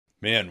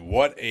Man,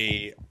 what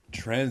a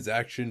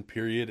transaction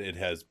period it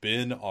has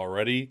been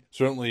already.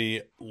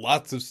 Certainly,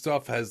 lots of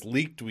stuff has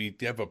leaked. We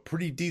have a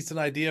pretty decent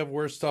idea of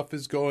where stuff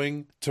is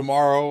going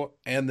tomorrow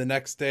and the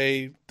next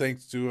day,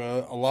 thanks to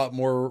a lot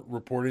more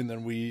reporting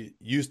than we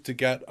used to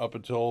get up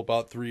until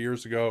about 3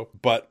 years ago.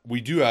 But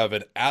we do have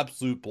an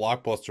absolute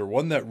blockbuster,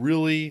 one that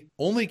really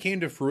only came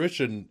to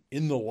fruition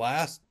in the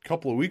last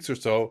couple of weeks or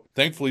so.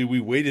 Thankfully, we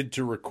waited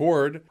to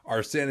record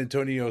our San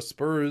Antonio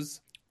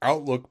Spurs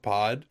Outlook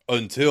pod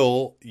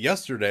until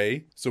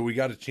yesterday, so we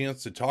got a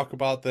chance to talk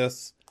about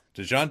this.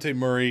 DeJounte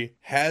Murray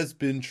has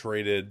been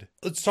traded.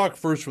 Let's talk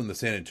first from the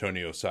San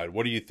Antonio side.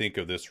 What do you think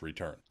of this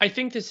return? I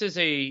think this is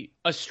a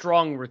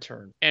strong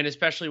return, and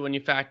especially when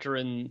you factor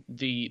in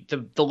the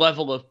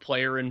level of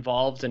player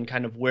involved and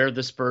kind of where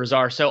the Spurs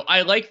are. So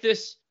I like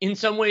this in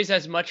some ways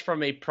as much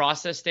from a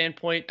process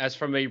standpoint as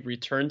from a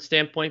return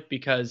standpoint,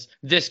 because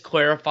this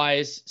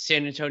clarifies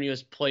San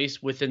Antonio's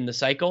place within the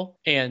cycle,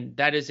 and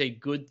that is a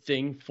good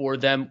thing for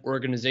them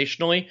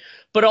organizationally.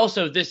 But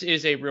also, this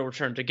is a real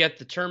return. To get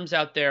the terms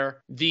out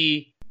there,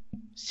 the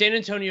San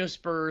Antonio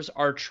Spurs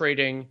are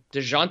trading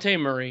DeJounte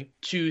Murray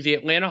to the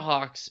Atlanta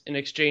Hawks in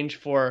exchange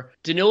for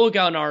Danilo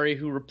Gallinari,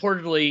 who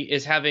reportedly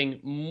is having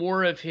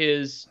more of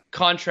his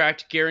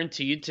contract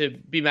guaranteed to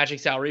be matching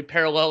salary,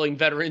 paralleling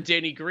veteran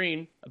Danny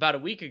Green about a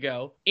week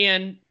ago.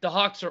 And the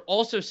Hawks are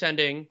also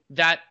sending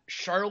that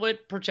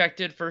Charlotte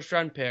protected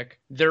first-round pick,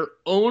 their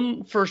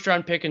own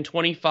first-round pick in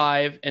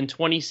 25 and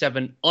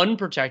 27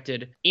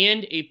 unprotected,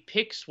 and a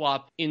pick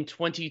swap in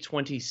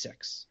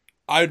 2026.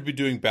 I'd be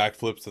doing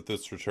backflips at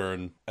this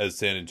return as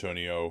San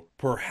Antonio.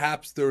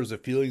 Perhaps there was a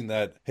feeling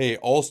that, hey,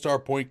 all-star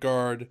point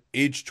guard,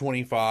 age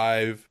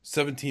 25,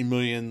 17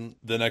 million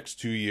the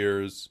next 2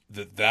 years,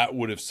 that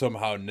would have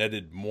somehow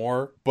netted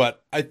more.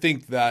 But I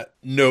think that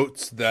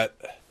notes that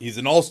he's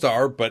an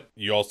all-star, but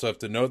you also have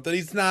to note that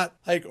he's not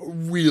like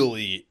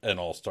really an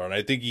all-star. And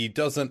I think he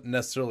doesn't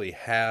necessarily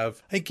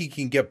have, I think he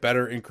can get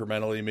better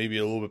incrementally, maybe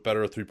a little bit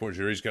better at three-point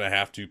shooter. He's going to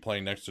have to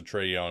playing next to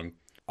Trae Young.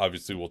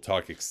 Obviously, we'll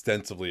talk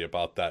extensively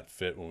about that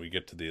fit when we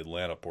get to the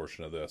Atlanta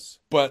portion of this.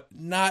 But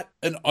not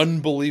an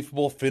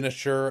unbelievable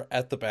finisher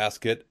at the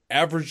basket.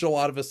 Averaged a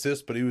lot of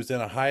assists, but he was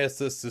in a high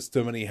assist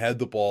system and he had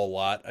the ball a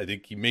lot. I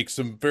think he makes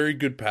some very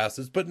good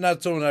passes, but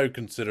not someone I would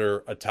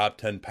consider a top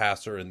 10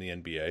 passer in the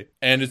NBA.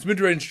 And his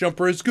mid-range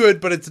jumper is good,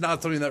 but it's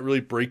not something that really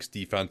breaks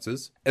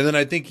defenses. And then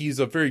I think he's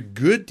a very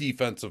good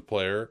defensive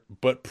player,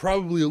 but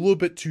probably a little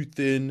bit too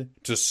thin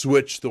to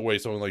switch the way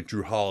someone like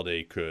Jrue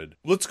Holiday could.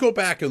 Let's go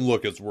back and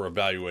look as we're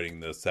evaluating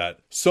this at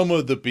some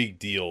of the big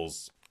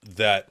deals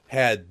that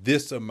had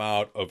this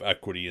amount of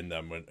equity in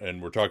them.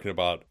 And we're talking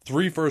about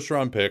 3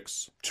 first-round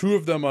picks, 2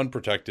 of them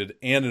unprotected,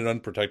 and an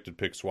unprotected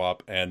pick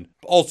swap. And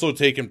also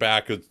taken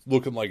back, it's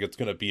looking like it's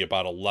going to be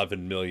about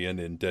 $11 million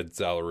in dead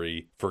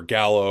salary for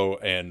Gallo.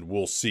 And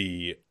we'll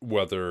see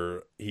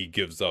whether he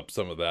gives up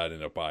some of that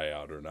in a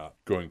buyout or not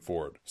going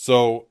forward.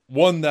 So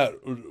one that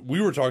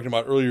we were talking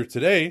about earlier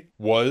today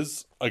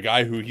was a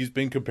guy who he's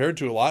been compared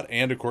to a lot.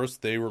 And of course,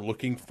 they were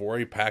looking for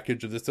a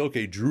package of this ilk,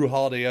 a Jrue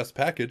Holiday-esque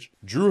package.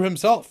 Jrue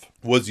himself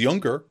was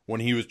younger when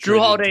he was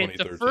traded Jrue Holiday, in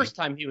 2013. the first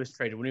time he was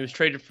traded, when he was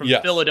traded from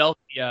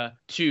Philadelphia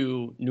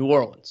to New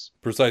Orleans.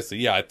 Precisely.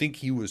 Yeah, I think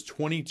he was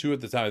 22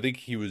 at the time. I think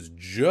he was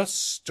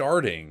just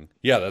starting.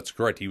 Yeah, that's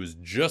correct. He was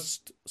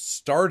just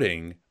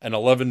starting an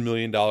 $11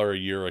 million a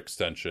year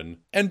extension.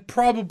 And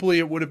probably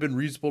it would have been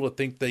reasonable to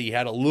think that he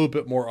had a little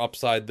bit more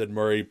upside than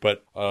Murray,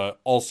 but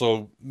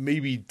also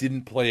maybe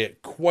didn't play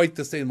at quite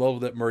the same level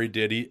that Murray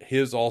did.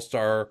 His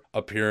all-star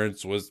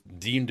appearance was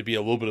deemed to be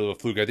a little bit of a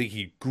fluke. I think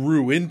he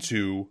grew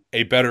into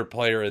a better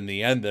player in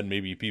the end than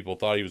maybe people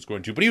thought he was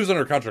going to. But he was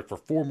under contract for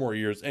 4 more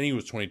years, and he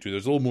was 22.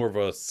 There's a little more of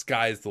a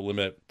sky's the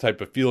limit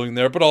type of feeling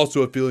there, but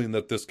also a feeling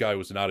that this guy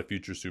was not a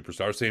future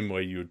superstar, same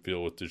way you would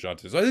feel with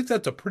DeJounte. So I think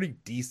that's a pretty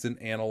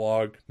decent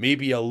analog.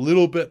 Maybe a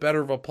little bit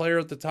better of a player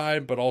at the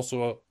time, but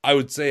also I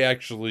would say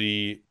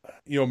actually,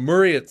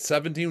 Murray at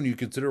 17, when you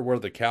consider where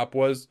the cap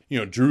was,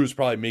 Jrue is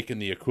probably making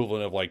the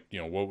equivalent of like,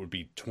 what would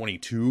be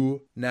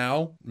 22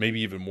 now,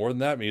 maybe even more than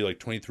that, maybe like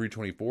 23,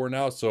 24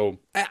 now. So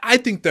I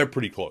think they're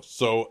pretty close.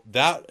 So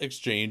that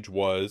exchange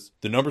was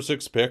the number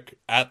 6 pick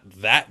at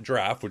that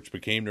draft, which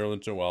became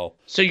Nerlens Noel.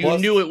 So you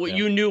knew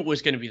it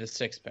was going to be the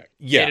 6th pick.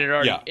 Yeah.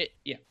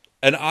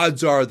 And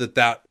odds are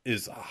that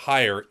is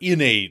higher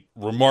in a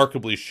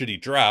remarkably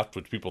shitty draft,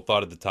 which people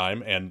thought at the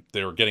time, and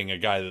they were getting a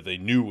guy that they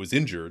knew was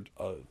injured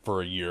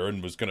for a year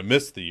and was going to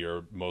miss the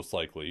year, most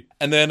likely.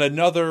 And then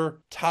another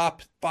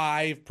top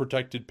 5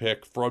 protected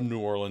pick from New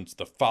Orleans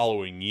the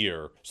following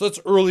year. So that's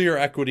earlier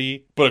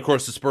equity, but of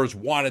course the Spurs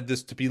wanted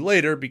this to be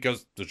later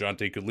because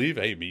DeJounte could leave.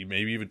 Hey,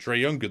 maybe even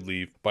Trae Young could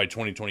leave by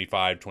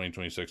 2025,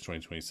 2026,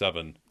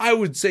 2027. I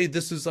would say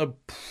this is a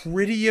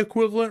pretty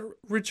equivalent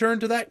return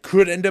to that.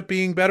 Could end up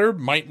being better,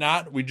 might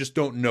not. We just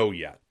don't know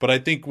yet. But I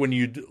think when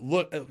you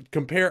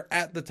compare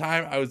at the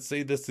time, I would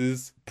say this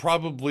is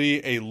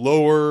probably a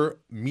lower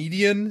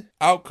median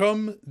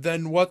outcome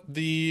than what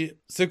the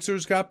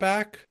Sixers got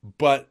back,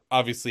 but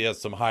obviously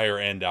has some higher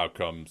end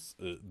outcomes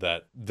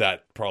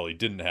that probably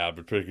didn't have,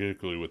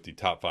 particularly with the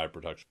top 5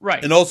 protection.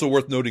 Right. And also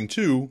worth noting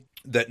too,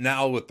 that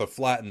now with the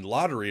flattened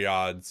lottery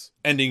odds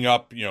ending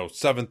up,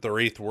 7th or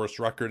 8th worst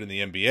record in the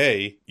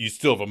NBA, you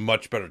still have a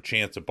much better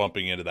chance of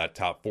bumping into that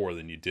top 4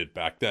 than you did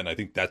back then. I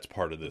think that's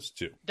part of this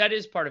too. That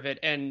is part of it.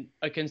 And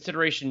a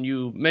consideration,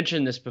 you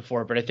mentioned this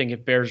before, but I think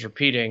it bears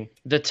repeating,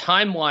 the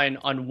timeline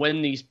on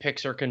when these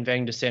picks are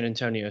conveying to San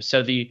Antonio.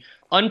 So the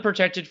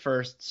unprotected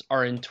firsts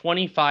are in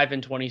 25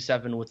 and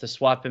 27 with the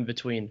swap in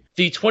between.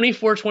 The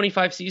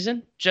 24-25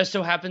 season just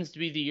so happens to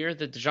be the year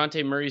that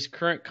DeJounte Murray's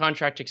current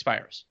contract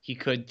expires. He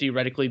could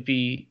theoretically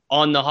be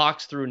on the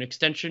Hawks through an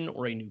extension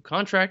or a new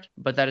contract,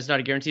 but that is not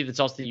a guarantee. That's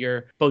also the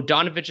year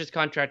Bogdanovich's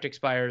contract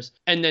expires.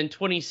 And then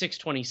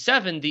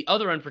 26-27, the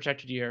other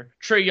unprotected year,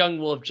 Trae Young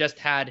will have just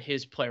had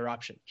his player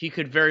option. He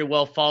could very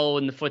well follow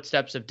in the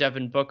footsteps of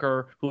Devin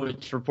Booker, who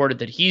it's reported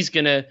that he's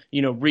going to,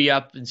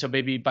 re-up. And so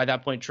maybe by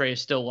that point, Trae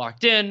is still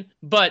locked in,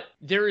 but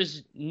there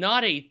is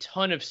not a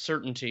ton of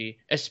certainty,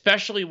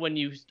 especially when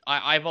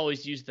I've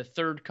always used the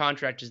third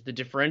contract as the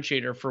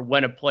differentiator for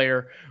when a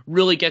player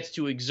really gets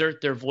to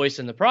exert their voice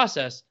in the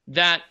process,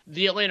 that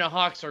the Atlanta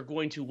Hawks are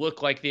going to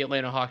look like the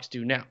Atlanta Hawks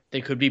do now.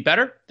 They could be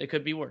better. They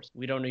could be worse.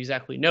 We don't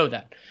exactly know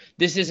that.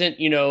 This isn't,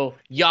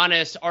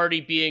 Giannis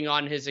already being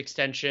on his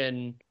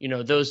extension,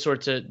 those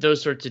sorts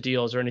of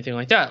deals or anything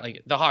like that.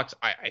 Like the Hawks,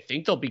 I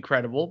think they'll be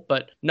credible,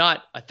 but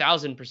not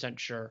 1,000%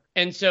 sure.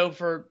 And so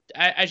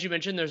as you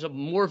mentioned, there's a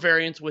more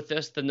variance with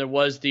this than there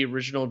was the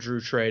original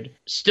Drew trade.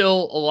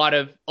 Still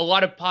a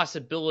lot of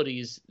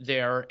possibilities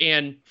there.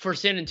 And for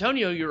San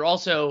Antonio, you're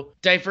also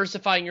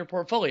diversifying your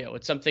portfolio.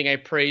 It's something I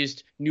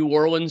praised New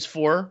Orleans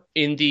for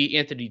in the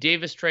Anthony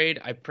Davis trade.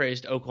 I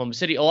praised Oklahoma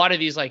City. A lot of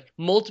these like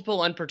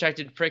multiple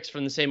unprotected picks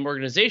from the same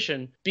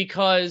organization,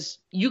 because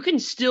you can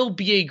still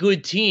be a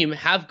good team,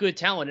 have good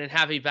talent, and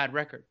have a bad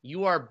record.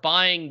 You are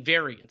buying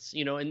variance,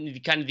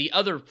 and kind of the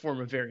other form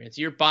of variance.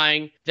 You're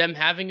buying them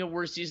having a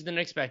worse season than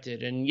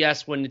expected. And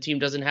yes, when the team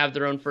doesn't have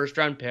their own first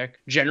round pick,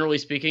 generally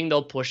speaking,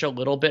 they'll push a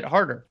little bit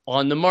harder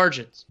on the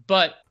margins,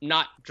 but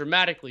not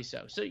dramatically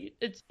so. So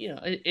it's,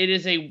 it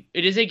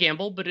is a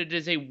gamble, but it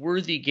is a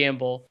worthy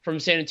gamble from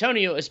San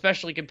Antonio,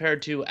 especially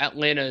compared to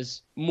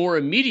Atlanta's more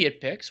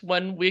immediate picks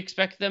when we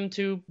expect them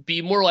to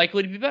be more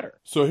likely to be better.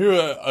 So here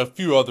are a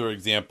few other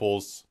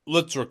examples.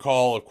 Let's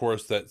recall, of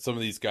course, that some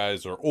of these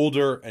guys are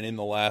older and in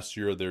the last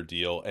year of their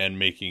deal and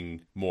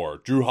making more.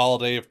 Drew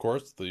Holiday, of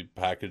course, the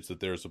package that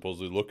they're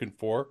supposedly looking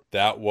for,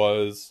 that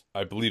was,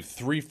 I believe,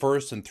 3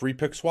 firsts and 3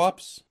 pick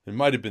swaps. It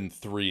might have been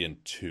 3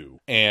 and 2.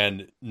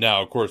 And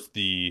now, of course,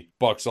 the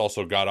Bucks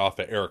also got off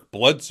of Eric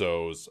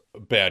Bledsoe's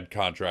bad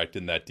contract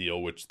in that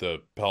deal, which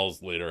the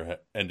Pels later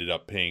ended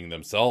up paying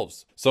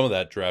themselves some of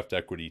that draft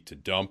equity to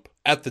dump.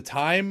 At the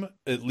time,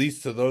 at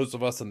least to those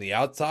of us on the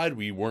outside,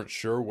 we weren't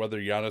sure whether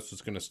Giannis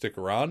was going to stick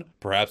around.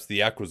 Perhaps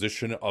the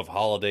acquisition of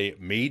Holiday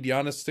made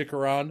Giannis stick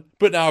around.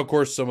 But now, of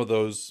course, some of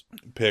those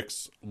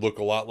picks look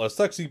a lot less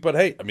sexy. But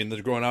hey,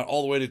 they're going out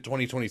all the way to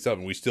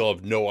 2027. We still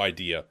have no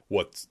idea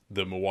what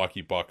the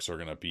Milwaukee Bucks are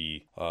going to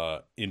be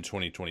in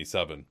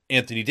 2027.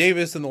 Anthony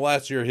Davis in the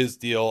last year, his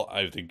deal,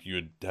 I think you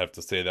would have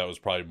to say that was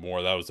probably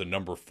more. That was a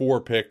number 4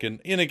 pick.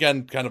 And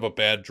again, kind of a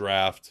bad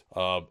draft.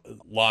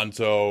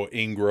 Lonzo,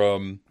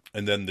 Ingram,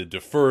 and then the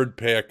deferred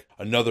pick,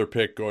 another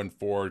pick going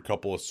forward, a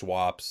couple of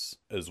swaps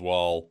as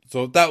well.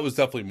 So that was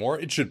definitely more.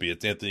 It should be.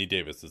 It's Anthony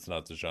Davis. It's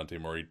not DeJounte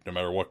Murray, no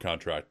matter what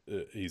contract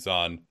he's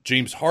on.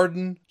 James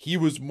Harden, he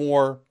was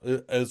more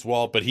as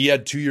well, but he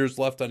had 2 years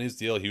left on his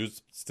deal. He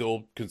was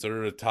still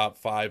considered a top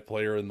 5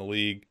 player in the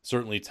league,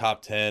 certainly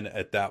top 10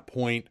 at that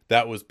point.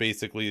 That was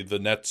basically the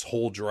Nets'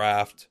 whole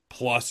draft,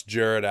 plus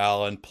Jared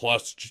Allen,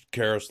 plus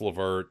Karis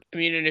LeVert.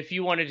 And if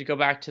you wanted to go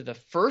back to the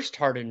first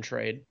Harden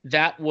trade,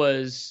 that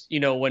was,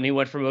 when he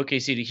went from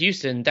OKC to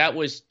Houston, that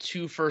was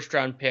 2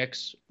 first-round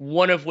picks,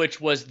 one of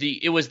which was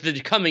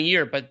the coming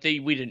year, but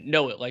we didn't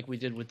know it like we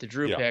did with the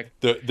Drew pick.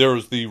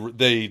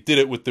 They did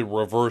it with the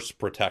reverse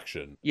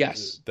protection.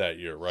 Yes, that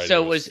year, right?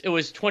 So it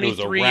was 23. It was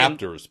a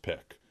Raptors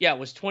pick. Yeah, it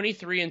was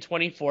 23 and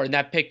 24, and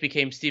that pick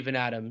became Steven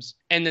Adams.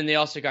 And then they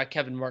also got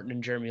Kevin Martin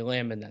and Jeremy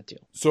Lamb in that deal.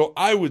 So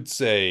I would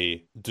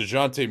say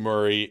DeJounte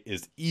Murray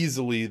is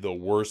easily the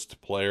worst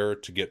player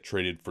to get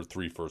traded for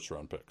 3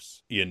 first-round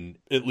picks in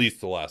at least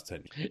the last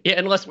 10 years. Yeah,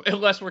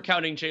 unless we're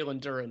counting Jalen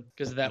Duren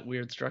because of that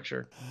weird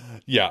structure.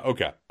 Yeah,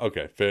 okay,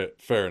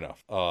 fair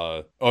enough. It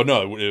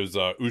was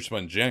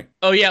Ousmane Dieng.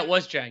 Oh, yeah, it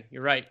was Dieng.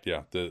 You're right.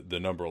 Yeah, the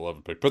number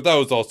 11 pick. But that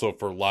was also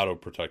for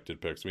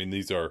lotto-protected picks.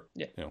 These are,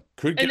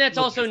 and that's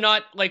also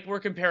not like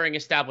we're comparing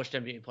established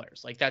NBA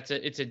players. Like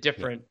it's a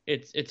different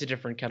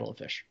kettle of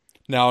fish.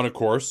 Now, and of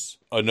course,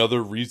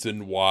 another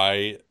reason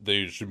why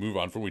they should move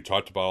on from, we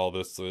talked about all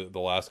this the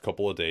last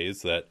couple of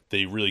days, that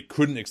they really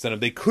couldn't extend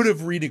him. They could have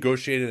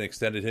renegotiated and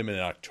extended him in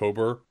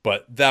October,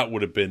 but that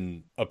would have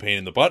been a pain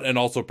in the butt, and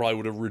also probably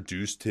would have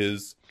reduced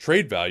his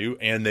trade value.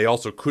 And they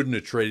also couldn't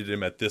have traded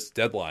him at this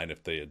deadline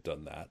if they had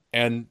done that.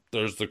 And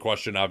there's the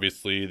question,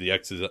 obviously, the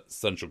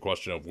existential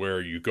question of where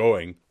are you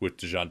going with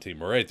DeJounte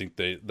Murray? I think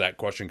that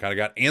question kind of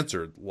got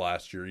answered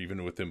last year,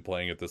 even with him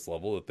playing at this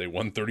level, that they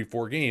won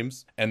 34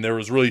 games. And there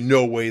was really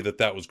no way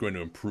that was going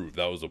to improve.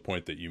 That was a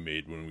point that you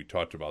made when we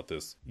talked about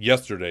this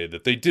yesterday,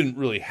 that they didn't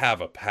really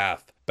have a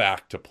path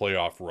back to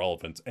playoff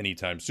relevance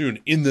anytime soon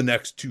in the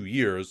next 2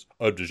 years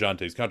of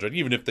DeJounte's contract.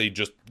 Even if they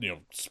just,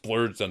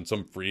 splurged on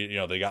some free,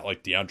 they got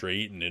like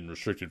DeAndre Ayton in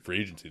restricted free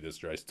agency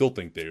this year, I still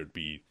think they would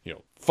be,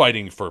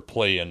 fighting for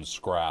play-in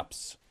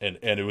scraps. And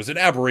it was an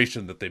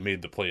aberration that they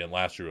made the play-in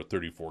last year with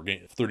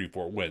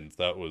 34 wins.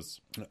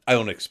 I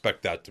don't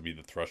expect that to be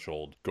the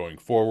threshold going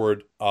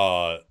forward.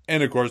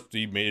 And of course,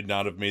 he may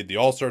not have made the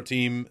All-Star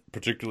team,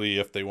 particularly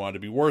if they wanted to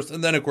be worse.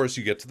 And then, of course,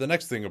 you get to the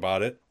next thing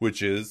about it,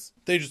 which is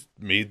they just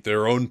made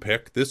their own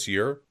pick this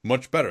year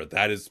much better.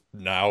 That is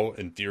now,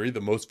 in theory, the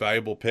most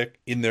valuable pick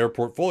in their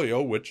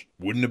portfolio, which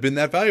wouldn't have been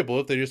that valuable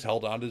if they just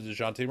held on to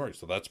DeJounte Murray.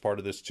 So that's part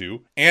of this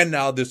too. And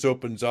now this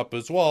opens up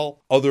as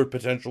well other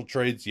potential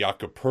trades.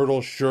 Jakob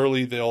Poeltl,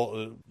 surely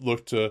they'll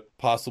look to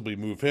possibly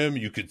move him.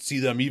 You could see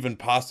them even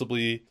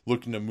possibly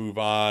looking to move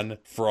on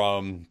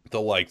from the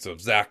likes of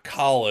Zach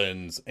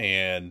Collins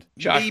and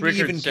Josh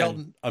maybe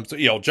Richardson. even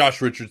Kelton.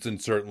 Josh Richardson,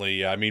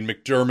 certainly. Yeah. I mean,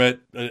 McDermott,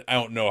 I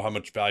don't know how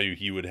much value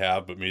he would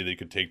have, but maybe they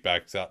could take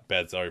back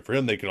bad salary for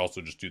him. They could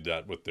also just do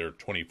that with their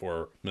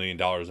 $24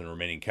 million in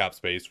remaining cap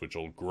space, which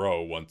will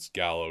grow once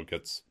Gallo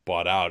gets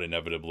bought out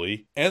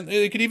inevitably. And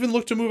they could even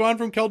look to move on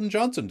from Keldon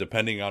Johnson,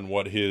 depending on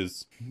what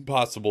his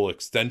possible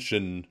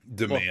extension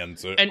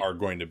demands are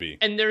going to be.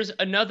 And there's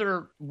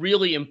another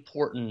really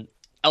important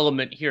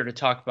element here to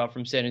talk about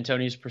from San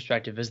Antonio's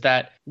perspective, is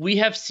that we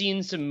have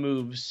seen some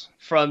moves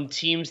from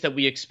teams that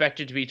we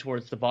expected to be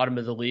towards the bottom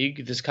of the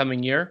league this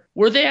coming year,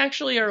 where they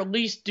actually are at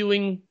least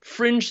doing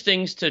fringe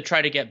things to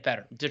try to get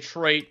better.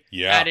 Detroit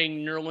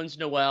adding Nerlens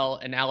Noel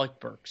and Alec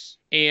Burks.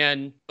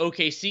 And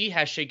OKC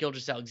has Shai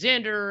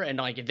Gilgeous-Alexander, and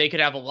like if they could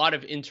have a lot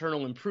of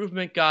internal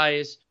improvement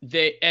guys.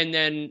 And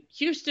then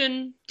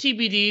Houston,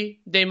 TBD,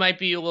 they might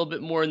be a little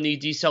bit more in the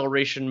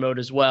deceleration mode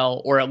as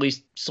well, or at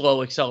least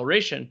slow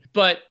acceleration.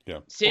 But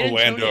San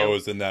Orlando Antonio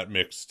is in that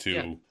mix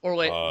too.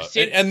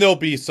 Yeah. And there'll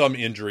be some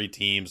injury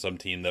team, some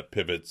team that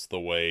pivots the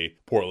way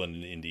Portland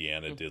and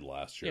Indiana did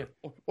last year.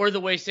 Yeah. Or the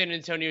way San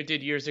Antonio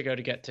did years ago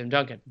to get Tim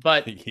Duncan.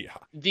 But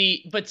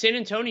but San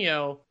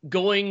Antonio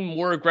going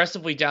more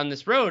aggressively down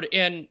this road.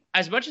 And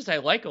as much as I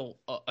like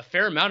a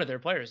fair amount of their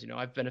players,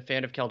 I've been a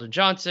fan of Keldon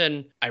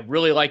Johnson. I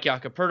really like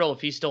Jakob Poeltl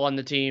if he's still on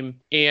the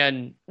team.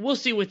 And we'll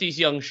see with these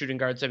young shooting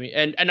guards. I mean,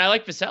 and I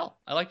like Vassell.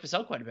 I like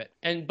Vassell quite a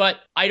bit. But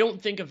I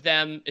don't think of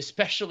them,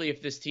 especially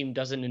if this team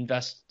doesn't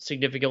invest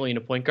significantly in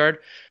a point guard,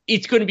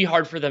 it's going to be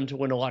hard for them to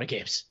win a lot of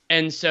games.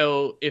 And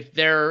so if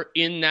they're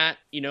in that,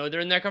 they're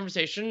in that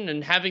conversation,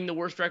 and having the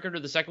worst record or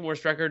the second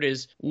worst record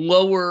is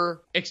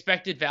lower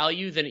expected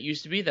value than it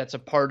used to be. That's a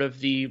part of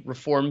the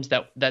reforms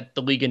that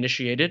the league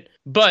initiated,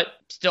 but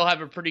still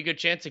have a pretty good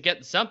chance of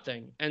getting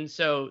something. And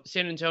so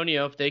San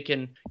Antonio, if they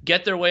can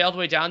get their way all the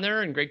way down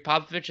there, and Greg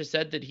Popovich has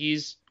said that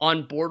he's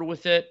on board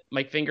with it.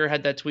 Mike Finger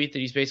had that tweet that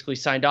he's basically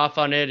signed off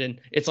on it, and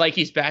it's like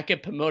he's back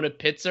at Pomona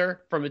Pitzer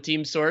from a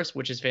team source,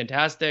 which is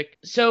fantastic.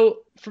 So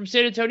from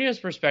San Antonio's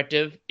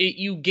perspective,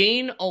 you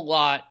gain a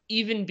lot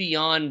even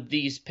beyond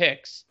these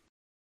picks.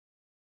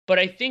 But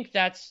I think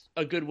that's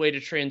a good way to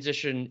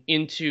transition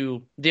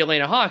into the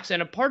Atlanta Hawks.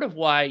 And a part of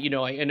why,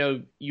 I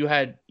know you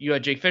had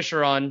Jake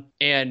Fisher on,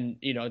 and,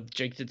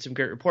 Jake did some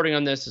great reporting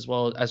on this as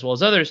well as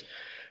others.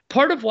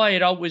 Part of why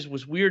it always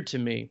was weird to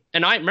me,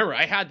 and I remember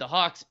I had the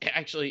Hawks,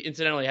 actually,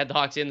 incidentally, I had the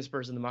Hawks and the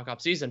Spurs in the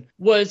mock-up season,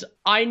 was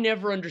I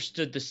never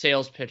understood the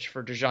sales pitch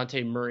for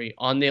DeJounte Murray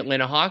on the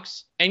Atlanta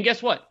Hawks. And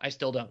guess what? I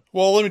still don't.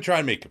 Well, let me try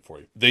and make it for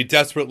you. They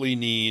desperately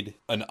need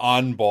an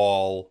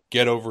on-ball,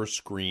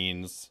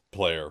 get-over-screens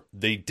player.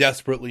 They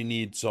desperately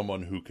need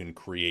someone who can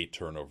create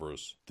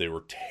turnovers. They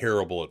were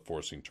terrible at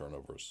forcing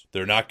turnovers.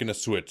 They're not going to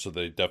switch, so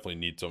they definitely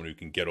need someone who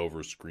can get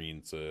over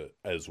screens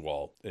as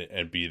well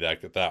and be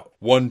that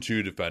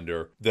 1-2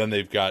 defender. Then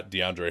they've got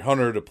DeAndre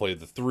Hunter to play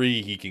the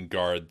 3. He can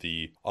guard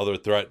the other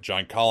threat.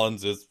 John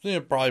Collins is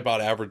probably about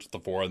average at the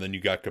 4, and then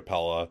you got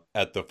Capella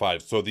at the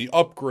 5. So the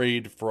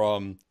upgrade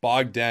from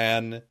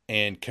Bogdan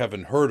and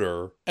Kevin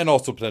Huerter, and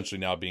also potentially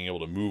now being able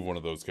to move one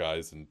of those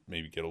guys and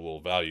maybe get a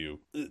little value,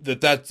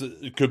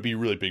 it could be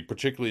really big,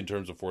 particularly in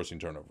terms of forcing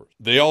turnovers.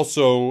 They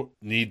also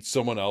need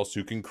someone else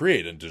who can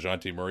create, and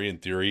DeJounte Murray, in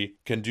theory,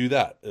 can do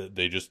that.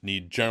 They just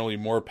need generally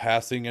more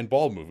passing and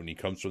ball movement. He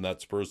comes from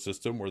that Spurs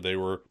system where they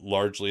were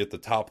largely at the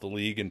top of the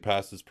league in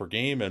passes per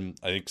game, and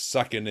I think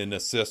second in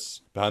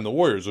assists behind the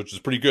Warriors, which is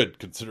pretty good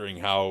considering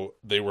how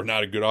they were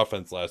not a good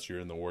offense last year,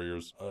 and the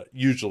Warriors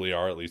usually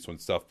are, at least when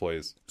Steph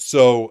plays.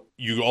 So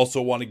you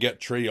also want to get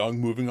Trae Young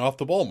moving off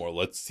the ball more.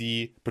 Let's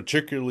see,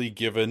 particularly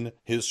given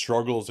his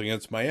struggles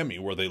against Miami,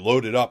 where they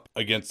loaded up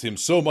against him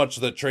so much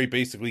that Trae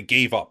basically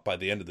gave up by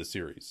the end of the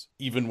series,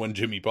 even when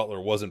Jimmy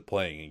Butler wasn't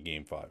playing in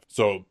Game 5.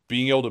 So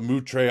being able to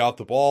move Trae out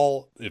the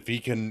ball, if he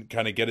can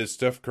kind of get his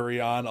Steph Curry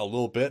on a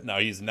little bit. Now,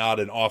 he's not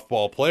an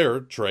off-ball player.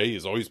 Trae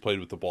has always played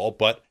with the ball,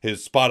 but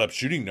his spot-up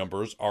shooting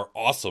numbers are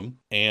awesome,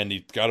 and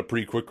he's got a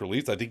pretty quick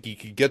release. I think he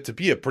could get to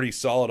be a pretty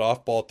solid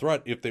off-ball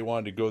threat if they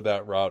wanted to go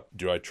that route.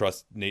 Do I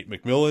trust Nate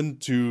McMillan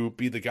to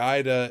be the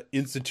guy to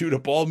institute a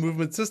ball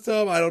movement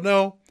system? I don't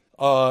know.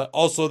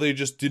 Also, they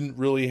just didn't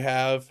really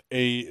have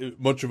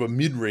much of a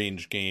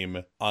mid-range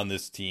game on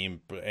this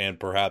team, and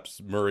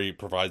perhaps Murray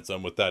provides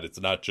them with that. It's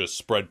not just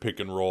spread, pick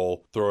and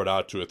roll, throw it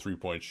out to a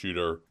three-point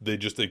shooter.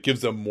 It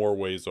gives them more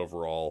ways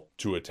overall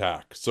to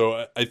attack.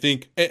 So I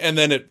think, and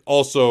then it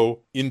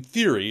also, in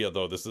theory,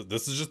 although this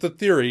is just a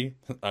theory,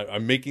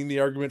 I'm making the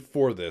argument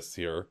for this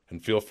here,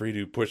 and feel free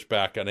to push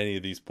back on any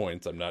of these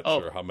points. I'm not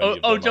sure how many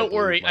of them. Don't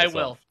worry, I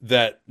will.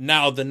 That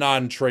now the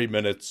non-Trae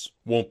minutes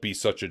won't be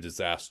such a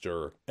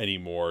disaster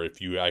anymore if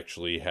you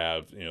actually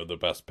have, the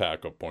best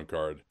backup point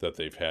guard that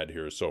they've had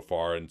here so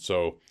far. And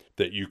so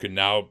that you can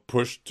now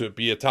push to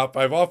be a top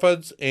 5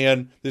 offense,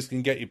 and this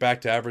can get you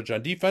back to average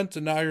on defense,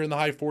 and now you're in the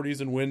high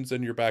 40s in wins,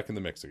 and you're back in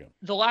the mix again.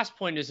 The last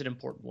point is an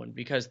important one,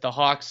 because the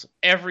Hawks,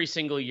 every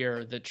single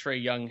year that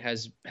Trae Young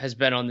has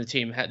been on the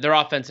team, their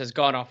offense has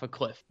gone off a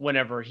cliff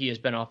whenever he has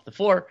been off the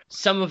floor.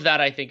 Some of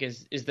that, I think,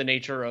 is the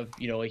nature of,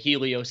 a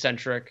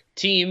heliocentric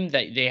team,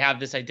 that they have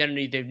this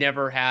identity. They've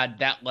never had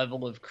that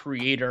level of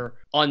creator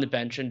on the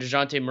bench, and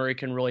DeJounte Murray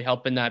can really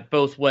help in that,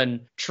 both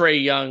when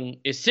Trae Young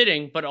is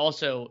sitting, but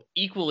also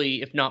equally,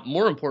 if not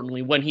more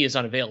importantly, when he is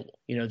unavailable.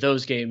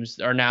 Those games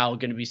are now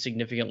going to be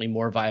significantly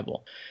more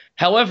viable.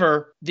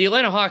 However, the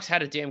Atlanta Hawks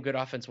had a damn good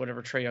offense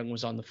whenever Trae Young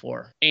was on the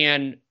floor.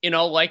 And in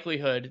all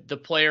likelihood, the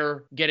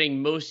player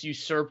getting most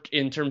usurped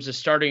in terms of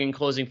starting and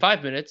closing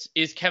 5 minutes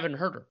is Kevin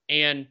Huerter.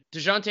 And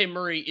DeJounte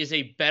Murray is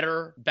a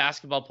better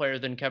basketball player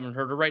than Kevin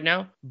Huerter right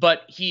now,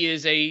 but he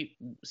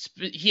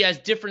has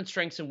different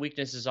strengths and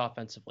weaknesses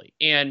offensively.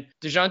 And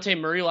DeJounte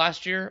Murray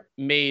last year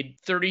made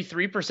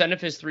 33% of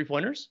his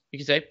three-pointers. You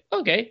can say,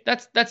 okay,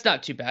 that's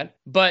not too bad.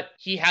 But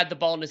he had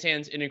the ball in his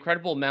hands an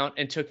incredible amount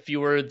and took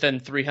fewer than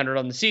 300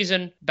 on the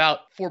season, about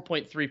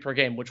 4.3 per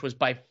game, which was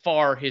by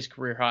far his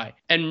career high.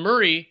 And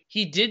Murray,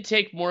 he did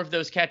take more of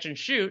those catch and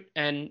shoot,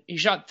 and he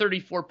shot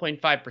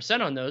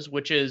 34.5% on those,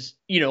 which is,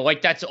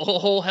 that's a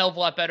whole hell of a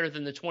lot better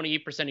than the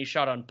 28% he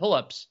shot on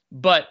pull-ups,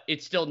 but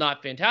it's still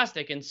not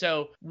fantastic. And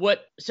so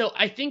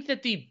I think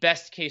that the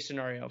best case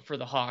scenario for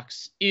the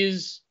Hawks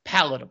is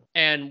palatable,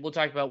 and we'll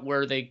talk about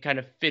where they kind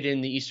of fit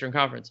in the Eastern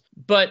Conference.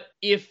 But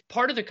if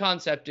part of the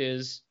concept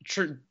is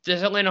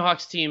this Atlanta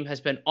Hawks team has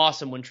been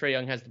awesome when Trae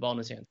Young has the ball in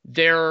his hand,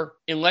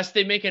 unless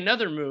they make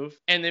another move,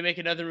 and they make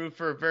another move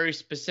for a very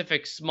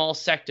specific small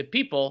sect of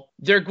people,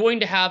 they're going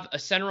to have a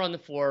center on the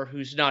floor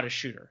who's not a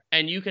shooter,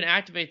 and you can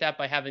activate that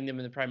by having them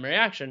in the primary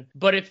action.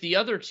 But if the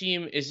other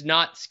team is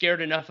not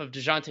scared enough of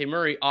DeJounte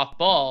Murray off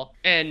ball,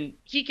 and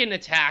he can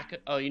attack,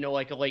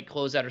 like a late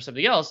closeout or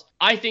something else,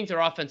 I think their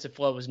offensive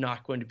flow is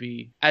not going to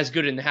be as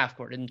good in the half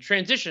court. In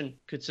transition,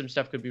 some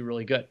stuff could be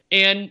really good.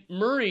 And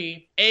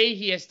Murray,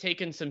 he has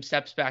taken some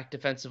steps back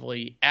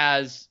defensively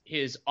as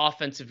his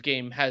offensive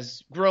game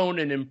has grown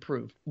and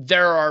improved.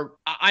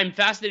 I'm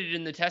fascinated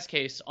in the test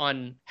case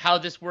on how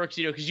this works,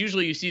 because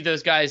usually you see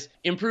those guys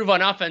improve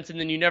on offense and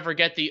then you never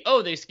get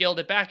they scaled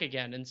it back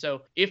again. And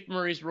so if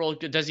Murray's role,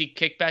 does he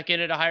kick back in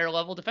at a higher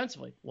level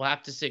defensively? We'll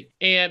have to see.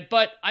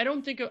 But I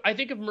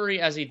think of Murray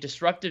as a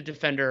disruptive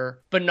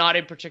defender, but not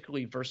a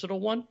particularly versatile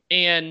one.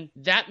 And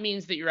that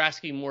means that you're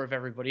asking more of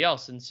everybody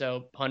else. And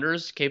so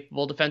Hunter's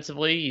capable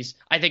defensively. He's,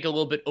 I think, a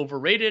little bit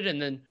overrated.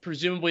 And then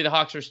presumably the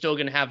Hawks are still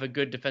going to have a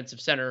good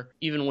defensive center,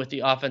 even with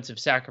the offensive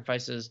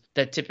sacrifices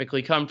that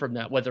typically come from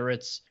that, whether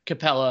it's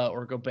Capella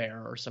or Gobert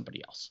or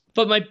somebody else.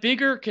 But my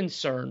bigger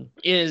concern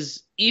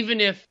is,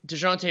 even if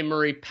DeJounte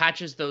Murray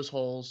patches those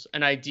holes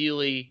and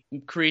ideally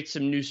creates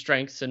some new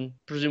strengths and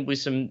presumably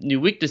some new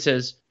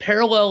weaknesses,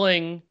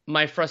 paralleling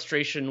my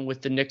frustration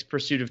with the Knicks'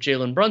 pursuit of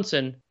Jalen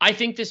Brunson, I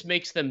think this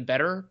makes them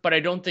better, but I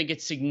don't think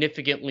it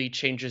significantly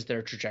changes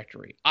their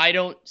trajectory. I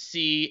don't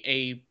see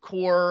a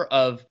core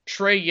of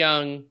Trae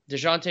Young,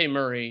 DeJounte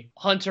Murray,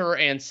 Hunter,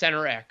 and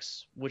center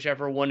X,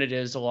 whichever one it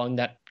is along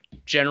that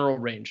general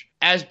range,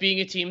 as being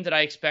a team that I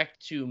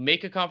expect to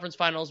make a conference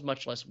finals,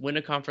 much less win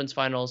a conference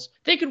finals.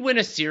 They could win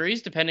a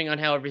series depending on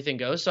how everything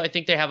goes. So I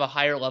think they have a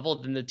higher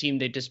level than the team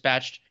they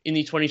dispatched in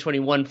the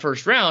 2021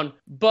 first round,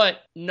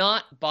 but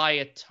not by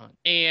a ton.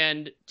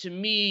 And to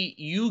me,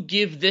 you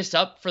give this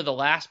up for the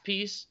last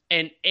piece,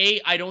 and A,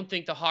 I don't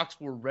think the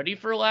Hawks were ready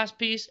for a last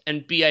piece,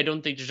 and B, I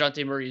don't think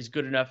DeJounte Murray is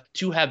good enough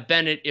to have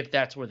been it if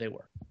that's where they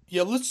were.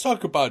 Yeah, let's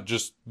talk about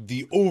just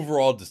the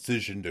overall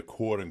decision to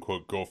quote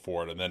unquote go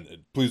for it. And then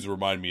please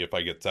remind me if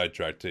I get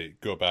sidetracked to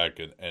go back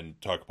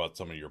and talk about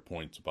some of your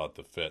points about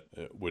the fit,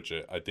 which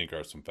I think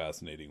are some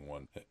fascinating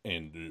ones,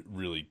 and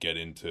really get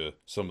into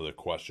some of the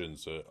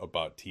questions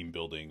about team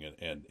building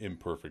and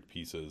imperfect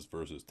pieces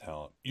versus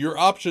talent. Your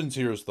options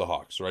here is the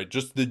Hawks, right?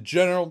 Just the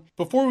general,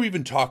 before we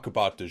even talk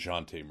about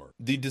DeJounte Murray,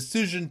 the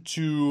decision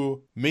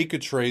to make a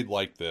trade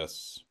like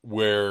this,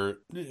 where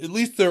at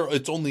least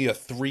it's only a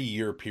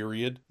 3-year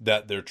period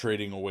that they're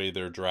trading away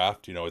their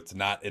draft. You know, it's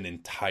not an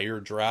entire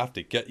draft.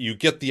 You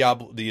get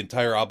the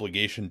entire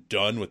obligation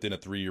done within a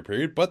 3-year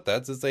period, but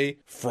that's a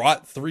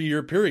fraught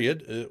 3-year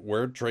period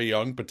where Trae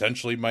Young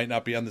potentially might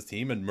not be on the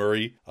team, and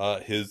Murray,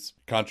 his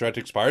contract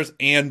expires.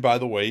 And by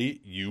the way,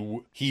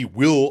 he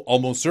will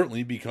almost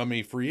certainly become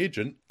a free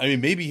agent. I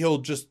mean, maybe he'll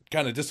just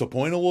kind of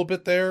disappoint a little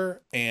bit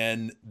there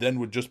and then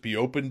would just be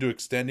open to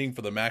extending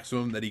for the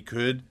maximum that he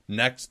could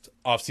next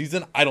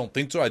offseason. I don't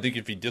think so. I think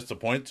if he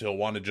disappoints, he'll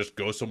want to just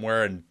go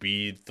somewhere and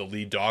be the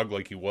lead dog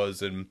like he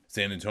was in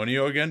San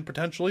Antonio again,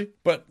 potentially.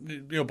 But,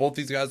 you know, both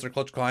these guys are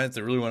clutch clients.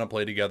 They really want to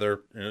play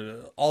together.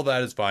 All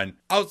that is fine.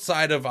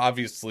 Outside of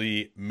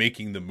obviously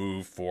making the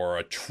move for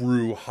a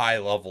true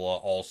high-level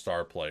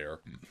all-star player,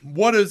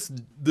 what is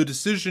the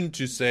decision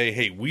to say,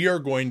 hey, we are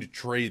going to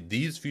trade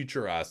these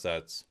future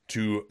assets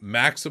to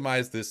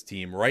maximize this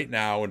team right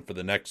now and for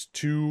the next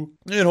 2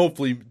 and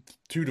hopefully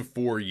 2 to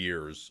 4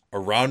 years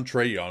around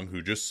Trae Young,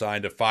 who just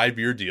signed a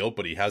 5-year deal,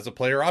 but he has a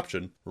player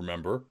option,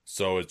 remember?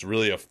 So it's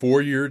really a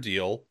 4-year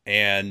deal.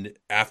 And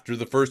after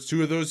the first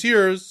 2 of those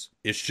years,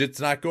 if shit's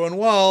not going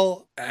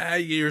well,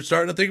 you're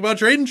starting to think about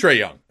trading Trae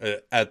Young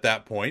at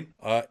that point,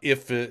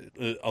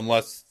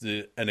 unless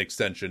an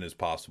extension is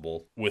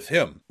possible with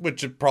him,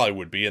 which it probably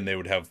would be, and they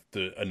would have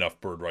enough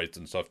bird rights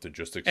and stuff to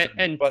just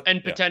extend.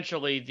 And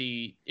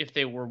potentially if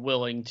they were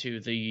willing to,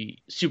 the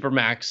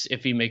Supermax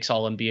if he makes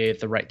All-NBA at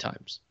the right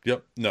times.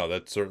 Yep. No,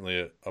 that's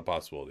certainly a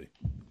possibility.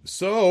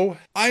 So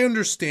I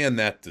understand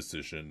that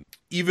decision.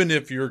 Even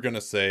if you're going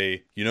to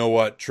say, you know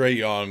what, Trae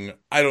Young,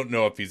 I don't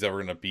know if he's ever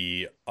going to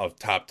be a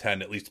top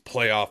 10, at least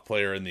playoff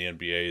player in the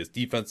NBA. His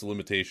defensive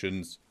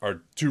limitations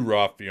are too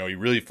rough. You know, he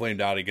really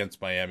flamed out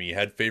against Miami. He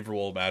had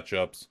favorable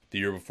matchups the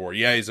year before.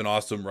 Yeah, he's an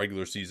awesome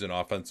regular season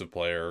offensive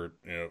player,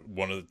 you know,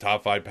 one of the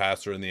top 5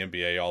 passer in the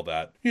NBA, all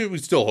that. You know, we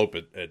still hope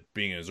at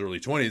being in his early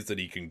 20s that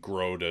he can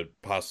grow to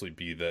possibly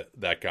be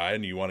that guy,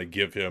 and you want to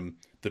give him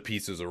the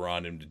pieces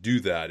around him to do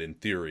that in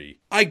theory.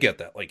 I get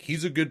that. Like,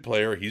 he's a good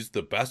player. He's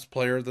the best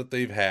player that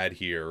they've had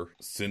here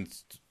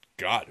since,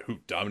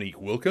 Dominique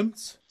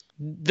Wilkins?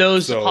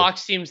 Those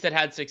Hawks teams that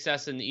had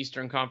success in the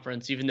Eastern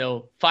Conference, even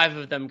though 5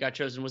 of them got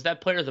chosen, was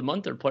that player of the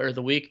month or player of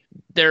the week?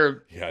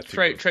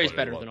 Trey's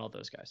better than all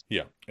those guys.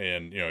 Yeah,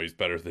 and, you know, he's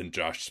better than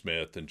Josh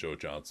Smith and Joe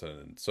Johnson.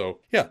 And so,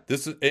 yeah,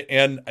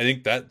 and I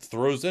think that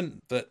throws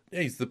in that,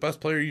 hey, he's the best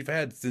player you've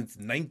had since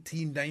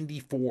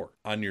 1994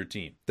 on your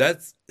team.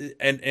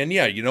 And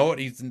yeah, you know what?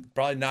 He's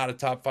probably not a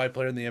top 5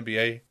 player in the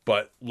NBA,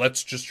 but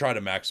let's just try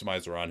to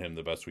maximize around him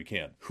the best we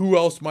can. Who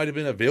else might have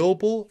been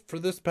available for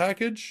this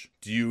package?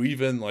 Do you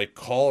even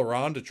call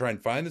around to try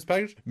and find this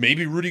package?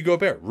 Maybe Rudy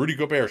Gobert. Rudy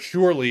Gobert,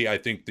 surely I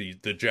think the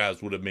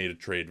Jazz would have made a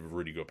trade with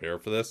Rudy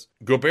Gobert for this.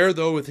 Gobert,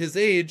 though, with his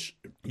age,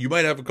 you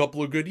might have a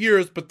couple of good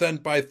years, but then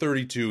by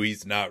 32,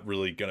 he's not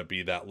really going to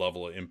be that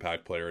level of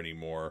impact player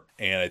anymore.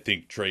 And I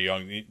think Trae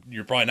Young,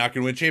 you're probably not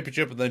going to win a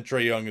championship, and then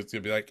Trae Young is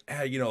going to be like,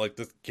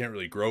 this can't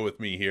really grow with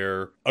me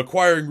here.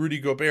 Acquiring Rudy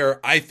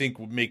Gobert, I think,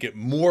 would make it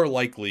more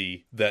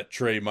likely that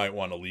Trae might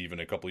want to leave in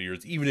a couple of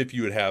years, even if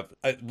you would have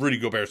Rudy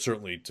Gobert,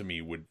 certainly to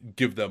me would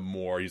give them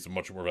more. He's a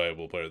much more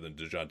valuable player than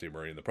DeJounte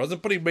Murray in the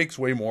present, but he makes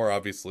way more,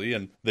 obviously.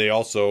 And they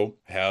also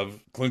have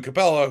Clint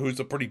Capella, who's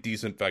a pretty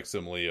decent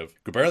facsimile of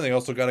Gobert. And they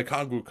also got a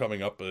Okongwu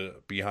coming up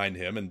behind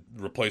him, and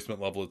replacement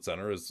level at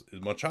center is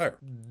much higher.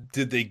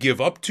 Did they give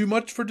up too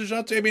much for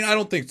DeJounte? I mean, I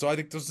don't think so. I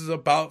think this is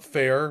about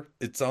fair.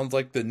 It sounds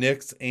like the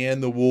Knicks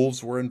and the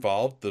Wolves were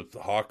involved. The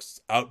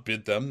Hawks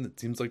outbid them. It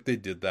seems like they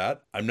did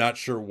that. I'm not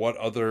sure what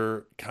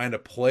other kind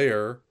of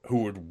player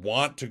who would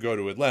want to go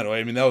to Atlanta.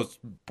 I mean, that was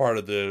part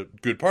of the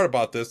good part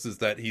about this, is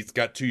that he's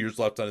got 2 years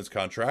left on his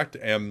contract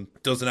and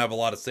doesn't have a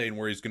lot of say in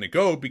where he's going to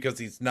go, because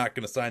he's not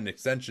going to sign an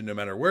extension no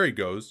matter where he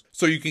goes.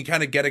 So you can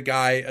kind of get a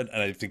guy, and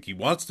I think he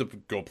wants to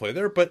go play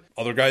there, but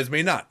other guys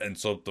may not. And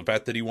so the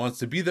fact that he wants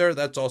to be there,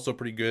 that's also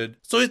pretty good.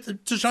 So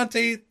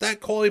DeJounte, that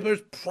quality player,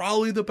 is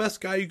probably the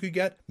best guy you could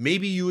get.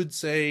 Maybe you would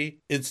say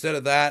instead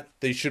of that,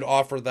 they should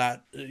offer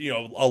that,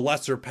 a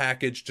lesser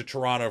package to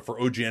Toronto for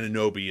OG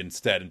Anunoby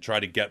instead, and try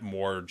to get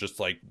more just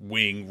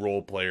wing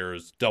role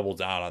players, double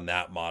down on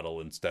that model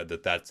instead.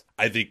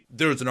 I think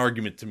there's an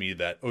argument to me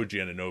that OG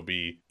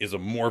Anunoby is a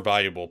more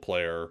valuable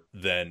player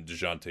than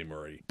DeJounte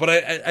Murray. But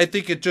I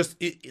think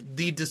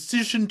the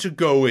decision to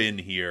go in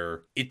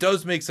here, it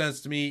does make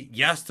sense to me.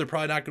 Yes, they're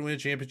probably not going to win a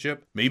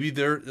championship. Maybe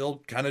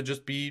they'll kind of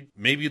just be,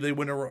 maybe they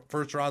win a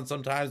first round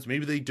sometimes,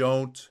 maybe they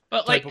don't.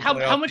 But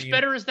how much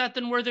better is that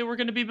than where they were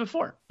going to be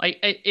before?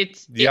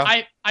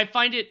 I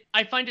find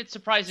it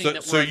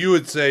surprising So you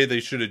would say they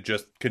should have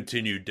just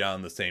continued continued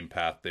down the same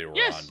path they were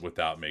Yes. on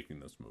without making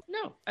this move.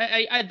 No,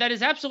 I that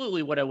is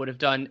absolutely what I would have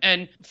done.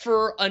 And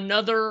for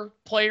another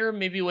player,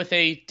 maybe with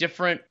a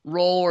different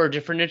role or a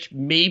different niche,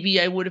 maybe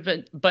I would have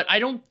been, but I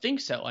don't think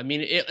so. I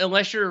mean,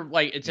 unless you're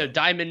like, it's a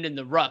diamond in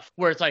the rough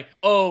where it's like,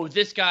 oh,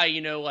 this guy,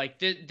 like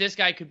this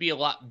guy could be a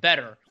lot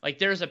better. Like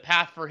there's a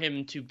path for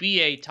him to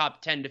be a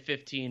top 10 to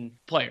 15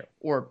 player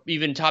or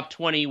even top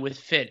 20 with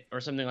fit or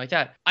something like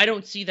that. I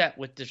don't see that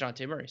with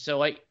DeJounte Murray. So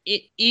like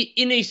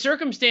in a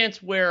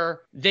circumstance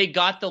where they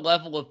got the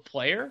level of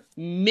player,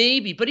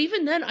 maybe, but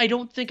even then I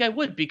don't think I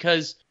would,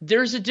 because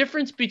there's a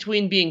difference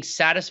between being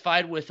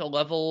satisfied with a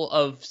level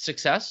of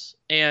success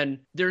and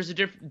there's a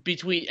difference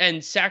between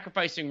and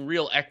sacrificing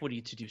real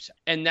equity to do so.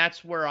 And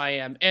that's where I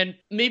am. And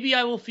maybe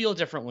I will feel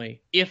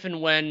differently if and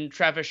when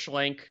Travis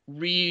Schlenk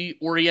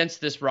reorients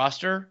this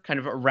roster kind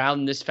of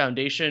around this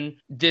foundation.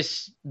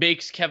 This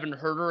makes Kevin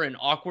Huerter an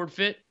awkward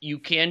fit. You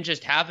can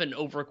just have an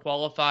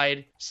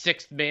overqualified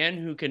sixth man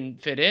who can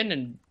fit in,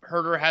 and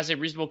Huerter has a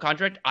reasonable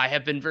contract. I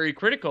have been very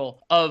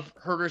critical of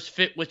Huerter's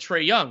fit with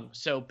Trae Young,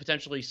 so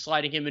potentially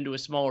sliding him into a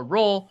smaller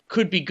role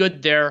could be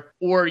good there.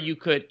 Or you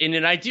could, in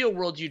an ideal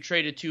world, you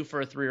trade a 2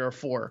 for a 3 or a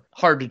 4.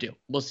 Hard to do.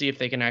 We'll see if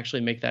they can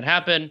actually make that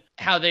happen.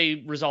 How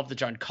they resolve the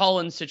John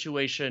Collins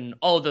situation,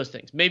 all of those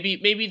things. Maybe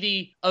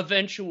the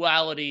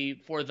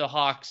eventuality for the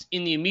Hawks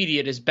in the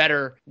immediate is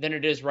better than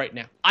it is right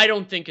now. I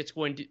don't think it's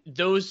going to,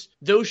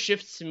 those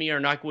shifts to me are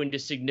not going to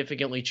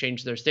significantly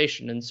change their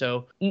station. And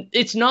so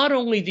it's not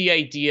only the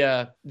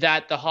idea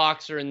that the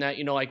Hawks are in that,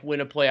 like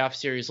win a playoff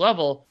series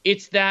level.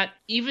 It's that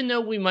even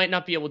though we might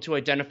not be able to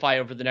identify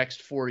over the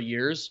next 4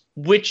 years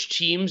which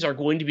teams are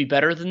going to be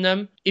better than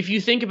them, if you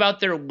think about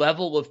their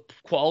level of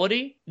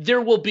quality,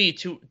 there will be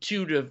two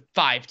to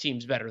 5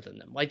 teams better than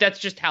them. Like that's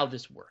just how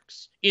this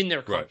works in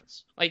their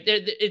conference. Right.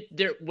 Like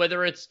they're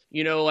whether it's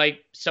like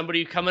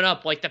somebody coming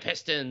up like the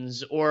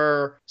Pistons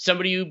or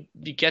somebody who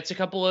gets a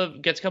couple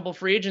of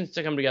free agents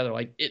to come together,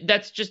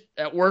 that's just,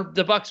 or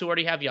the Bucks who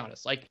already have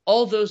Giannis, like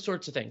all those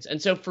sorts of things.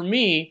 And so for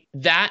me,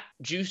 that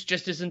juice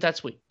just isn't that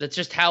sweet. That's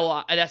just how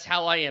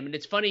I am. And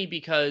it's funny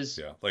because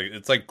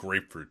it's like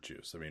grapefruit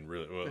juice. I mean,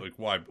 really, like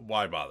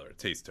why bother? It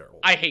tastes terrible.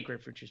 I hate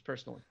grapefruit juice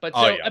personally, but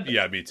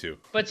me too.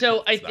 But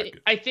so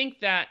I think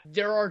that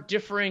there are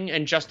differing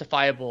and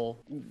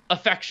justifiable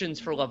affections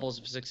for levels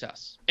of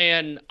success.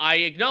 And I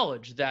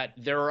acknowledge that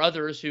there are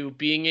others who,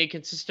 being a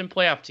consistent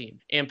playoff team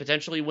and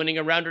potentially winning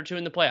a round or two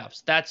in the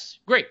playoffs, that's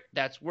great.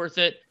 That's worth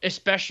it,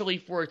 especially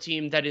for a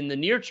team that in the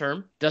near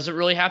term doesn't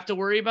really have to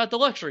worry about the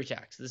luxury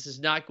tax. This is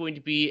not going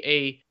to be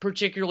a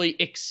particularly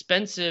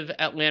expensive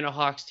Atlanta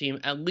Hawks team,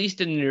 at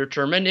least in the near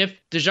term. And if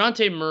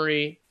DeJounte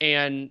Murray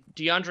and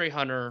DeAndre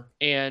Hunter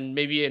and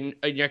maybe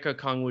Onyeka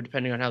Okongwu,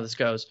 depending on how this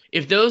goes,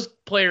 if those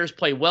players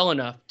play well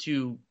enough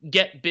to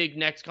get big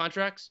next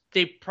contracts,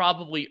 they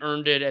probably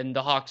earned it, and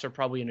the Hawks are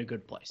probably in a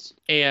good place.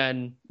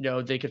 And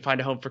they could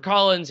find a home for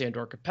Collins and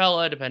or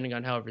Capella, depending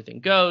on how everything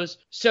goes.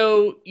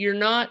 So you're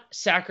not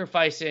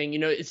sacrificing,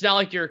 it's not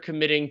like you're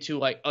committing to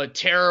like a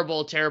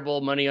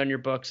terrible money on your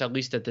books, at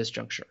least at this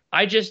juncture.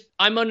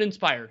 I'm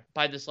uninspired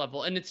by this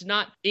level. And it's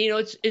not,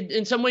 it's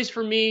in some ways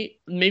for me,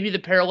 maybe the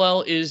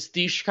parallel is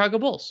the Chicago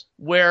Bulls,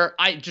 where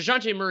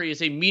DeJounte Murray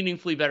is a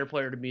meaningfully better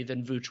player to me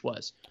than Vooch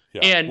was.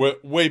 Yeah, and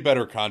way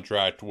better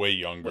contract, way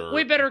younger.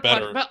 Way better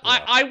contract. But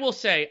yeah. I will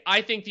say,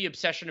 I think the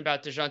obsession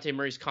about DeJounte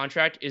Murray's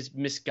contract is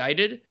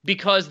misguided,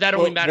 because that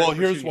only matters. Well,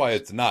 here's why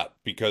it's not,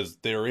 because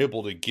they're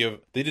able to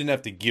they didn't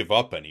have to give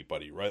up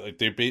anybody, right? Like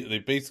they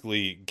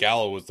basically,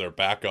 Gallo was their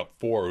backup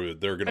 4 who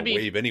they're going to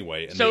waive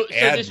anyway. And so they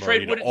add this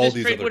trade would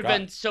have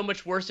been so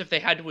much worse if they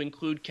had to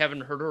include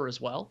Kevin Huerter as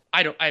well.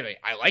 I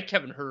like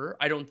Kevin Huerter.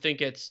 I don't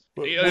think it's,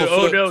 you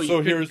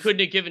couldn't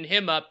have given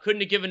him up.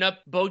 Couldn't have given up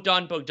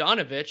Bogdan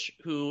Bogdanovic,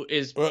 who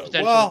is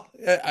potentially... Well,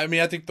 I mean,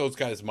 I think those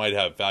guys might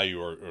have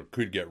value or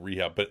could get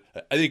rehab, but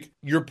I think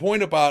your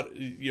point about,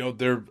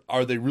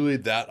 are they really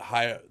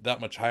that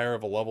much higher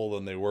of a level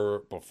than they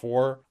were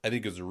before, I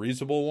think is a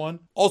reasonable one.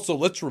 Also,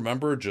 let's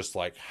remember just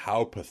like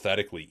how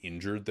pathetically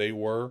injured they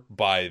were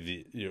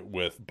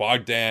with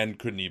Bogdan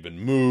couldn't even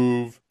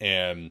move,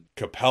 and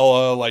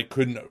Capella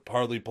couldn't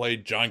hardly play.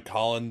 John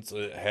Collins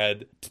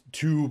had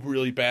 2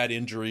 really bad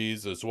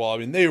injuries as well. I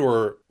mean, they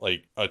were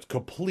like a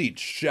complete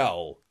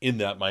shell in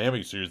that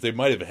Miami series. They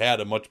might have had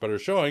a much better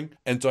showing.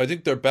 And so I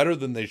think they're better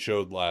than they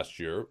showed last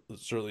year,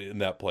 certainly in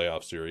that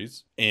playoff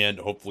series. And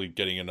hopefully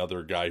getting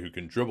another guy who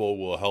can dribble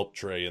will help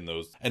Trae in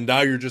those. And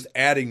now you're just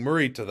adding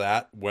Murray to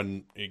that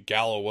when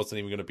Gallo wasn't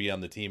even going to be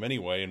on the team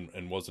anyway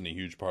and wasn't a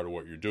huge part of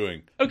what you're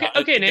doing.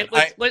 Okay, Nate,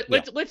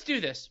 let's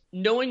do this.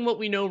 Knowing what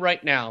we know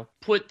right now,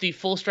 put the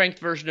full strength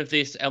version of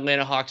this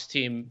Atlanta Hawks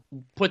team,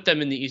 put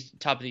them in the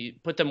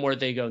put them where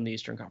they go in the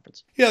Eastern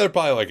Conference. Yeah, they're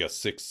probably like a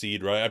 6th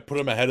seed, right? I'd put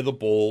them ahead of the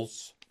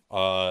Bulls.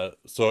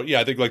 So yeah,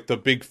 I think like the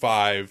big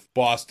 5: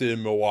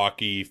 Boston,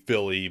 Milwaukee,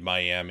 Philly,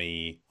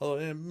 Miami.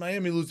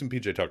 Miami losing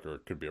PJ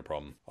Tucker could be a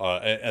problem.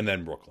 And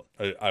then Brooklyn,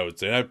 I would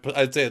say.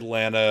 I'd say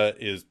Atlanta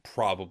is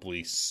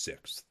probably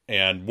 6th.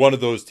 And one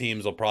of those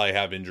teams will probably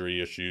have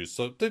injury issues.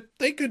 So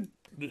they could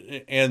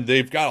and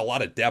they've got a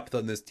lot of depth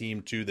on this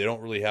team too. They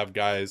don't really have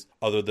guys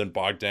other than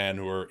Bogdan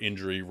who are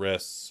injury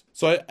risks.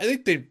 So I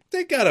think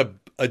they got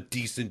a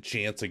decent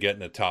chance of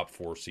getting a top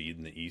 4 seed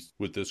in the East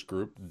with this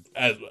group.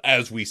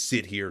 As we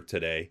sit here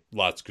today,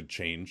 lots could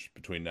change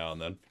between now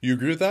and then. You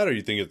agree with that, or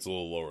you think it's a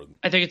little lower?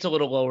 I think it's a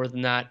little lower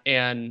than that,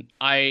 and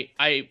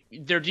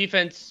their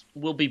defense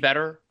will be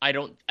better.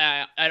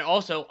 And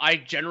also I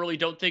generally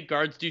don't think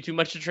guards do too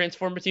much to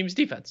transform a team's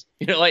defense.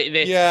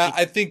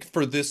 I think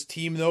for this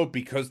team though,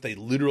 because they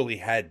literally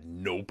had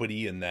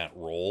nobody in that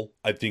role,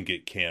 I think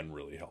it can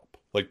really help.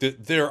 Like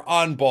their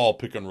on-ball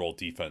pick-and-roll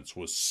defense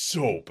was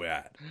so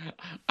bad.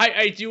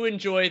 I do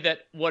enjoy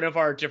that one of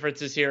our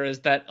differences here is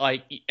that,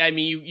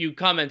 you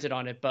commented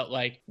on it, but,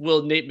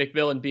 will Nate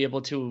McMillan be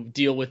able to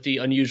deal with the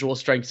unusual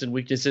strengths and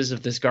weaknesses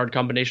of this guard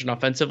combination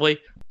offensively?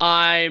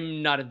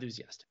 I'm not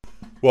enthusiastic.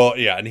 Well,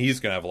 yeah, and he's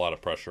going to have a lot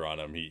of pressure on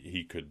him.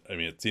 He could,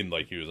 it seemed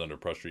like he was under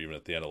pressure even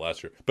at the end of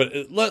last year. But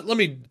let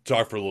me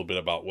talk for a little bit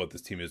about what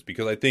this team is,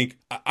 because I think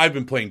I've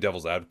been playing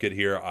devil's advocate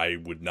here. I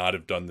would not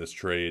have done this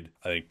trade.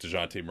 I think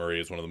DeJounte Murray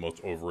is one of the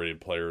most overrated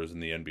players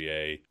in the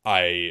NBA.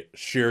 I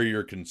share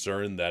your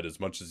concern that as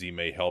much as he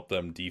may help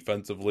them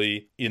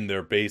defensively, in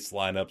their base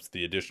lineups,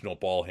 the additional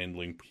ball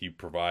handling he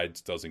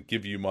provides doesn't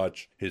give you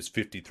much. His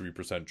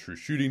 53% true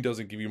shooting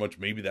doesn't give you much.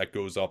 Maybe that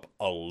goes up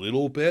a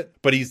little bit,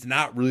 but he's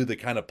not really the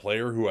kind of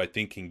player who I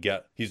think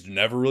he's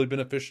never really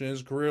been efficient in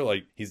his career.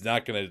 Like, he's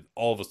not going to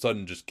all of a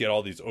sudden just get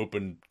all these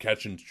open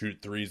catch and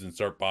shoot threes and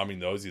start bombing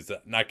those. He's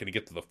not going to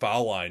get to the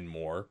foul line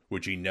more,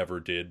 which he never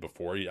did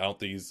before. I don't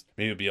think he's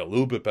maybe be a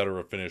little bit better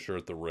a finisher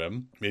at the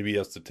rim. Maybe he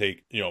has to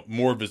take,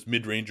 more of his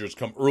mid-rangers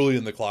come early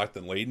in the clock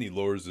than late, and he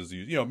lowers his,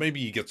 maybe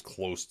he gets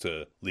close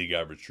to league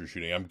average true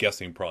shooting. I'm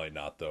guessing probably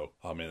not though.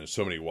 There's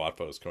so many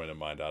Watfos coming to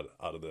mind out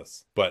of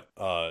this. But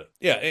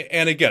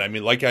and again,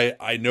 like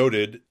I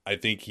noted, I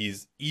think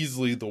he's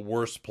easily the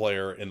worst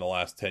player in the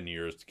last 10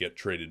 years to get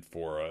traded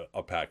for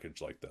a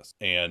package like this.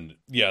 And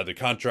yeah, the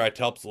contract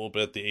helps a little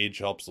bit, the age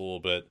helps a little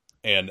bit.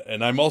 And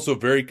I'm also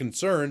very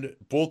concerned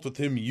both with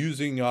him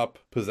using up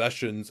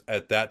possessions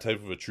at that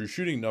type of a true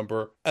shooting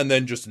number and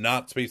then just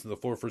not spacing the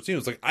floor for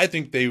teams. I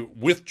think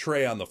with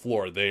Trey on the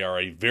floor, they are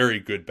a very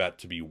good bet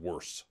to be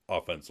worse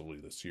offensively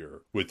this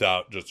year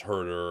without just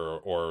Herter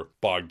or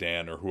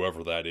Bogdan or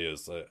whoever that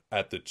is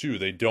at the 2.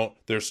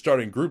 Their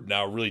starting group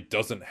now really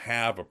doesn't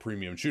have a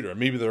premium shooter.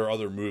 Maybe there are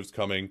other moves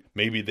coming.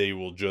 Maybe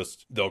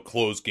they'll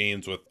close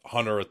games with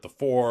Hunter at the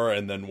 4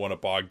 and then one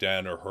of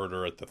Bogdan or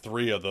Herter at the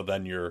 3, other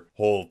than your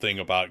whole thing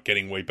about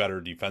getting way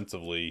better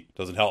defensively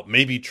doesn't help.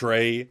 Maybe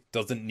Trey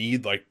doesn't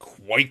need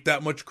quite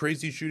that much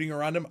crazy shooting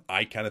around him.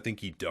 I kind of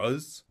think he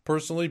does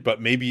personally, but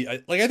maybe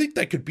I think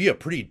that could be a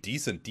pretty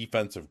decent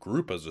defensive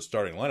group as a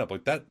starting lineup.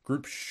 That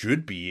group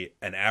should be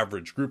an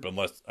average group,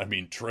 unless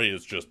Trey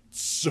is just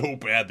so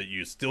bad that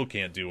you still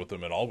can't deal with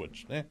him at all,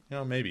 which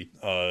maybe.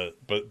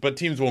 But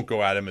teams won't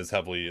go at him as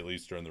heavily, at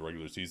least during the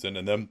regular season.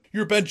 And then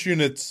your bench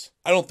units,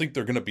 I don't think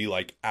they're going to be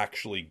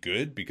actually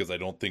good, because I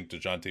don't think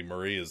DeJounte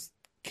Murray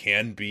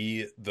can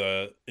be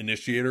the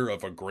initiator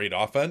of a great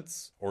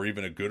offense or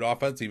even a good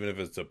offense, even if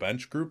it's a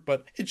bench group,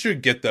 but it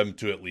should get them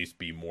to at least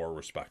be more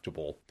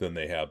respectable than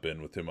they have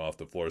been with him off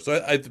the floor.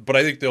 So I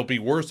think they'll be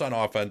worse on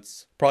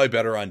offense, probably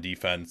better on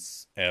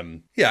defense.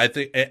 And I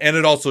think, and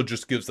it also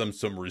just gives them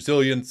some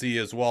resiliency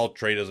as well.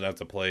 Trey doesn't have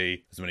to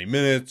play as many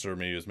minutes or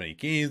maybe as many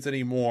games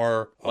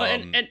anymore. Well,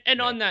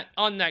 on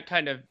that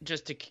kind of,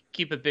 just to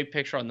keep a big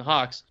picture on the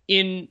Hawks,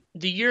 in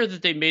the year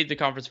that they made the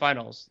conference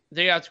finals,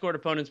 they outscored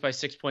opponents by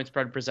 6 points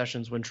per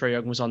possessions when Trae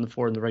Young was on the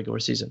floor in the regular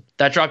season.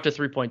 That dropped to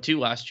 3.2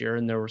 last year,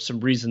 and there were some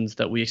reasons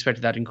that we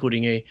expected that,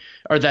 including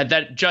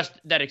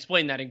that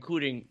explained that,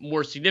 including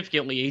more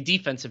significantly a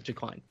defensive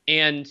decline.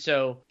 And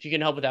so if you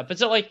can help with that, but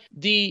so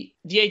the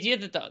idea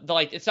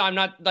that I'm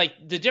not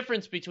the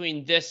difference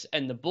between this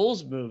and the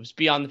Bulls moves,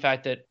 beyond the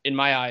fact that in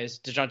my eyes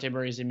DeJounte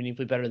Murray is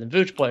meaningfully better than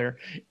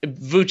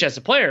Vooch as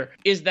a player,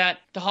 is that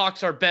the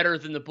Hawks are better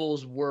than the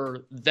Bulls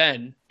were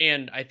then,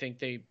 and I think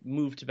they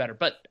moved to better,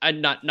 but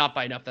not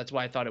by enough. That's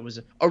why I thought it was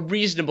a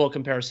reasonable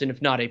comparison,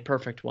 if not a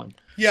perfect one.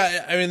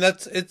 Yeah,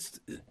 it's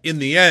in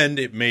the end,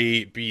 it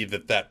may be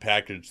that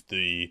package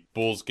the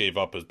Bulls gave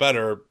up is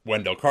better.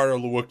 Wendell Carter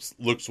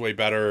looks way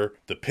better.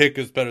 The pick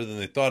is better than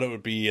they thought it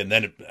would be, and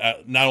then it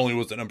not only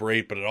was it number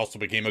 8, but it also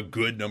became a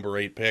good number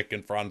 8 pick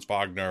in Franz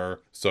Wagner.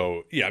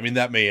 So yeah,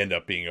 that may end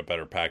up being a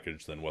better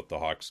package than what the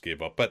Hawks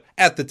gave up. But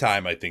at the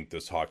time, I think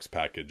this Hawks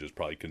package is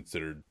probably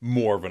considered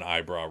more of an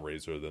eyebrow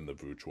raiser than the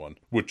Vooch one,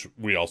 which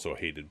we also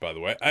hated, by the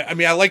way.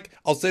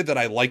 I'll say that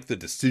I like the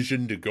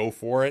decision to go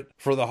for it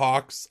for the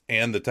Hawks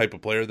and the type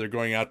of player they're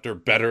going after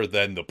better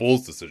than the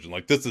Bulls decision.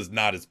 This is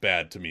not as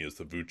bad to me as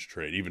the Vooch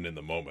trade, even in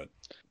the moment.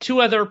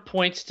 2 other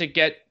points to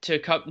get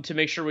to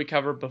make sure we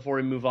cover before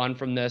we move on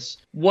from this.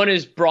 One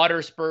is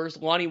broader Spurs.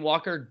 Lonnie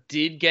Walker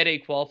did get a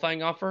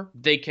qualifying offer.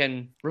 They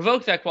can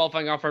revoke that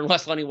qualifying offer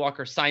unless Lonnie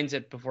Walker signs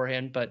it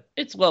beforehand, but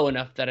it's low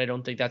enough that I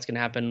don't think that's going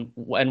to happen.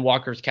 And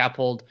Walker's cap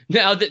hold,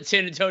 now that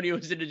San Antonio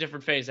is in a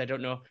different phase, I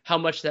don't know how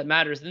much that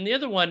matters. And the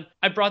other one,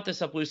 I brought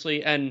this up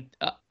loosely, and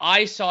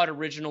I saw it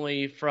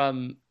originally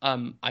from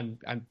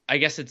I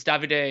guess it's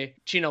Davide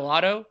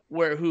Cinelato,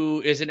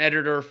 who is an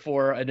editor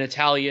for an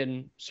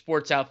Italian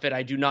sports outfit.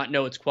 I do not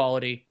know its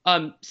quality.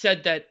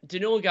 Said that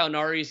Danilo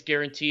Gallinari's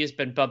guarantee has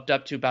been bumped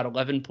up to about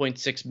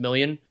 11.6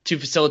 million to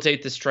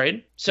facilitate this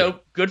trade. So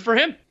good for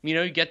him.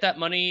 You get that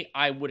money.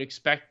 I would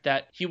expect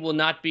that he will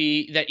not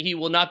be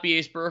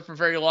a Spur for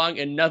very long.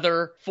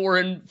 Another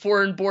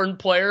foreign-born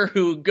player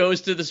who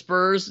goes to the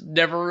Spurs,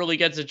 never really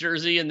gets a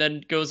jersey, and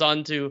then goes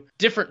on to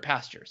different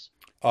pastures.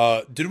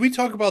 Did we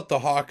talk about the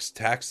Hawks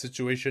tax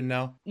situation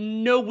now?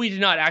 No, we did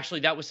not.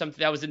 Actually, that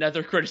was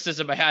another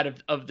criticism I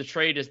had of the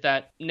trade, is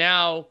that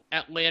now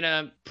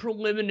Atlanta,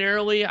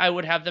 preliminarily, I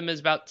would have them as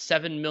about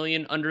 7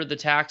 million under the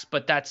tax,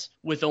 but that's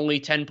with only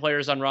 10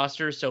 players on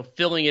roster. So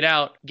filling it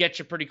out gets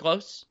you pretty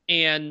close.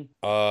 And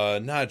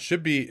it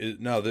should be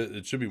more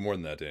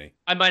than that, Danny.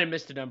 I might have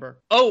missed a number.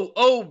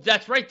 Oh,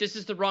 that's right. This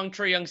is the wrong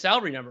Trae Young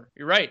salary number.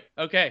 You're right.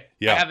 Okay.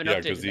 Yeah, I haven't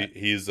updated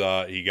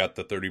because he got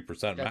the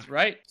 30%. That's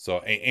right. So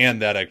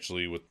and that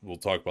actually, we'll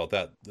talk about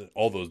that.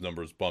 All those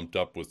numbers bumped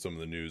up with some of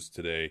the news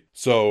today.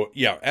 So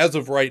yeah, as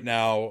of right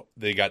now,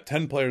 they got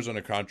 10 players on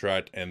a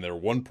contract and they're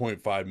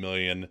 1.5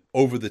 million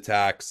over the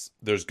tax.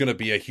 There's going to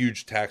be a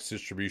huge tax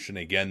distribution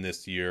again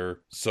this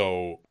year.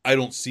 So I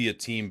don't see a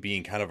team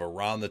being kind of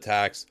around the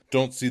tax.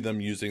 Don't see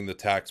them using the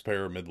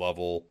taxpayer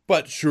mid-level.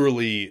 But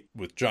surely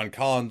with John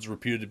Collins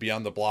reputed to be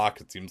on the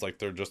block, it seems like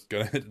they're just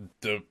going to,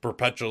 the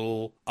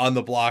perpetual on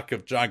the block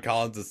of John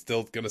Collins is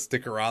still going to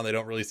stick around. They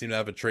don't really seem to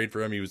have a trade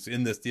for him. He was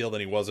in this deal,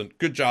 then he wasn't.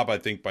 Good job, I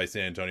think, by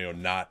San Antonio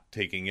not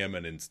taking him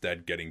and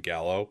instead getting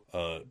Gallo,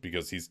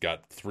 because he's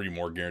got 3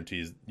 more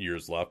guaranteed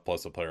years left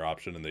plus a player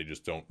option, and they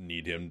just don't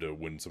need him to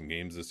win some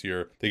games this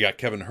year. They got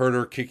Kevin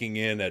Huerter kicking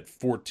in at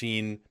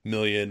 14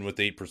 million with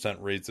 8%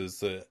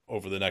 raises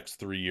over the next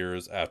 3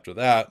 years after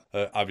that.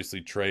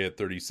 Obviously Trae at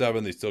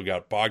 37. They still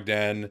got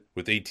Bogdan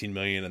with 18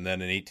 million and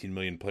then an 18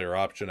 million player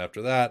option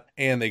after that.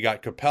 And they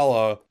got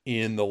Capella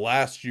in the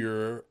last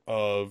year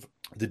of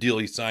the deal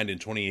he signed in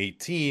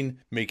 2018,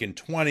 making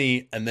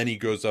 20, and then he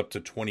goes up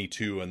to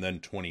 22 and then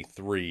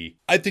 23.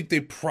 I think they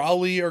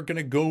probably are going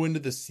to go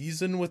into the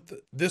season with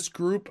this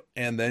group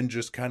and then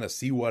just kind of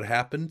see what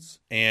happens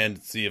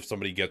and see if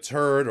somebody gets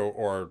hurt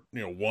or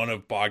one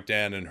of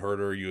Bogdan and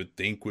Huerter you would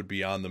think would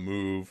be on the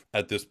move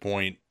at this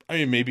point. I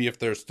mean, maybe if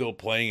they're still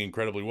playing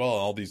incredibly well and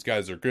all these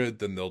guys are good,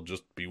 then they'll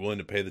just be willing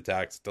to pay the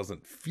tax. It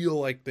doesn't feel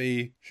like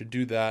they should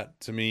do that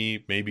to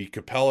me. Maybe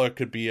Capella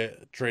could be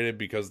traded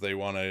because they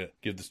want to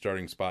give the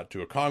starting spot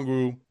to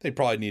Okongwu. They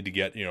probably need to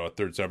get, a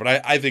third center.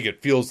 But I think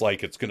it feels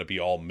like it's going to be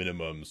all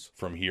minimums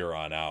from here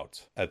on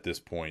out at this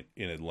point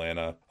in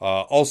Atlanta.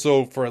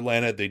 Also, for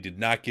Atlanta, they did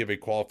not give a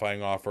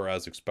qualifying offer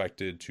as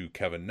expected to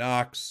Kevin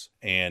Knox,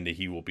 and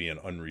he will be an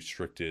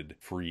unrestricted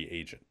free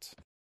agent.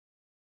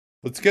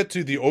 Let's get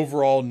to the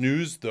overall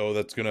news, though,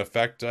 that's going to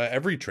affect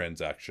every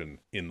transaction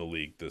in the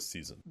league this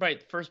season.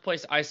 Right. The first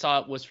place I saw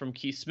it was from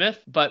Keith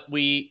Smith, but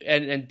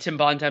and Tim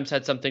Bontemps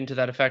had something to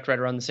that effect right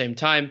around the same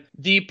time.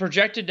 The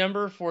projected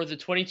number for the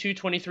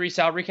 22-23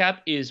 salary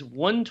cap is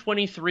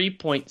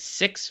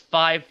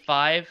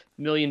 $123.655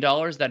 million.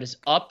 That is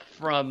up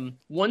from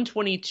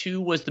 122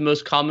 was the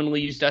most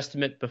commonly used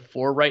estimate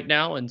before right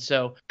now. And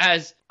so,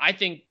 as I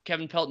think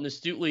Kevin Pelton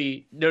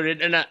astutely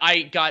noted, and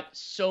I got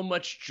so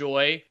much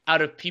joy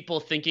out of people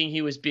thinking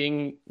he was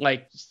being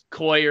like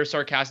coy or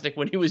sarcastic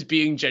when he was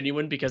being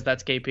genuine, because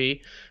that's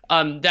KP,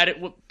 that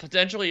it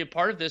potentially a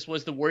part of this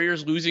was the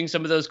Warriors losing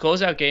some of those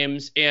closeout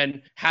games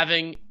and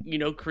having,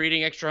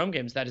 creating extra home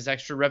games. That is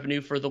extra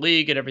revenue for the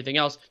league and everything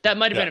else. That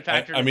might have been a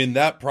factor. I mean,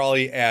 that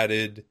probably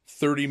added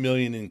 $30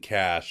 million in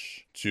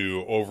cash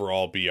to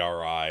overall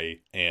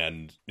BRI,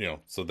 and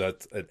so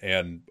that's,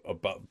 and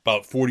about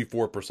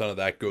 44% of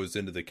that goes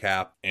into the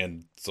cap,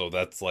 and so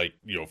that's like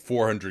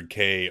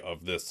 $400K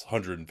of this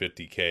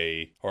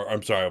 $150K, or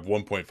I'm sorry, of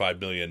 1.5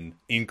 million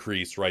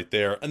increase right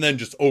there. And then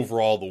just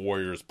overall the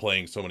Warriors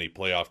playing so many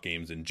playoff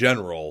games in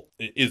general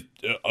is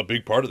a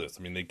big part of this.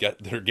 I mean, they're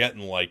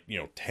getting like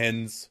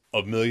tens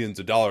of millions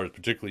of dollars,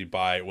 particularly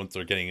once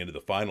they're getting into the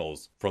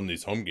finals from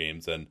these home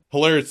games. And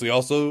hilariously,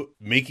 also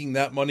making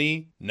that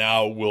money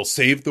now will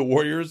save the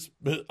Warriors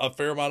a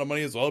fair amount of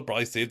money as well. It'll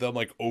probably save them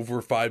like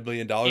over $5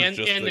 million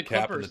just and the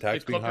cap Clippers, and the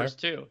tax being higher.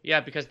 Too. Yeah,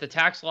 because the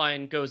tax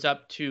line goes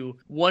up to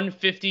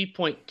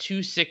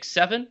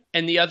 150.267,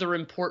 and the other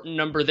important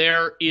number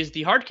there is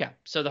the hard cap.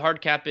 So the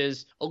hard cap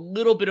is a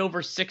little bit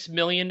over 6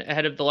 million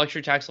ahead of the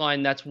luxury tax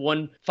line. That's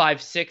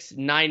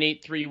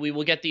 156,983. We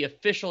will get the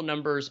official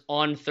numbers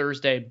on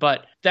Thursday,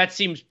 but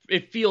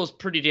it feels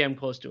pretty damn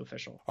close to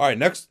official. All right,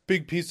 next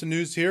big piece of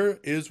news here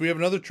is we have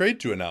another trade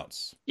to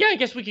announce. Yeah, I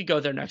guess we could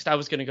go there next. I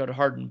was going to go to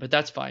Harden, but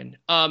that's fine.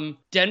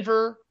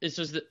 Denver, this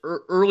was the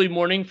early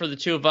morning for the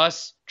two of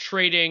us.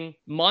 trading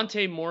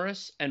Monte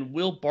Morris and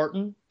Will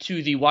Barton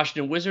to the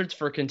Washington Wizards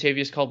for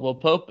Kentavious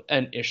Caldwell-Pope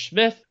and Ish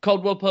Smith.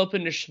 Caldwell-Pope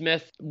and Ish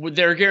Smith,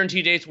 their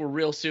guarantee dates were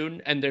real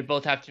soon, and they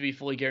both have to be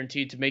fully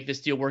guaranteed to make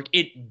this deal work.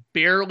 It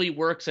barely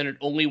works, and it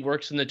only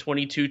works in the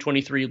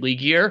 22-23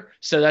 league year.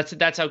 So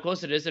that's how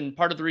close it is. And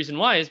part of the reason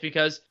why is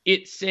because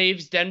it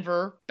saves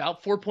Denver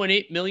about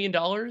 $4.8 million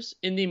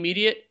in the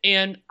immediate.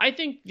 And I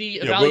think the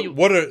value.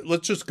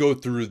 Let's just go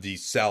through the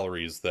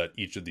salaries that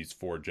each of these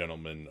four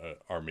gentlemen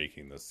are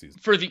making this season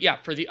for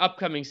the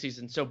upcoming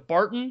season. So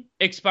Barton,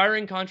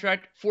 expiring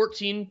contract,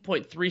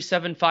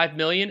 $14.375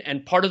 million,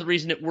 and part of the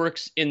reason it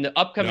works in the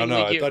upcoming league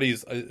I year. thought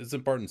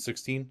isn't Barton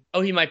 16?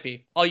 Oh, he might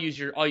be. I'll use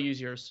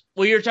yours.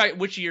 Well, you're talking,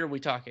 which year are we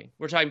talking?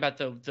 We're talking about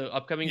the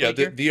upcoming league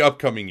year? The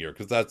upcoming year,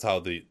 because that's how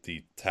the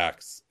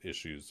tax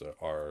issues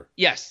are.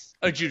 Yes,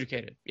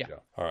 adjudicated. Yeah.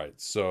 All right.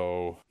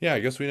 So I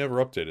guess we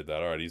never updated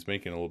that. All right, he's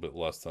making a little bit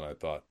less than I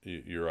thought.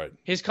 You're right.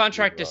 His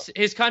contract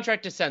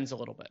descends a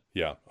little bit.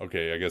 Yeah.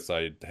 Okay. I guess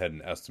I had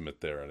an estimate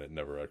there, and it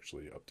never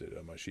actually updated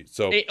on my sheet.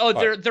 So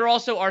there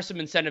also are some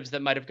incentives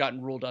that might have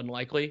gotten ruled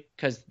unlikely,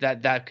 because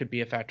that could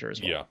be a factor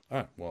as well. Yeah. All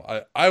right.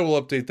 Well, I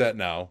will update that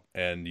now,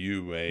 and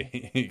you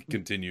may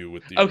continue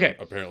with the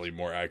apparently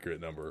more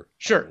accurate number.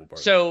 Sure.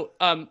 So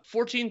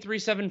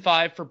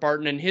 14,375 for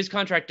Barton, and his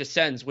contract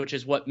descends, which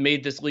is what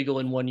made this legal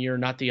in 1 year,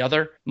 not the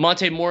other.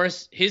 Monte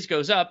Morris, his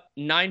goes up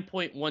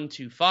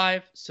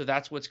 9.125. So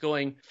that's what's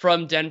going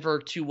from Denver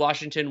to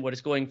Washington. What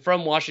is going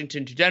from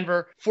Washington to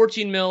Denver?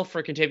 14 mil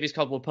for Kentavious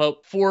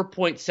Caldwell-Pope,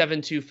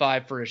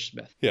 4.725 for Ish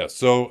Smith. Yeah.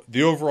 So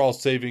the overall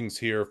savings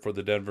here for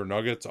the Denver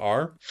Nuggets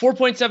are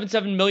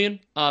 4.77 million.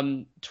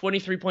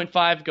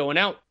 23.5 going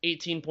out,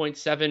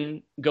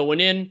 18.7 going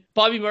in.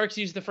 Bobby Marks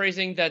used the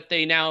phrasing that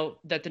the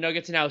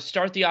Nuggets now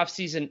start the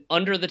offseason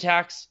under the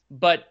tax,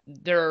 but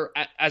they're,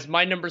 as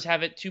my numbers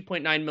have it,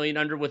 2.9 million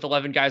under with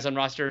 11 guys on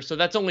roster. So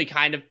that's only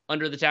kind of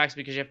under the tax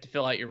because you have to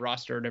fill out your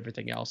roster and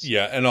everything else.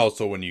 Yeah, and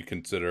also when you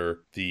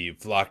consider the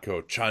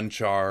Vlatko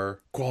Cancar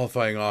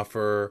qualifying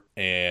offer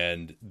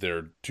and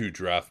their 2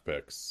 draft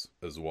picks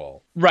as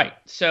well. Right.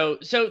 So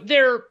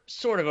they're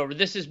sort of over.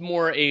 This is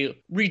more a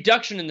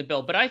reduction in the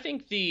bill, but I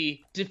think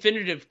the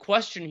definitive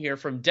question here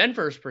from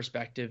Denver's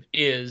perspective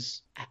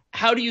is,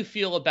 how do you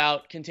feel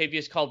about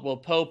Kentavious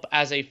Caldwell-Pope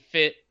as a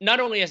fit,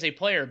 not only as a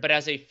player, but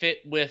as a fit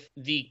with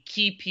the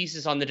key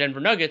pieces on the Denver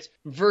Nuggets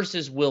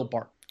versus Will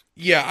Barton?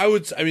 Yeah,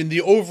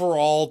 the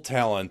overall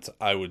talent,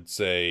 I would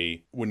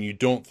say, when you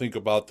don't think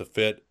about the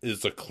fit,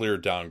 is a clear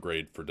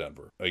downgrade for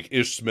Denver. Like,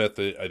 Ish Smith,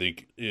 I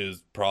think,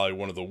 is probably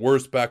one of the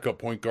worst backup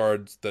point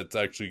guards that's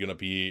actually going to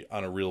be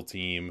on a real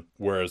team,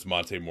 whereas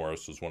Monte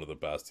Morris was one of the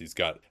best. He's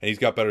got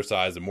better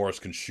size, and Morris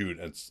can shoot,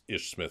 and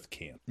Ish Smith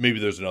can't. Maybe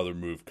there's another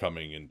move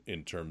coming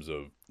in terms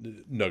of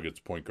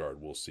Nuggets point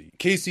guard, we'll see.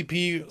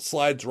 KCP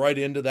slides right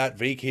into that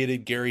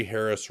vacated Gary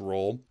Harris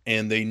role,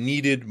 and they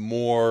needed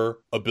more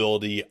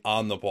ability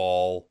on the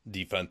ball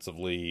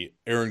defensively.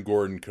 Aaron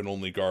Gordon can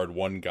only guard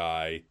one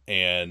guy,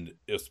 and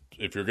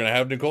if you're going to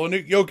have Nikola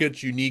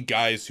Jokic, you need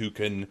guys who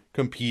can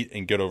compete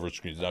and get over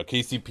screens. Now,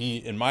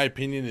 KCP, in my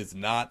opinion, is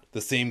not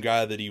the same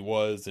guy that he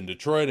was in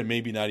Detroit, and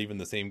maybe not even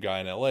the same guy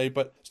in LA,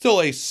 but still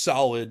a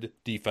solid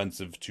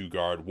defensive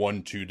 2-guard,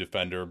 1-2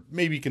 defender.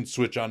 Maybe can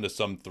switch on to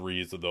some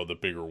threes, although the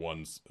bigger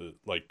ones,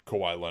 like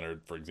Kawhi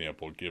Leonard, for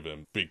example, give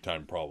him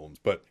big-time problems.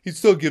 But he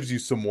still gives you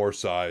some more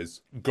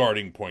size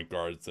guarding point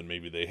guards than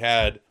maybe they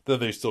had.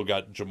 Then they still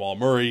got Jamal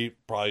Murray,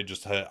 probably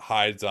just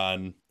hides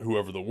on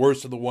whoever the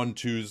worst of the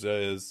 1-2s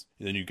is.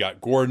 And then you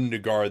got Gordon to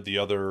guard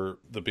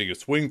the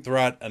biggest wing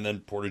threat, and then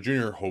Porter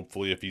Jr.,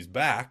 hopefully, if he's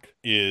back,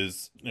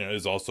 is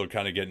also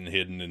kind of getting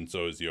hidden, and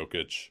so is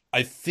Jokic.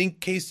 I think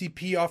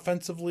KCP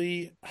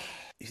offensively,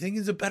 you think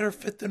he's a better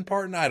fit than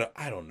Barton?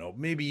 I don't know.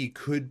 Maybe he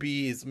could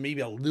be. He's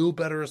maybe a little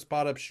better a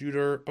spot-up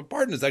shooter, but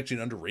Barton is actually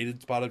an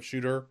underrated spot-up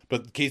shooter.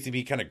 But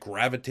KCP kind of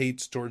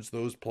gravitates towards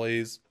those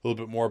plays a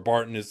little bit more.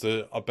 Barton is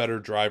a better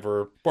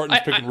driver. Barton's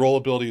pick-and-roll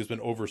ability has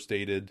been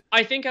overstated.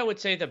 I think I would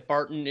say that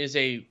Barton is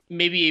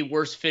maybe a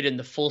worse fit in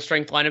the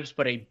full-strength lineups,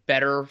 but a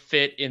better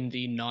fit in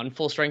the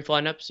non-full-strength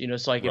lineups.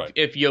 So like right.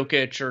 if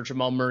Jokic or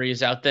Jamal Murray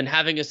is out, then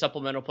having a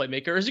supplemental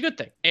playmaker is a good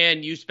thing.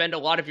 And you spend a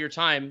lot of your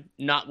time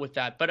not with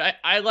that. But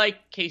I like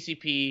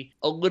KCP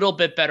a little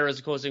bit better as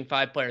a closing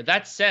 5 player.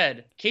 That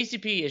said,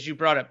 KCP, as you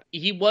brought up,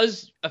 he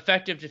was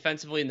effective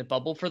defensively in the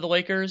bubble for the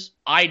Lakers.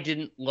 I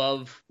didn't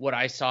love what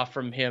I saw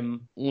from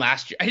him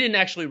last year. I didn't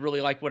actually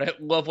really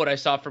love what I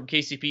saw from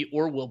KCP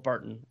or Will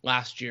Barton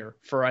last year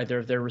for either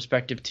of their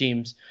respective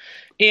teams.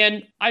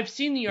 And I've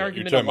seen the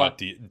argument you're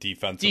talking about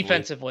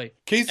defensively.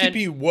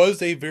 KCP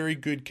was a very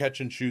good catch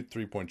and shoot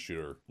 3-point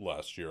shooter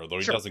last year, although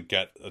he doesn't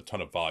get a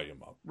ton of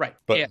volume up. Right.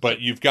 But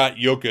you've got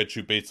Jokic,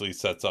 who basically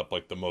sets up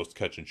like the most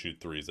catch and shoot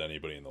threes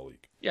anybody in the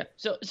league. Yeah.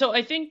 So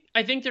I think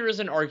there is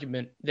an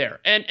argument there.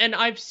 And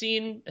I've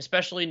seen,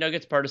 especially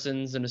Nuggets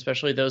partisans and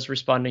especially those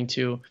responding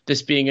to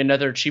this being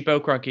another cheapo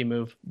Kroenke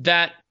move,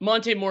 that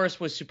Monte Morris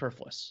was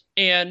superfluous.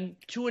 And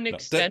to an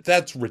extent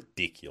that's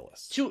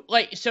ridiculous.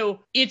 So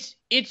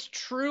it's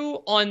true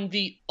on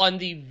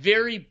the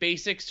very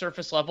basic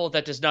surface level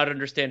that does not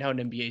understand how an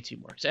NBA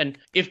team works. And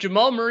if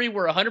Jamal Murray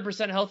were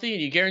 100% healthy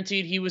and you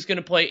guaranteed he was going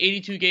to play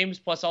 82 games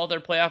plus all their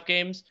playoff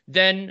games,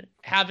 then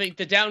having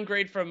the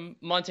downgrade from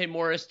Monte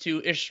Morris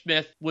to Ish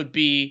Smith would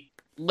be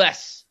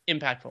less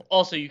impactful.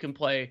 Also, you can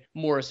play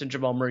Morris and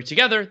Jamal Murray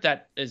together.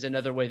 That is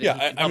another way that you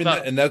can help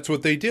out. And that's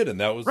what they did, and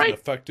that was an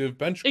effective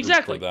bench group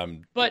for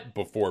them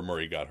before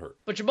Murray got hurt.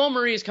 But Jamal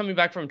Murray is coming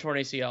back from a torn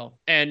ACL,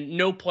 and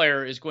no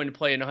player is going to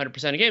play in 100%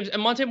 of games.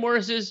 And Monte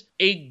Morris is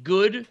a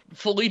good,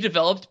 fully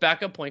developed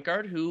backup point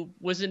guard who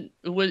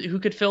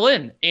could fill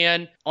in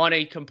and on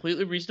a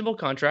completely reasonable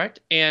contract,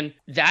 and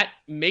that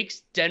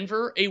makes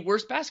Denver a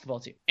worse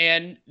basketball team.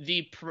 And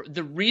the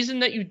reason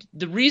that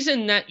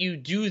you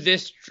do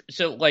this,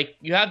 so like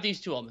you have these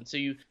two elements. So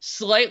you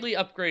slightly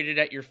upgraded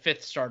at your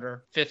fifth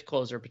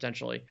closer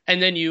potentially,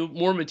 and then you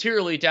more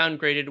materially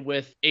downgraded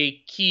with a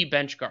key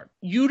bench guard.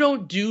 You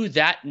don't do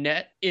that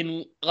net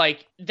in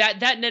like that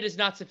net is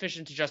not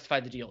sufficient to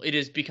justify the deal. It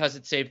is because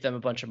it saved them a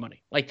bunch of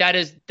money. Like that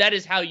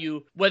is how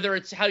you, whether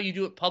it's how you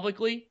do it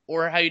publicly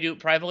or how you do it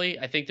privately,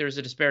 I think there's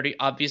a disparity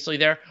obviously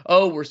there.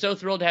 Oh, we're so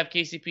thrilled to have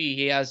KCP.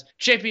 He has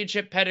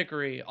championship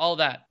pedigree, all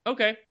that.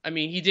 Okay. I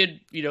mean, he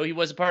did, he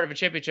was a part of a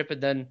championship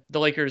and then the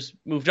Lakers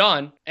moved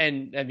on.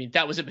 And I mean,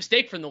 that was a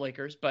mistake from the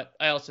Lakers, but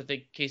I also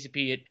think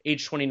KCP at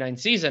age 29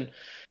 season.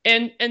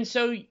 And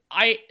so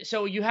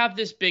you have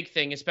this big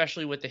thing,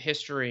 especially with the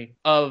history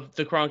of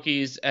the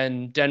Kroenkes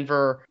and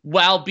Denver,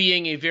 while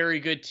being a very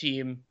good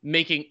team,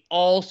 making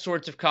all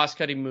sorts of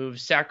cost-cutting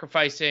moves,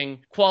 sacrificing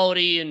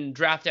quality and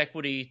draft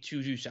equity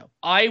to do so.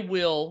 I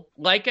will,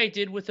 like I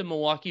did with the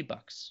Milwaukee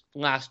Bucks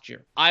last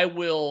year, I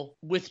will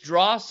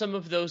withdraw some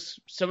of those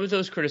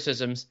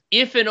criticisms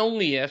if and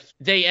only if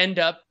they end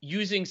up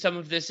using some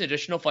of this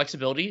additional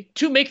flexibility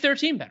to make their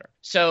team better.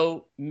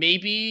 So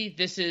maybe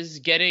this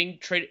is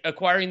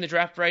acquiring the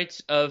draft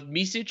rights of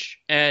Micic,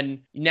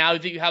 and now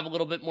that you have a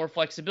little bit more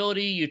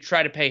flexibility, you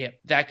try to pay him.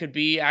 That could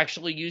be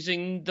actually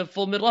using the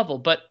full mid-level,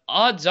 but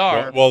odds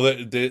are...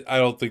 I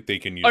don't think they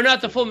can use... Or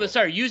not the full mid-level,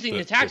 sorry, using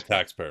the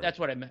taxpayer. That's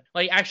what I meant.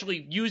 Like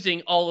actually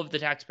using all of the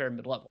taxpayer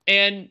mid-level.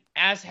 And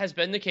as has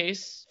been the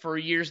case for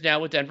years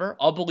now with Denver,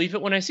 I'll believe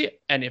it when I see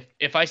it. And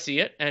if I see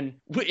it, and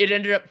it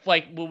ended up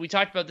like, well, we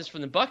talked about this from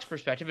the Bucks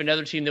perspective,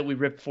 another team that we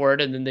ripped for it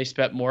and then they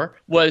spent more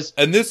was...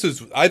 And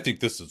I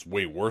think this is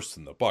way worse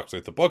than the Bucks.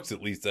 Like the Bucks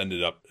at least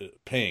ended up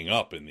paying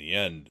up in the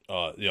end.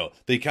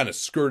 They kind of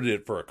skirted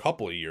it for a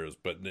couple of years,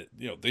 but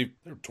they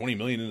were $20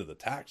 million into the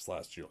tax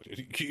last year.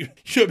 Can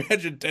you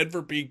imagine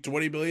Denver being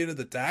 $20 million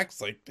into the tax?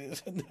 Like,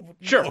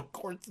 sure, no, of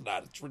course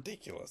not. It's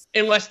ridiculous.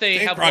 Unless they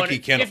Dan have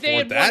Kroenke can't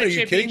afford that. Are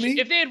you kidding me?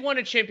 If they had won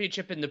a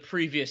championship in the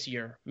previous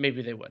year,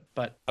 maybe they would.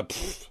 But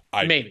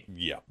maybe.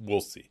 Yeah,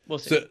 we'll see. We'll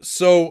see.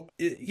 So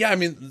yeah, I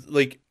mean,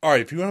 like, all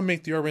right, if you want to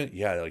make the argument,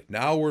 yeah, like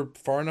now we're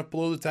far enough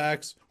below the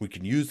tax, we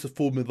can use the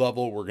full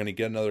mid-level. We're going to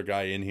get another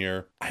guy in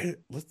here.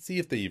 Let's see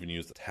if they even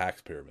use the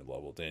taxpayer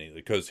mid-level, Danny,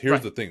 because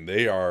here's the thing.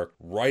 They are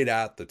right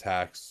at the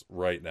tax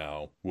right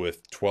now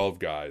with 12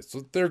 guys.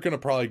 So they're going to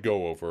probably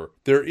go over.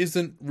 There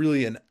isn't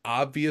really an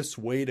obvious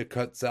way to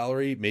cut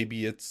salary.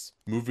 Maybe it's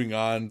moving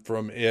on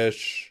from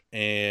Ish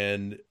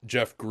and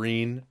Jeff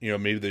Green.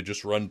 Maybe they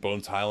just run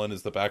Bones Highland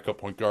as the backup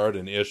point guard,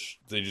 and Ish,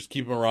 they just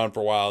keep him around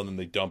for a while and then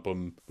they dump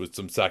him with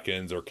some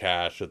seconds or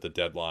cash at the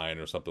deadline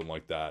or something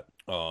like that.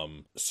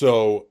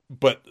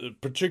 But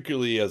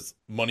particularly as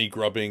money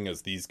grubbing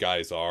as these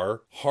guys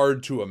are,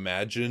 hard to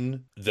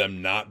imagine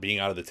them not being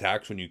out of the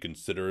tax when you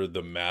consider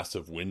the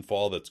massive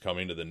windfall that's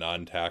coming to the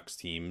non-tax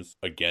teams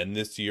again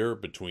this year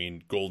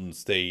between Golden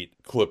State,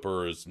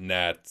 Clippers,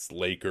 Nets,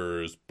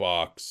 Lakers,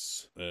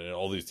 Bucks.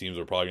 All these teams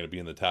are probably going to be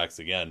in the tax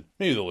again.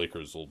 Maybe the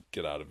Lakers will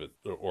get out of it,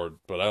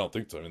 but I don't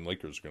think so. I mean,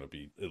 Lakers are going to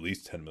be at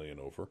least 10 million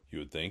over, you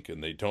would think,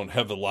 and they don't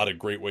have a lot of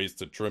great ways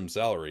to trim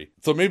salary.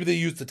 So maybe they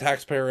use the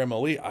taxpayer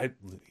MLE.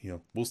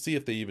 We'll see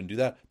if they even do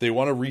that. They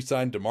want to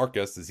re-sign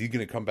DeMarcus. Is he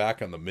going to come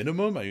back on the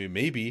minimum? I mean,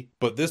 maybe,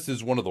 but this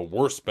is one of the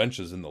worst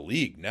benches in the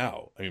league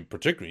now. I mean,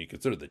 particularly you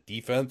consider the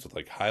defense with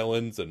like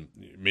Highlands, and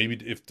maybe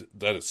if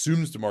that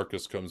assumes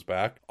DeMarcus comes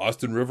back,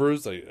 Austin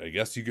Rivers, I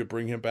guess you could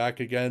bring him back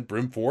again.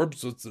 Brim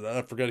Forbes,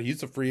 I forget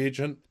he's a free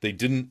agent. They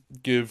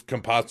didn't give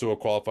Campazzo a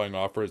qualifying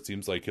offer. It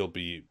seems like he'll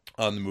be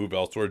on the move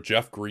elsewhere.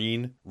 Jeff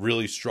Green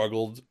really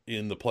struggled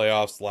in the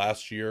playoffs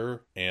last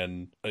year,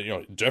 and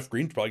Jeff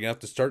Green's probably gonna have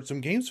to start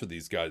some games for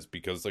these guys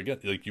because, again,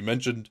 like you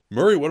mentioned,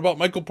 Murray. What about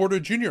Michael Porter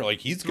Jr.?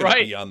 Like he's gonna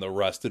be on the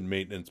rest and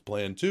maintenance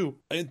plan too.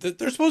 And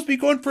they're supposed to be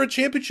going for a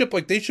championship.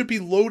 Like they should be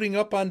loading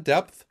up on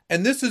depth.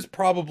 And this is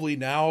probably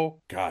now,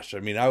 gosh, I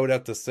mean, I would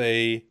have to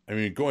say, I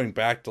mean, going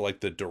back to like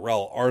the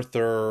Darrell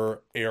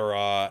Arthur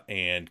era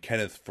and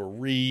Kenneth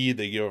Faried,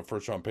 they gave a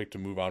first round pick to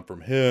move on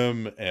from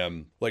him.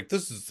 And like,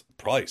 this is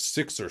probably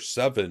 6 or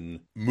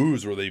 7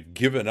 moves where they've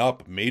given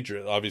up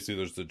major. Obviously,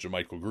 there's the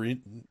JaMychal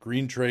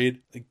Green trade.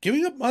 Like,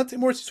 giving up Monte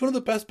Morris, he's one of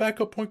the best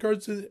backup point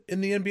guards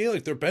in the NBA.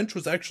 Like, their bench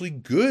was actually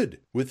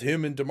good with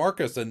him and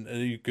DeMarcus, and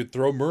you could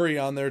throw Murray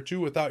on there too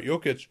without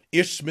Jokic.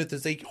 Ish Smith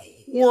is a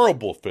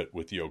horrible fit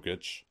with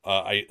Jokic.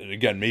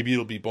 Again, maybe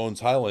it'll be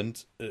Bones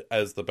Highland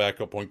as the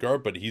backup point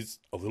guard, but he's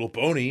a little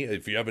bony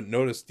if you haven't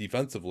noticed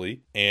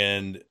defensively.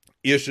 And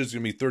Ish is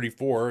going to be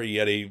 34. He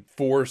had a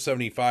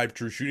 475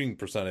 true shooting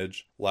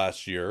percentage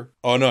last year.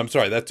 Oh, no, I'm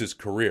sorry. That's his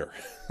career.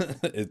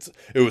 It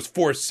was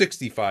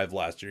 465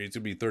 last year. He's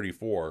going to be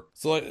 34.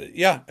 So,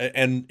 yeah,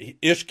 and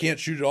Ish can't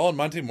shoot at all. And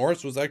Monte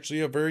Morris was actually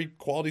a very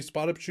quality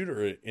spot-up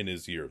shooter in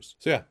his years.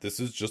 So, yeah, this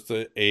is just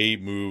a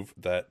move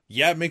that,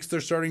 yeah, makes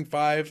their starting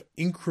 5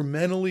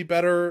 incrementally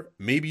better.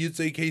 Maybe you'd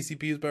say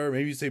KCP is better.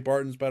 Maybe you'd say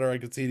Barton's better. I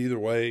could see it either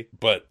way.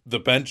 But the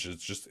bench is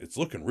just, it's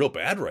looking real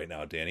bad right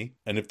now, Danny.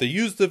 And if they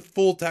use the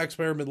full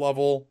taxpayer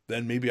mid-level,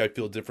 then maybe I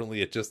feel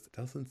differently. It just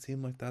doesn't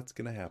seem like that's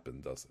going to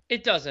happen, does it?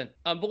 It doesn't.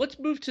 But let's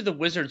move to the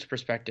Wizards'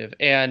 perspective.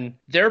 And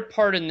their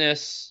part in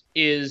this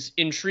is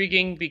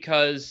intriguing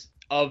because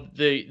of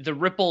the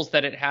ripples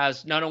that it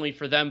has, not only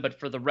for them, but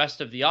for the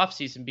rest of the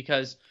offseason,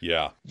 because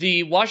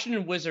the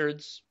Washington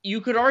Wizards, you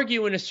could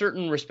argue in a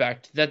certain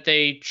respect that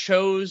they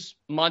chose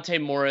Monte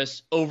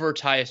Morris over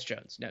Tyus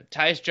Jones. Now,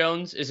 Tyus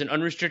Jones is an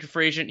unrestricted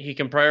free agent. He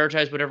can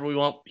prioritize whatever we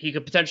want. He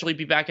could potentially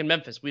be back in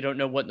Memphis. We don't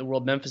know what in the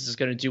world Memphis is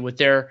going to do with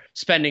their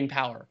spending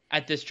power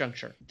at this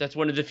juncture. That's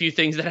one of the few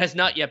things that has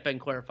not yet been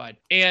clarified.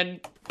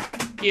 And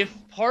if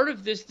part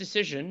of this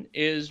decision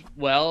is,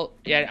 well,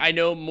 yeah, I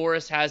know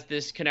Morris has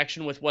this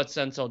connection with Wes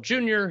Unseld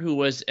Jr., who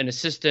was an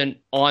assistant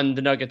on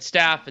the Nuggets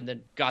staff and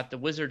then got the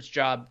Wizards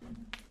job.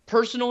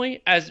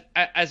 Personally, as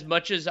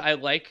much as I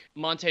like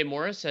Monte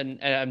Morris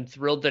and I'm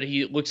thrilled that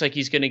he looks like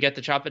he's going to get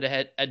the chop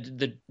at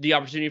the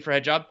opportunity for a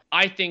head job,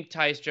 I think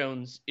Tyus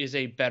Jones is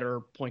a better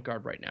point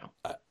guard right now.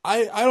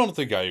 I don't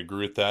think I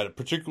agree with that,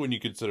 particularly when you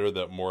consider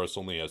that Morris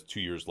only has 2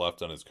 years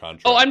left on his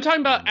contract. Oh, I'm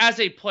talking about as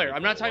a player.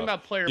 I'm not talking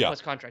about player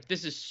plus contract.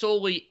 This is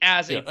solely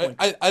as a point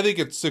guard. I think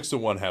it's 6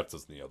 and 1, half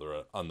dozen the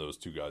other on those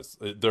two guys.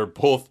 They're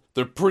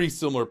pretty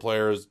similar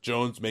players.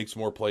 Jones makes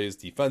more plays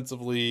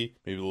defensively,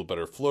 maybe a little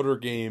better floater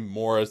game.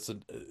 Morris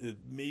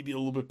maybe a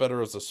little bit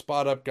better as a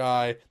spot up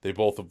guy. They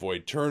both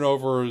avoid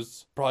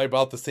turnovers, probably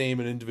about the same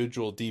in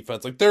individual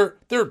defense. Like they're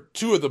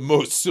two of the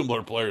most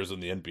similar players in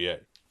the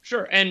NBA.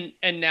 Sure, and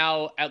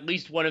now at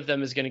least one of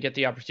them is going to get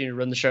the opportunity to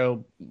run the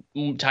show.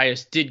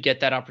 Tyus did get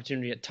that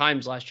opportunity at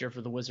times last year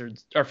for the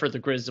Wizards or for the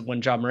Grizz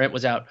when Ja Morant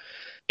was out.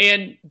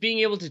 And being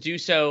able to do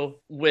so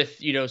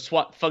with,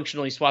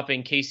 functionally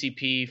swapping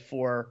KCP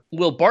for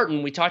Will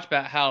Barton, we talked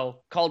about how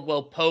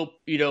Caldwell Pope,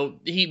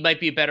 he might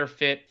be a better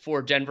fit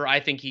for Denver. I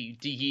think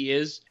he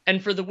is.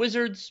 And for the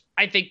Wizards,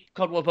 I think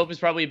Caldwell Pope is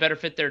probably a better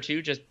fit there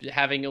too, just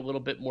having a little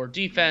bit more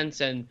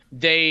defense and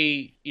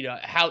they,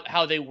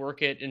 how they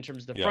work it in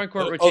terms of the front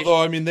court rotation.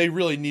 Although, I mean, they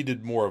really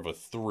needed more of a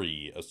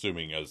 3,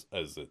 assuming as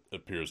it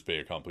appears fait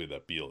accompli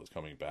that Beal is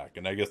coming back.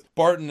 And I guess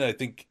Barton, I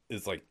think,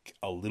 is like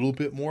a little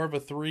bit more of a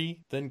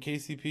 3 than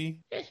KCP.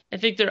 I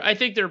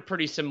think they're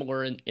pretty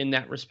similar in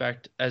that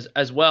respect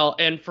as well.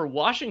 And for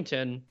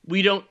Washington,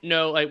 we don't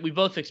know. We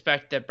both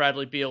expect that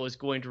Bradley Beal is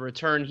going to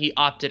return. He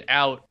opted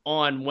out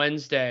on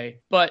Wednesday,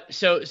 but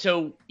so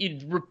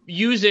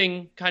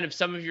using kind of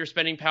some of your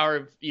spending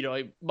power,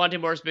 Monte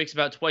Morris makes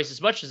about twice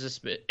as much as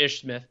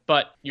Ish Smith,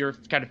 but you're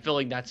kind of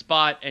filling that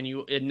spot, and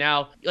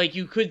now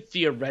you could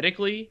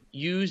theoretically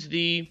use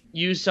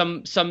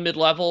some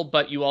mid-level,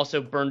 but you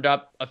also burned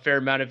up a fair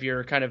amount of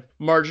your kind of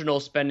marginal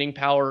spending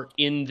power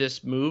in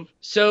this move.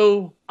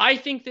 So I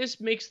think this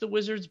makes the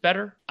Wizards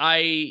better.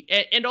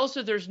 And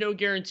also there's no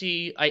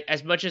guarantee,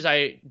 as much as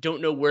I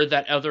don't know where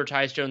that other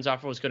Tyus Jones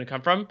offer was going to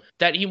come from,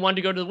 that he wanted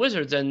to go to the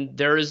Wizards, and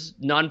there is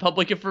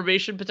non-public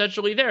information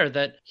potentially there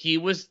that he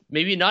was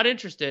maybe not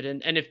interested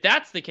in. And if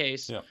that's the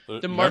case,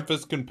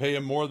 Memphis can pay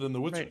him more than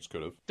the Wizards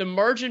could have. The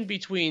margin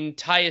between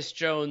Tyus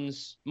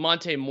Jones,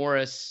 Monte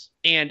Morris,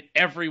 and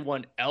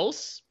everyone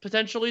else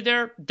potentially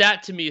there,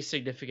 that to me is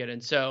significant.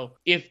 And so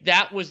if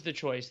that was the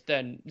choice,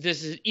 then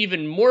this is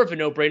even more of a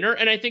no-brainer.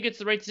 And I think it's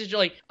the right decision.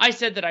 Like I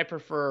said that I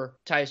prefer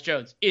Tyus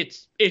Jones.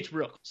 It's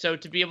real. So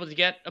to be able to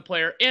get a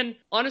player, and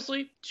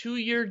honestly,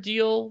 2-year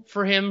deal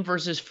for him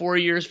versus 4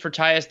 years for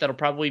Tyus, that'll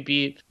probably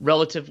be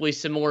relatively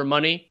similar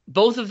money.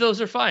 Both of those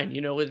are fine.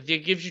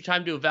 It gives you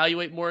time to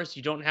evaluate Morris.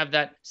 You don't have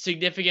that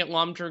significant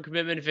long-term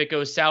commitment. If it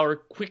goes sour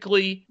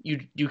quickly,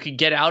 you can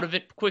get out of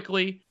it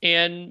quickly.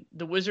 And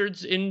the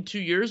Wizards in 2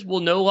 years will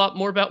know a lot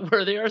more about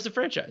where they are as a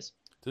franchise.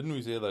 Didn't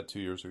we say that 2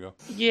 years ago?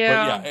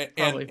 Yeah, But yeah,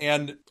 probably.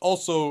 and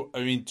also,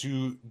 I mean,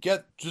 to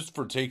get just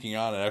for taking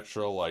on an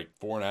extra like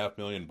 $4.5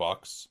 million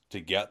to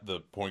get the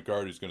point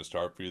guard who's going to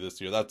start for you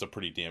this year, that's a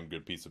pretty damn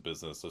good piece of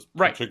business.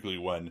 Right. Particularly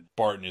when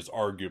Barton is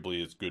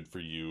arguably as good for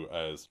you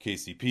as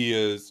KCP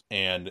is,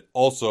 and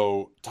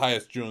also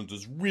Tyus Jones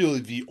is really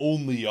the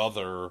only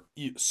other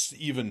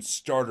even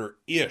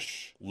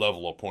starter-ish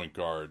level of point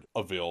guard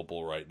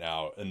available right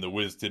now, and the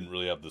Wiz didn't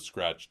really have the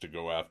scratch to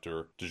go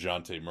after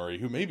DeJounte Murray,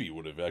 who maybe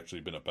would have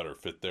actually been a better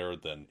fit there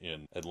than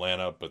in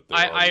Atlanta, but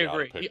I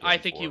agree. I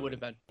think he would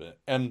have been.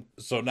 And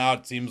so now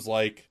it seems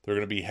like they're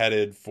going to be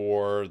headed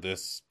for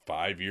this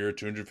 5-year,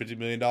 $250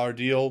 million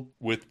deal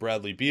with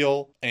Bradley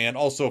Beal. And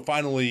also,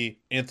 finally,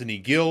 Anthony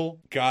Gill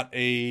got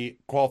a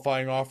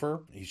qualifying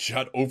offer. He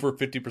shot over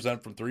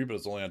 50% from three, but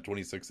it's only on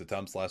 26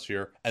 attempts last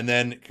year. And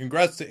then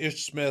congrats to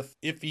Ish Smith.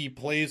 If he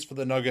plays for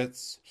the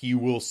Nuggets, he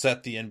will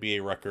set the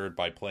NBA record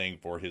by playing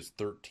for his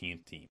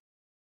 13th team.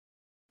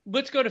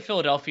 Let's go to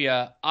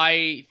Philadelphia.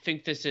 I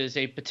think this is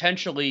a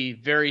potentially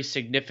very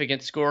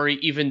significant story,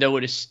 even though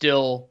it is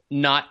still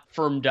not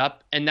firmed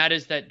up, and that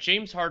is that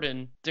James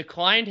Harden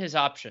declined his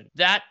option.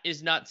 That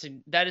is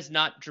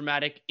not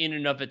dramatic in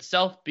and of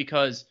itself,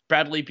 because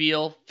Bradley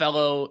Beal,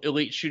 fellow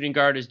elite shooting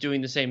guard, is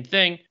doing the same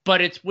thing,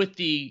 but it's with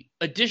the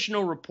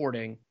additional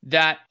reporting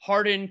that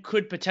Harden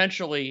could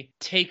potentially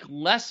take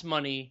less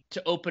money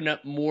to open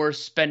up more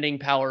spending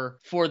power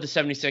for the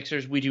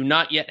 76ers. We do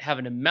not yet have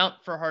an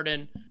amount for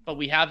Harden, but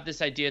we have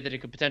this idea that it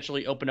could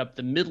potentially open up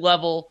the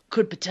mid-level,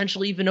 could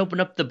potentially even open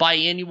up the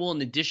biannual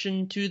in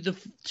addition to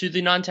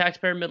the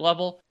non-taxpayer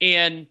mid-level.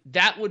 And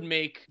that would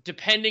make,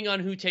 depending on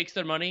who takes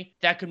their money,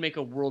 that could make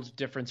a world of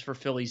difference for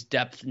Philly's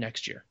depth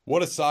next year.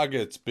 What a saga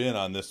it's been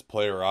on this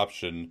player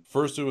option.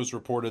 First, it was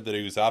reported that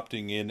he was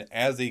opting in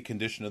as a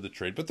condition of the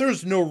trade, but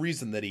there's no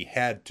reason that he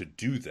had to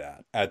do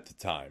that at the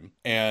time.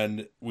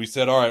 And we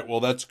said, all right,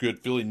 well, that's good.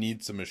 Philly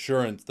needs some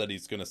assurance that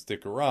he's going to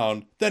stick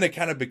around. Then it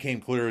kind of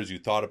became clear as you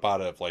thought about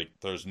it, like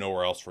there's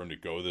nowhere else for him to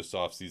go this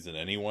offseason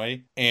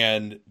anyway.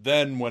 And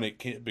then when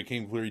it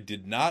became clear he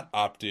did not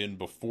opt in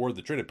before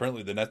the trade,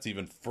 apparently the Nets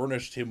even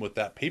furnished him with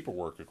that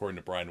paperwork, according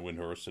to Brian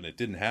Windhorst, and it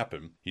didn't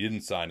happen. He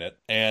didn't sign it.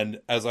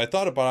 And as I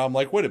thought about it, I'm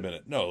like, wait a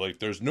minute. No, like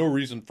there's no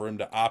reason for him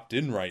to opt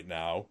in right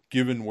now,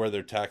 given where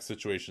their tax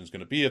situation is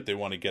going to be. If they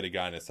want to get a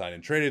guy in a sign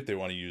and trade, if they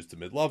want to use the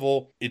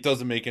mid-level, it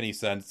doesn't make any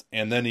sense.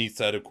 And then he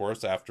said, of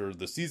course, after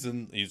the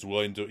season, he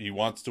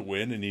wants to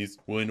win and he's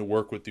willing to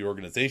work with the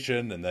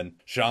organization. And then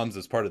Shams,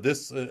 as part of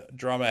this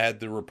drama, had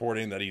the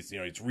reporting that he's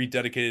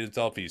rededicated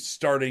himself. He's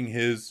starting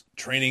his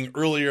training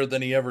earlier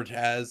than he ever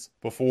has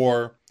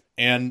before.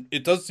 And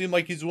it does seem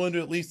like he's willing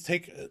to at least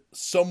take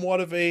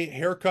somewhat of a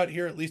haircut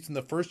here, at least in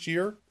the first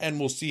year. And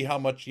we'll see how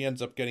much he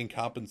ends up getting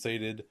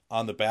compensated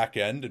on the back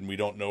end. And we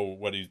don't know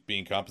what he's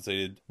being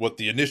compensated, what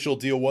the initial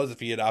deal was if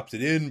he had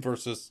opted in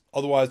versus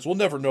otherwise. We'll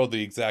never know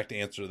the exact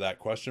answer to that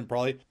question,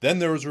 probably. Then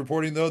there was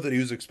reporting, though, that he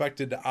was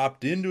expected to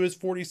opt into his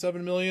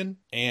 $47 million.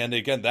 And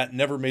again, that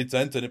never made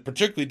sense. And it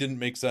particularly didn't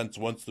make sense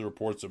once the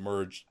reports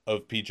emerged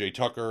of PJ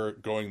Tucker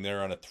going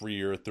there on a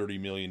 3-year, $30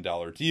 million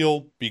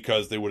deal,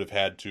 because they would have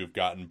had to have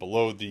gotten below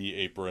the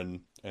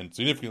apron and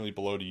significantly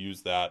below to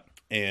use that,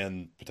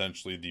 and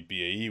potentially the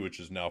BAE, which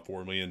is now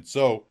 $4 million.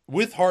 So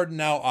with Harden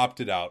now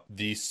opted out,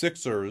 the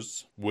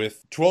Sixers,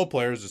 with 12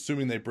 players,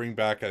 assuming they bring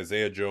back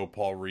Isaiah Joe,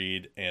 Paul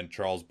Reed, and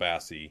Charles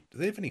Bassey, do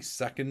they have any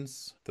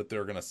seconds that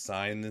they're going to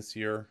sign this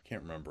year?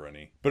 Can't remember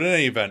any. But in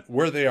any event,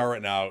 where they are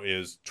right now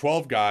is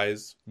 12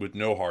 guys with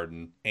no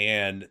Harden,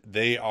 and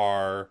they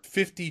are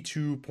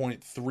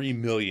 $52.3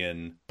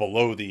 million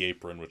below the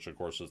apron, which of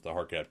course is the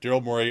hard cap.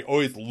 Daryl Morey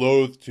always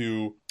loathed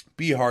to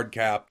be hard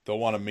capped. They'll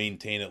want to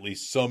maintain at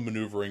least some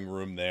maneuvering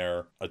room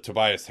there. A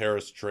Tobias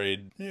Harris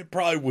trade, it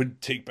probably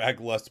would take back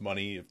less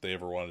money if they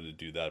ever wanted to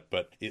do that.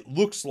 But it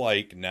looks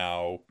like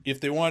now, if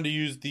they wanted to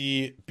use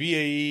the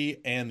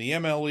BAE and the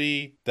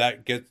MLE,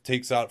 that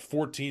takes out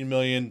 $14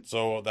 million.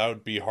 So that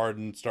would be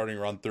Harden starting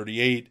around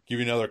 38, give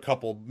you another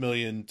couple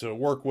million to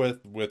work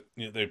with.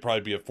 They'd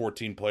probably be at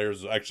 14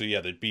 players. Actually,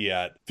 yeah, they'd be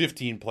at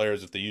 15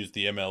 players if they use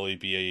the MLE,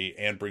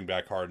 BAE, and bring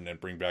back Harden and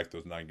bring back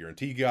those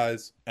non-guarantee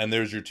guys. And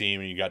there's your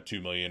team, and you got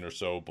 $2 million or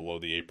so below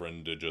the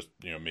apron to just,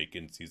 make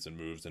in-season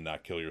moves and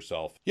not kill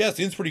yourself. Yeah, it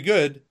seems pretty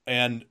good.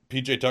 And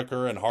PJ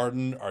Tucker and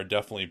Harden are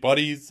definitely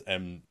buddies,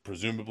 and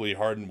presumably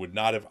Harden would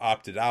not have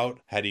opted out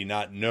had he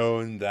not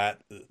known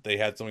that they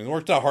had something that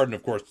worked out. Harden,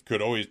 of course,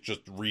 could always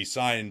just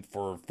re-sign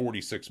for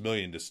 $46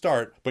 million to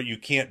start, but you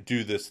can't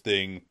do this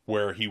thing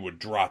where he would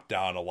drop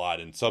down a lot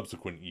in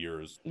subsequent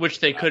years. Which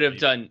they could have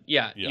done.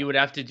 Yeah, you would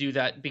have to do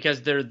that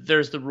because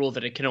there's the rule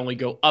that it can only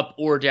go up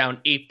or down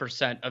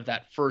 8% of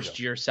that first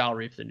year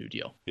salary of the new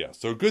deal. Yeah,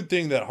 so good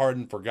thing that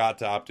Harden forgot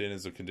to opt in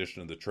as a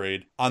condition of the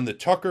trade. On the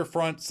Tucker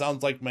front,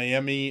 sounds like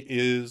Miami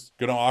is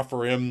going to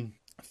offer him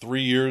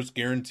 3 years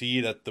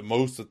guaranteed at the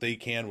most that they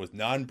can with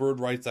non-bird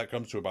rights. That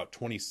comes to about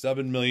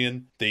 $27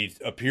 million. They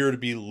appear to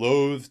be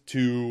loath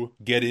to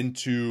get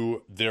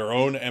into their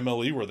own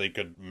MLE where they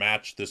could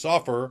match this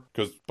offer,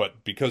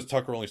 but because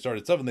Tucker only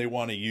started 7, they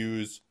want to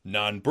use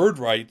non-bird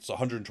rights.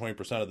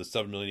 120% of the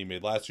 $7 million he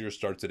made last year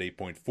starts at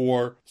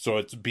 8.4, so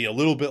it's be a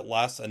little bit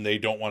less, and they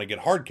don't want to get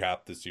hard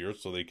capped this year,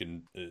 so they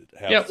can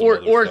have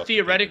or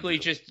theoretically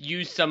just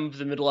use some of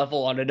the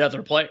mid-level on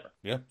another player.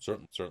 Yeah,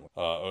 certainly.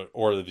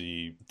 Or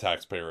the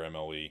taxpayer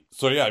MLE.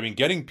 So yeah, I mean,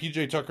 getting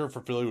PJ Tucker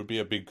for Philly would be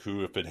a big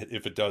coup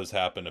if it does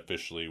happen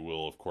officially.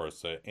 We'll of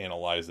course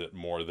analyze it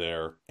more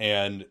there.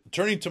 And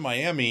turning to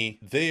Miami,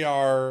 they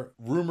are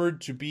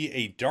rumored to be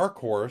a dark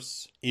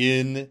horse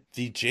in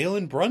the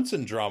Jalen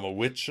Brunson drama,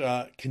 which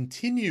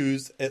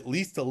continues at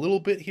least a little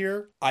bit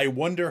here. I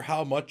wonder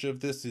how much of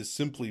this is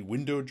simply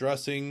window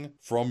dressing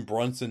from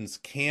Brunson's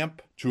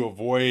camp to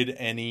avoid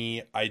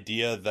any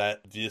idea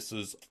that this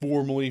is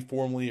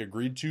formally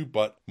agreed to.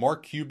 But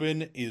Mark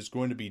Cuban is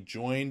going to be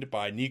joined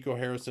by Nico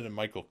Harrison and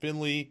Michael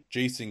Finley,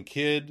 Jason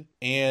Kidd,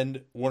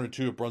 and 1 or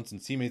 2 of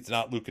Brunson's teammates,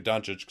 not Luka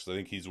Doncic, because I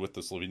think he's with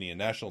the Slovenian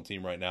national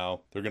team right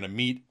now. They're going to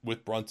meet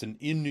with Brunson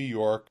in New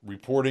York,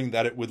 reporting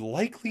that it would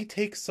likely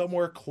take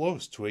somewhere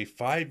close to a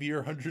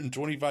 5-year,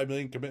 $125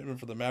 million commitment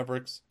for the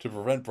Mavericks to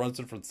prevent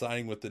Brunson from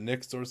signing with the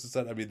Knicks, sources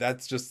said. I mean,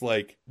 that's just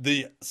like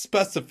the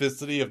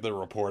specificity of the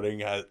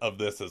reporting of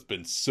this has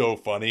been so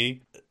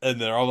funny,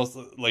 and they're almost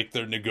like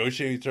they're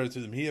negotiating terms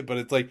with the media. But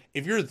it's like,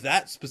 if you're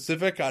that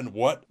specific on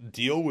what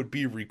deal would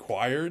be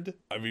required,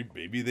 I mean,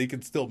 maybe they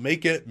could still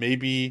make it.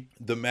 Maybe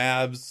the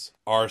Mavs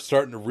are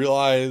starting to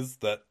realize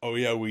that, oh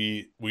yeah,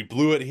 we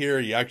blew it here.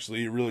 He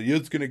actually really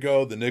is going to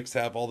go. The Knicks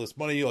have all this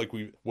money. Like,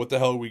 what the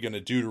hell are we going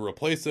to do to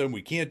replace him?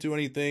 We can't do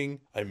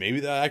anything. And maybe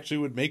that actually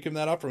would make him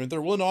that offer. I mean, if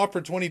they're willing to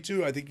offer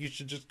 22, I think you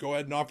should just go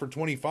ahead and offer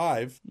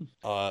 25.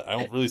 I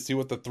don't really see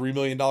what the $3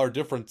 million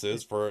difference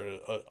is for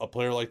a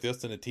player like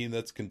this and a team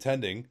that's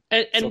contending.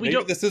 And so we maybe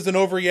don't. This isn't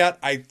over yet.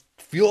 I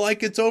feel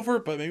like it's over,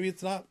 but maybe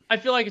it's not. I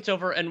feel like it's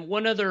over. And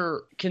one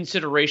other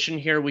consideration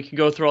here, we can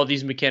go through all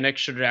these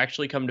mechanics should it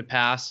actually come to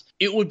pass.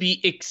 It would be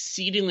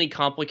exceedingly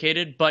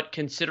complicated, but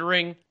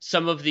considering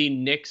some of the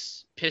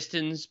Knicks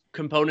Pistons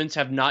components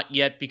have not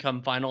yet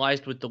become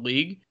finalized with the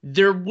league,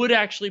 there would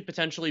actually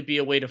potentially be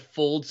a way to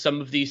fold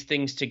some of these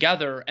things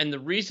together. And the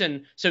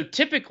reason, so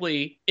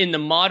typically in the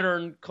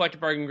modern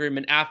collective bargaining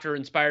agreement, after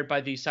inspired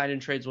by the sign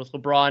and trades with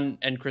LeBron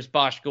and Chris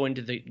Bosh going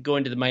to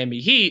the Miami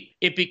Heat,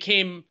 it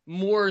became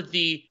more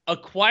the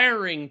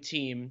acquiring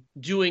team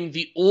doing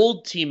the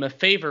old team a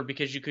favor,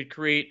 because you could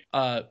create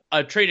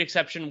a trade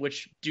exception,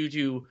 which due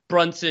to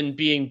Brunson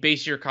being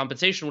base year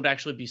compensation would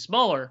actually be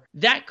smaller.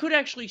 That could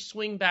actually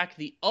swing back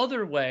the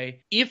other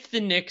way if the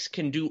Knicks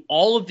can do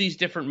all of these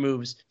different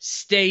moves,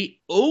 stay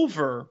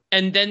over,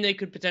 and then they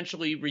could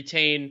potentially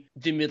retain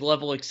the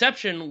mid-level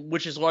exception,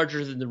 which is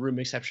larger than the room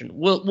exception.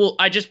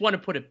 I just want to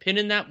put a pin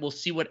in that. We'll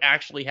see what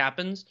actually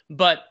happens,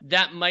 but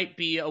that might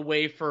be a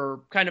way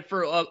for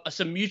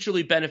some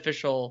mutually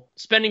beneficial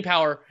spending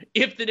power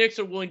if the Knicks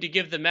are willing to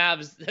give the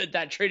Mavs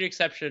that trade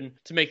exception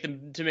to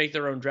make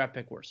their own draft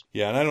pick worse.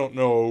 Yeah, and I don't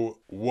know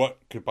what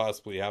could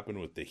possibly happen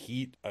with the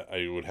Heat.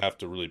 I would have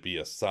to really be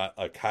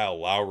a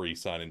Kyle Lowry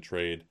sign and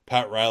trade.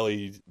 Pat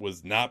Riley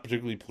was not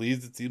particularly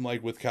pleased, it seemed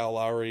like, with Kyle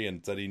Lowry,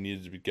 and said he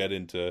needed to get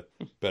into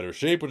better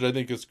shape, which I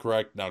think is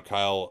correct. Now,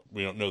 Kyle,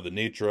 we don't know the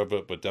nature of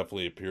it, but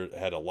definitely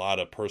had a lot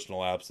of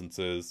personal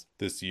absences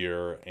this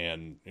year,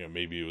 and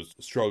maybe he was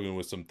struggling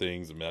with some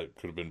things, and that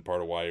could have been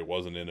part of why he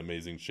wasn't in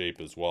amazing shape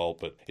as well.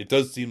 But it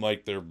does seem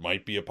like there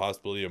might be a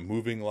possibility of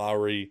moving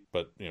Lowry,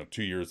 but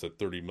 2 years at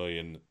 $30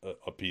 million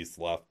a piece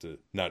left.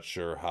 Not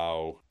sure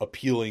how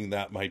appealing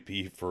that might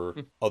be for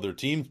other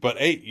teams, but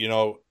hey,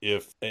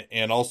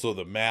 and also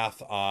the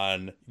math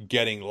on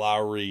getting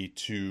Lowry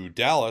to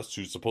Dallas,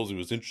 who supposedly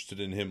was interested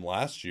in him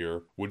last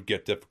year, would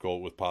get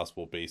difficult with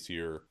possible base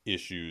year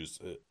issues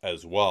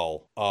as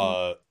well.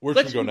 Where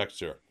should we go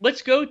next year?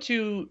 Let's go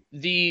to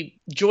the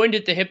joined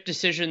at the hip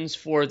decisions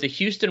for the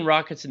Houston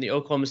Rockets and the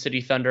Oklahoma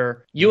City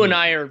Thunder. You and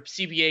I are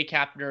CBA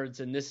cap nerds,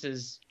 and this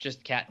is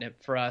just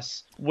catnip for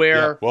us.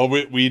 Well,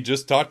 we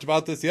just talked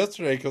about this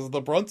yesterday because of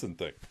the Brunson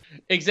thing.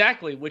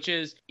 Exactly, which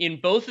is, in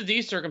both of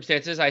these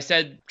circumstances, I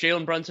said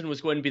Jalen Brunson was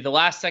going to be the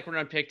last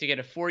second-round pick to get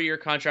a 4-year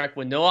contract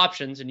with no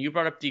options, and you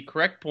brought up the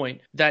correct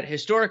point that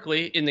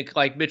historically, in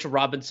like Mitchell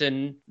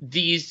Robinson,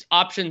 these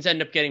options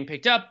end up getting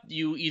picked up.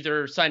 You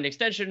either sign an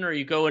extension or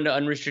you go into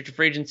unrestricted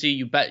free agency.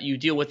 You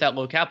deal with that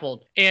low cap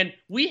hold. And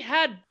we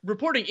had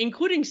reporting,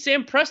 including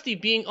Sam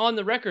Presti being on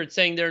the record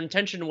saying their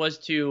intention was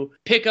to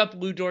pick up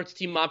Lou Dort's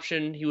team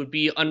option. He would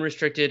be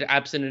unrestricted,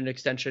 absent an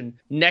extension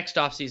next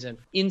offseason.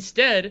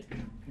 Instead,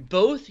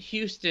 both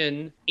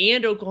Houston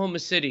and Oklahoma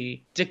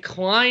City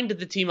declined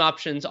the team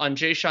options on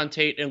Jae'Sean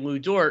Tate and Lou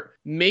Dort,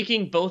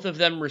 making both of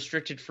them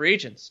restricted free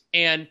agents.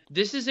 And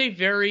this is a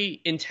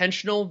very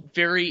intentional,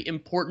 very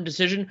important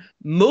decision,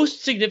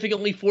 most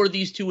significantly for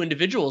these two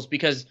individuals,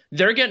 because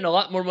they're getting a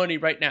lot more money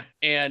right now.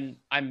 And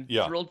I'm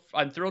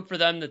thrilled for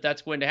them that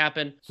that's going to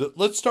happen. So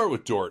let's start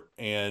with Dort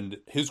and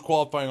his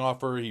qualifying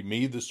offer. He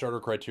made the starter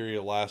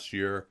criteria last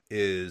year,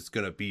 is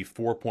going to be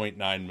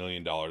 $4.9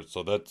 million.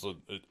 So that's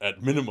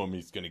at minimum,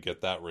 he's going to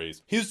get that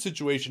raise. His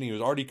situation, he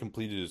was already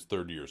completed his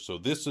third year. So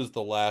this is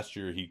the last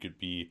year he could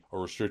be a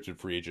restricted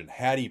free agent.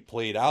 Had he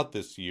played out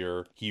this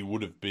year, he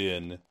would have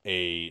been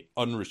a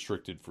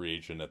unrestricted free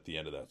agent at the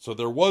end of that. So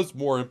there was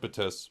more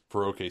impetus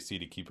for OKC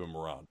to keep him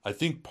around. I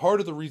think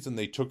part of the reason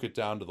they took it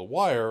down to the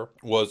wire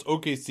was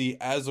OKC,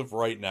 as of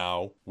right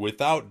now,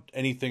 without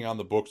anything on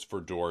the books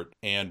for Dort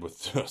and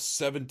with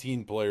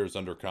 17 players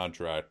under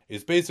contract,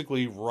 is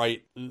basically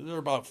they're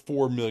about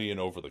 $4 million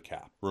over the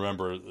cap.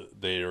 Remember,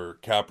 their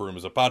cap room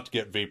is about to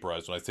get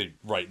vaporized. When I say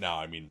right now,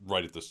 I mean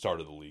right at the start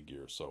of the league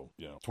year. So,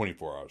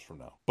 24 hours from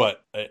now.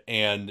 But,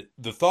 and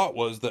the thought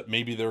was that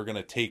maybe they were going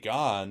to take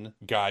on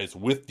guys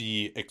with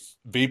the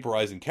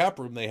vaporizing cap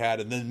room they had,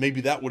 and then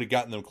maybe that would have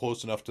gotten them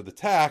close enough to the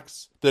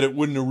tax that it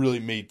wouldn't have really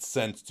made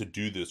sense to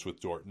do this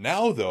with Dort.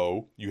 Now,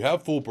 though, you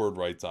have full bird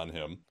rights on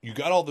him. You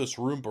got all this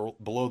room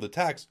below the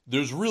tax.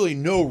 There's really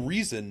no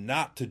reason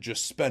not to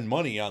just spend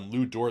money on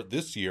Lou Dort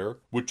this year,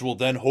 which will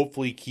then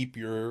hopefully keep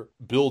your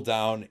bill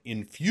down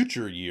in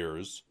future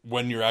years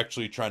when you're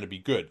actually trying to be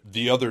good.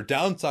 The other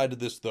downside of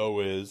this, though,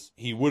 is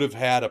he would have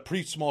had a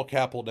pretty small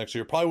cap hold next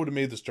year, probably would have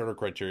made the starter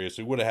criteria,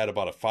 so he would have had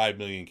about a $5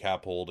 million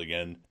cap hold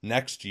again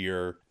next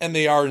year. And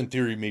they are, in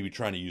theory, maybe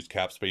trying to use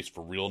cap space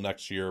for real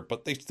next year,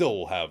 but they still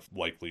will have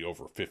likely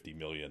over $50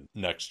 million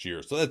next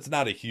year. So that's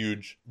not a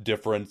huge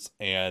difference.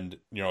 And,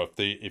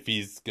 if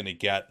he's going to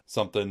get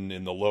something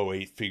in the low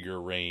 8-figure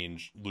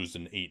range,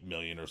 losing $8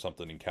 million or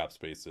something in cap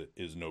space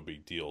is no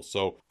big deal.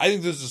 So I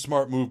think this is a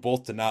smart move,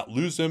 both to not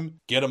lose him,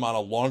 get him on a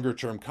longer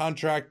term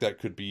contract that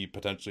could be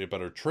potentially a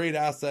better trade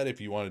asset if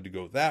you wanted to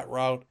go that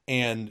route.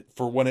 And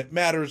for when it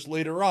matters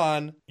later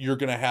on, you're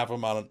going to have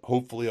him on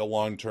hopefully a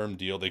long-term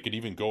deal. They could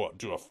even go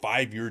do a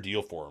 5-year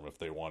deal for him if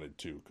they wanted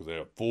to, because they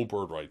have full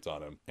bird rights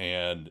on him.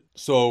 And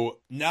so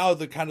now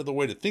the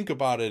way to think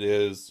about it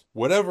is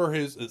whatever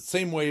his,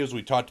 same way as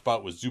we talked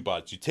about with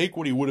Zubac, you take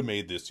what he would have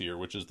made this year,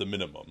 which is the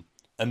minimum,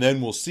 and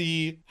then we'll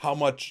see how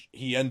much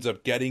he ends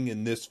up getting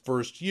in this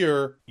first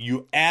year.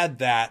 You add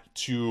that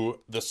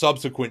to the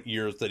subsequent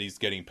years that he's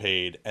getting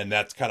paid, and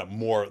that's kind of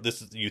more,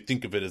 you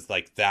think of it as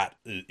like that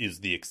is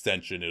the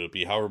extension. It'll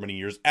be however many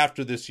years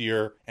after this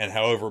year and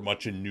however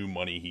much in new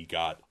money he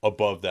got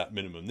above that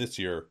minimum this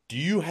year. Do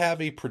you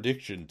have a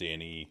prediction,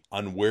 Danny,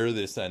 on where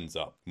this ends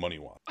up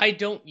money-wise? I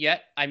don't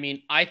yet. I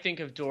mean, I think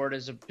of Dort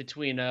as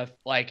between a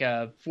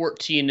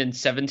 14 and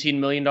 $17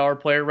 million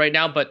player right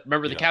now, but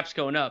remember the cap's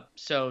going up,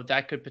 so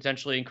that could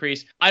potentially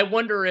increase. I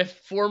wonder if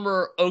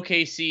former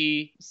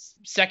OKC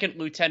second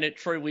lieutenant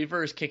Troy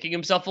Weaver is kicking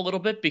himself a little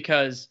bit,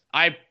 because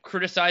I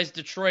criticized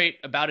Detroit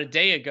about a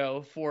day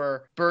ago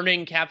for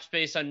burning cap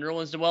space on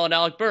Nerlens Noel and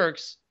Alec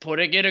Burks.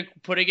 Putting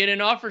it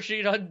in offer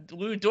sheet on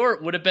Lou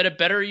Dort would have been a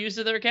better use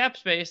of their cap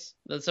space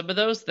than some of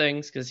those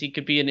things, because he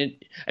could be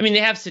they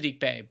have Sadiq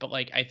Bey, but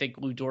I think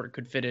Lou Dort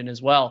could fit in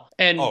as well.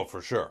 And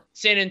for sure,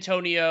 San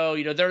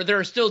Antonio, there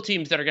are still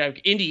teams that are going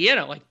to,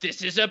 Indiana,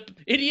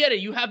 Indiana,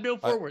 you have no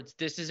forwards.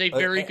 This is a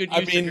very good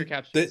use of your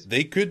cap space.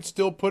 They could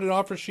still put an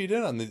offer sheet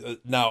in on the.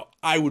 Now,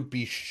 I would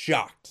be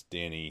shocked,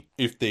 Danny,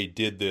 if they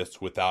did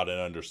this without an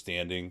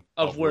understanding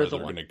of where they're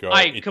going to go.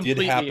 It did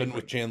happen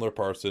with Chandler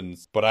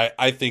Parsons, but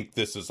I think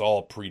this is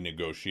all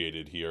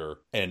pre-negotiated here.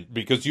 And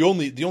because the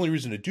only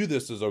reason to do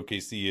this as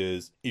OKC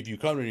is if you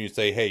come in and you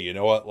say, hey, you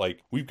know what,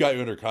 we've got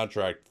you under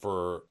contract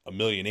for $1.8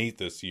 million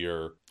this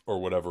year, or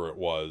whatever it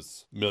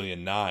was,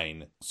 $1.9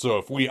 million. So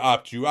if we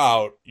opt you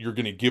out, you're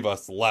going to give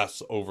us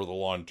less over the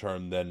long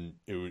term than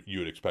you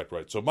would expect,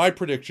 right? So my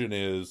prediction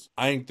is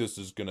I think this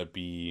is going to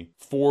be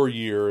 4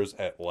 years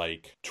at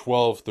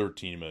 12,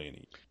 13 million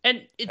each.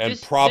 And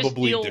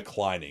probably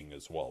declining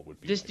as well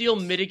would be. This deal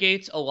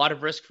mitigates a lot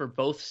of risk for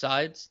both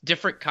sides,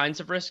 different kinds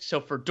of risk.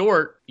 So for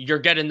Dort, you're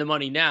getting the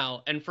money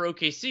now. And for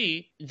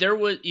OKC, there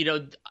was,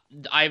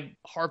 I've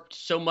harped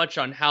so much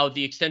on how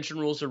the extension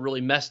rules are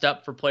really messed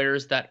up for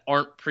players that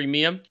aren't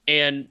premium.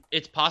 And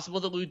it's possible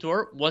that Lou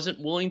Dort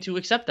wasn't willing to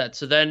accept that.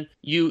 So then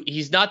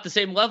he's not the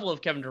same level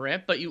of Kevin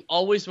Durant, but you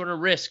always want to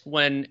risk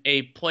when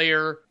a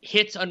player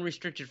hits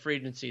unrestricted free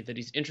agency that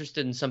he's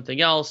interested in something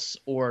else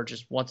or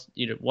just wants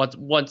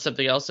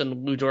something else.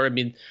 And Lou Dort,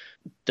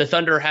 the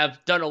Thunder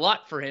have done a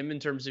lot for him in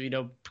terms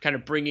of, kind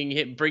of bringing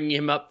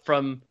him up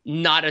from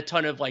not a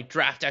ton of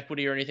draft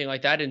equity or anything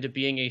like that into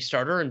being a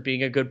starter and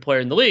being a good player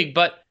in the league.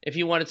 But if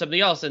he wanted something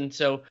else. And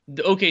so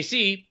the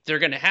OKC, they're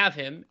going to have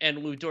him, and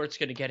Lou Dort's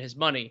going to get his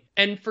money.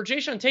 And for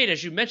Jae'Sean Tate,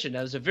 as you mentioned,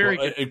 that was a very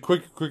good. And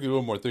quickly,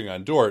 one more thing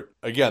on Dort.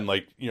 Again,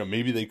 like,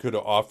 maybe they could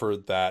have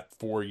offered that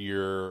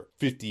 4-year,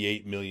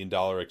 $58 million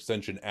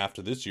extension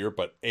after this year,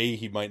 but A,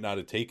 he might not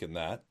have taken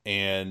that,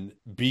 and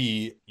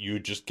B, you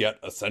just get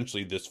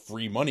essentially this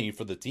free money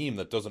for the team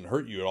that doesn't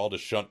hurt you at all to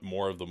shunt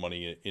more of the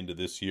money into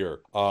this year.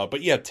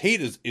 But yeah,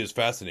 Tate is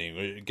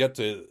fascinating. Get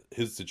to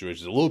his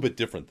situation, a little bit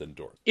different than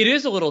Dort. It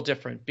is a little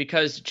different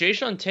because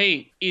Jae'Sean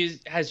Tate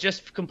has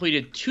just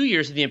completed 2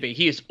 years in the NBA.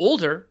 He is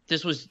older.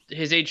 This was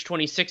his age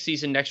 26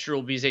 season. Next year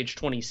will be his age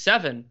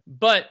 27.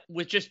 But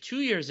with just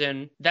 2 years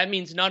in, that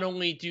means not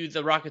only do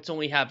the Rockets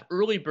only have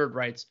early bird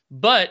rights,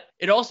 but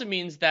it also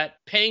means that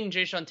paying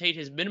Jae'Sean Tate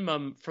his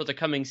minimum for the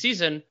coming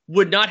season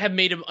would not have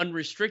made him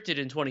unrestricted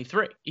in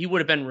 23. He would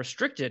have been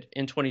restricted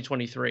in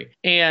 2023.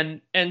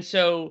 And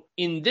so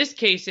in this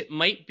case, it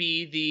might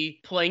be the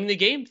playing the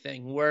game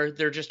thing where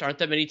there just aren't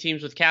that many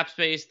teams with cap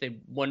space. They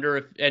wonder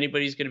if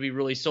anybody's going to be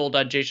really sold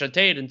on Jae'Sean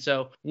Tate. And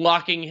so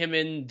locking him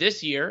in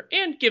this year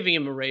and giving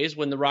him a raise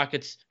when the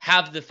Rockets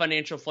have the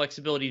financial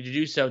flexibility to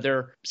do so.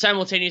 They're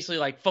simultaneously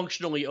like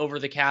functionally over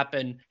the cap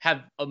and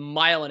have a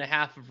mile and a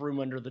half of room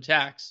under the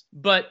tax.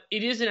 But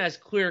it isn't as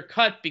clear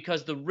cut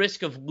because the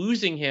risk of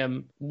losing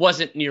him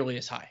wasn't nearly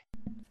as high.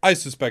 I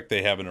suspect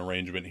they have an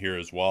arrangement here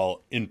as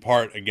well, in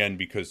part, again,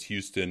 because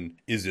Houston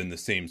is in the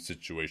same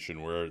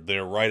situation where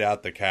they're right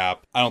at the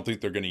cap. I don't think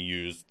they're going to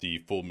use the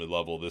full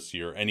mid-level this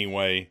year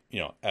anyway.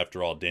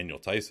 After all, Daniel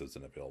Tice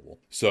isn't available.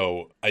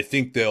 So I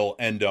think they'll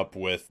end up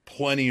with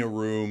plenty of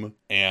room,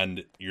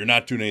 and you're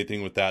not doing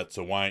anything with that,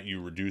 so why don't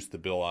you reduce the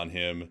bill on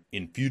him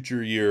in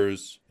future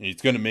years?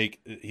 He's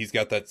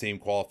got that same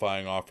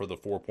qualifying offer, the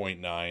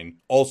 4.9.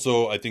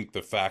 Also, I think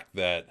the fact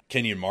that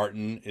Kenyon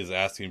Martin is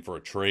asking for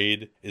a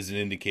trade is an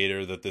indicator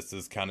that this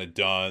is kind of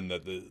done,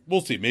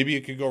 we'll see. Maybe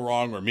it could go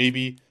wrong, or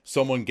maybe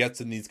someone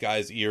gets in these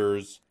guys'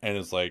 ears and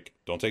is like,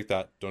 don't take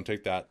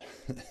that.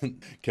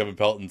 Kevin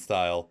Pelton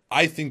style.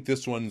 I think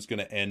this one's going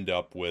to end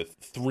up with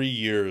 3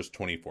 years,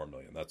 $24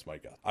 million. That's my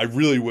guess. I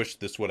really wish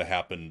this would have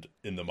happened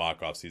in the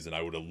mock-off season.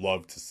 I would have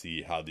loved to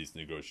see how these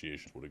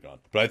negotiations would have gone.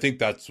 But I think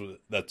that's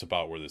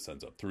about where this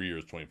ends up. 3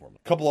 years, $24 million.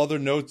 A couple other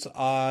notes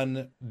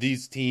on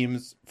these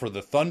teams. For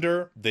the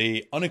Thunder,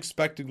 they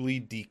unexpectedly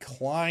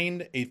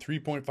declined a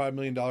 $3.5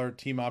 million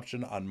team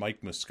option on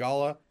Mike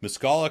Muscala.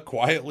 Muscala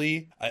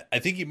quietly, I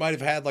think he might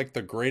have had like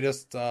the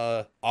greatest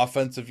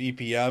offensive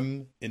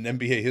EPM in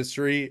NBA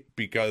history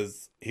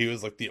because he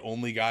was like the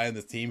only guy on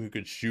this team who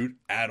could shoot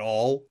at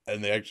all,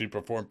 and they actually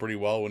performed pretty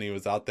well when he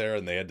was out there,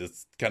 and they had to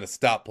kind of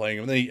stop playing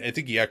him. And I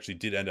think he actually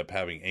did end up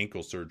having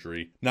ankle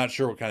surgery. Not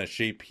sure what kind of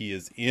shape he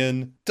is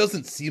in.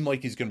 Doesn't seem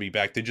like he's going to be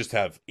back. They just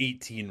have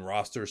 18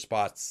 roster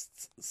spots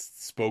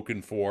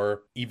spoken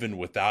for even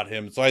without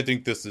him. So I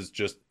think this is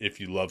just, if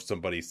you love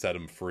somebody, set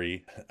him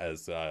free,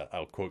 as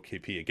I'll quote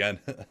KP again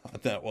on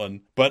that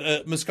one.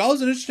 But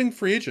Muscala's an interesting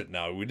free agent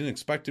now. We didn't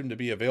expect him to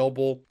be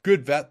available.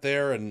 Good vet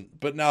there,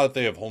 but now that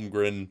they have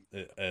Holmgren,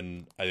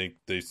 and I think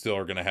they still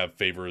are going to have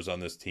favors on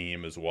this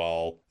team as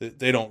well.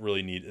 They don't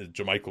really need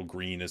JaMychal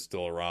Green is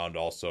still around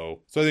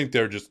also. So I think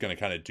they're just going to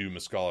kind of do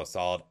Muscala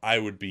solid. I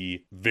would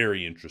be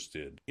very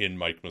interested in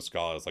Mike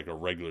Muscala as like a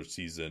regular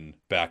season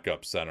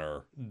backup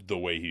center, the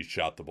way he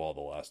shot the ball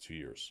the last 2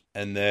 years.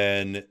 And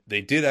then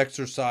they did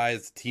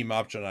exercise team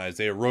option on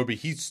Isaiah Roby.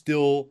 He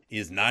still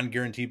is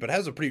non-guaranteed, but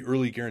has a pretty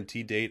early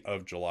guarantee date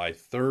of July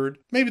 3rd.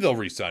 Maybe they'll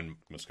re-sign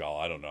Muscala.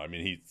 I don't know. I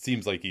mean, he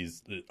seems like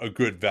he's a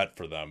good vet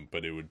for them,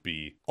 but it would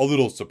be a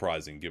little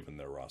surprising given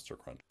their roster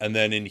crunch. And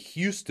then in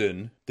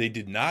Houston, they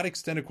did not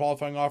extend a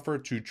qualifying offer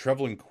to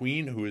Trevelin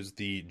Queen, who is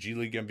the G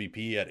League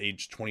MVP at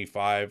age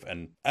 25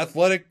 and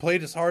athletic,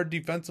 played as hard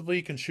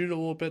defensively, can shoot a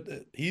little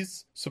bit.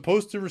 He's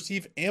supposed to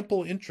receive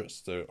ample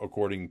interest,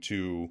 according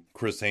to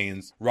Chris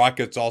Haynes.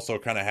 Rockets also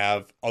kind of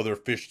have other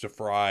fish to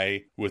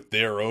fry with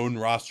their own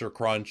roster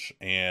crunch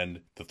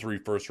and the 3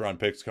 first-round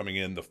picks coming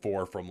in, the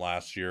 4 from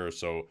last year.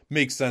 So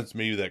makes sense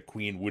maybe that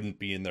Queen wouldn't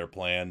be in their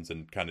plans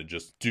and kind of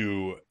just do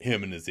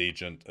him and his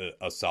agent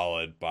a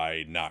solid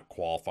by not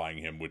qualifying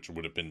him, which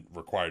would have been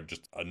required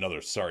just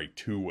another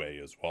two-way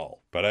as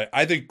well. But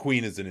I think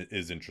Queen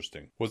is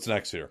interesting. What's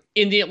next here?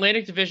 In the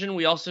Atlantic Division,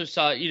 we also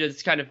saw,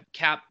 this kind of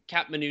cap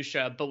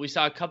minutia, but we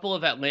saw a couple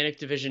of Atlantic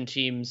Division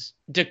teams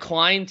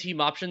decline team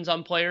options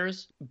on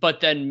players,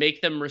 but then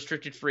make them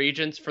restricted free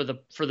agents. For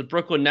the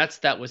Brooklyn Nets,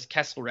 that was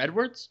Kessler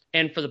Edwards,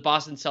 and for the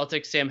Boston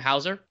Celtics, Sam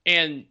Hauser.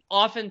 And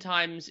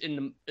oftentimes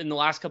in the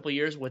last couple of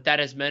years, what that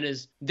has meant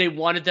is they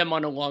wanted them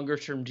on a longer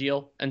term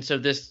deal, and so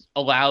this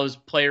allows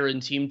player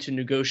and team to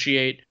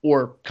negotiate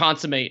or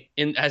consummate,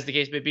 as the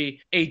case may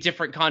be, a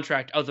different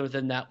contract other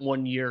than that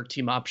 1 year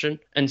team option.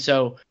 And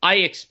so I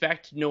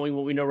expect, knowing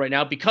what we know right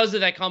now, because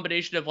of that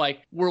combination of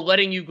like, we're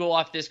letting you go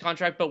off this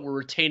contract, but we're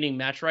retaining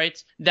match rights,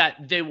 chance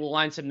that they will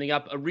line something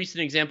up. A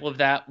recent example of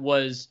that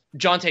was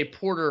Jonte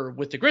Porter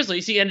with the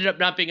Grizzlies. He ended up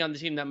not being on the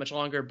team that much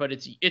longer, but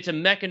it's a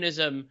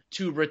mechanism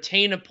to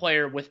retain a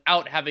player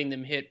without having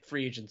them hit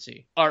free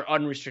agency or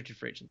unrestricted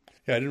free agency.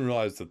 Yeah, I didn't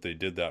realize that they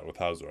did that with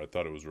Hauser. I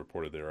thought it was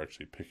reported they were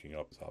actually picking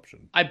up his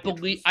option. I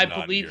believe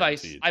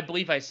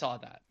I saw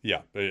that.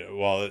 Yeah,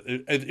 well,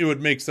 it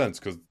would make sense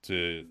because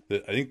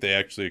I think they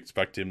actually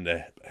expect him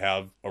to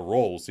have a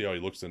role. We'll see how he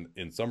looks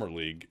in summer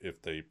league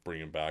if they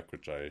bring him back,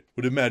 which I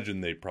would imagine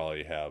they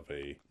probably have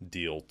a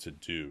deal to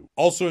do.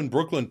 Also in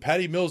Brooklyn,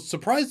 Patty Mills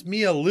surprised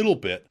me a little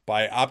bit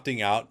by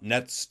opting out.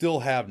 Nets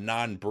still have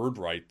non-bird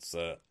rights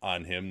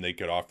on him. They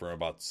could offer him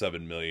about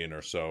 $7 million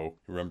or so.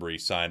 Remember, he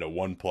signed a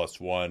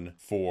 1+1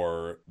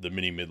 for the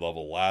mini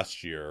mid-level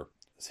last year.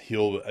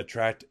 He'll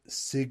attract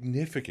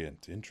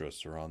significant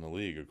interest around the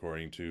league,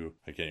 according to,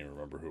 I can't even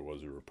remember who it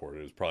was who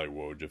reported. It was probably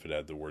Woj if it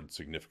had the word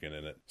significant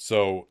in it.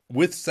 So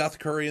with Seth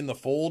Curry in the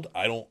fold,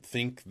 I don't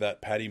think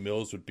that Patty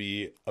Mills would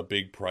be a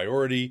big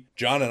priority.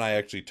 John and I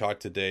actually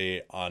talked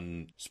today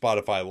on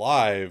Spotify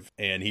Live,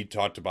 and he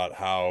talked about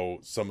how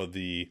some of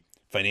the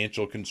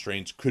financial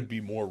constraints could be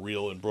more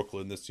real in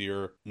Brooklyn this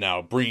year. Now,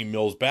 bringing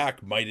Mills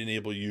back might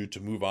enable you to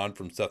move on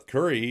from Seth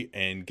Curry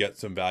and get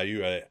some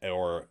value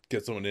or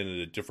get someone in at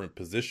a different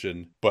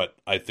position. But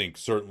I think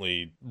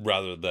certainly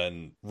rather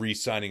than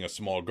re-signing a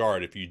small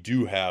guard, if you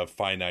do have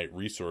finite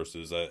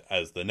resources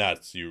as the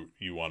Nets, you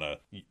want to,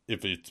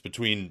 if it's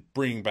between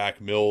bringing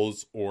back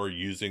Mills or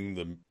using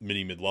the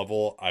mini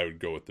mid-level, I would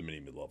go with the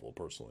mini mid-level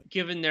personally.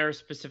 Given their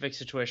specific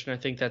situation, I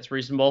think that's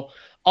reasonable.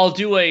 I'll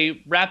do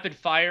a rapid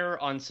fire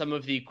on some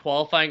of the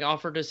qualifying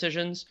offer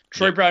decisions.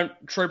 Troy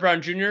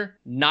Brown Jr.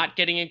 not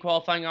getting a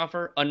qualifying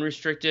offer,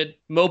 unrestricted.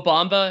 Mo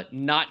Bamba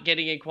not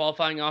getting a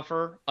qualifying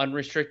offer,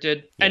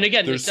 unrestricted. Yeah. And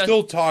again, there's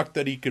still talk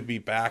that he could be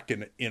back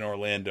in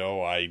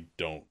Orlando. I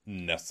don't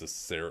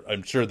necessarily.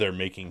 I'm sure they're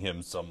making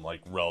him some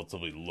like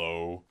relatively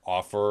low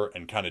offer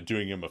and kind of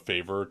doing him a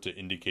favor to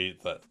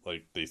indicate that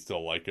like they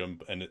still like him.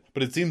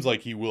 But it seems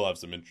like he will have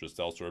some interest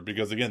elsewhere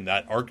because again,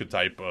 that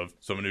archetype of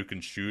someone who can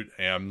shoot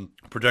and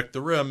protect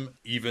the rim,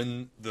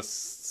 even the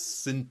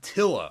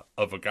scintilla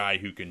of a guy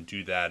who can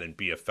do that and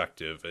be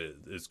effective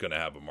is going to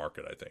have a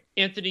market, I think.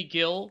 Anthony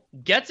Gill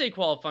gets a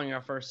qualifying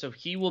offer, so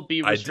he will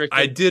be restricted.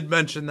 I did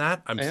mention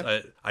that.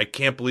 I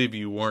can't believe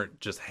you weren't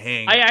just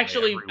hanging. I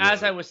actually,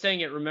 as I was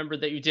saying it,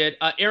 remembered that you did.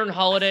 Aaron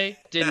Holiday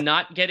did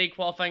not get a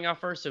qualifying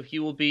offer, so he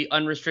will be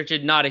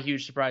unrestricted. Not a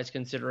huge surprise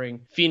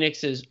considering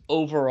Phoenix's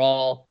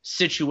overall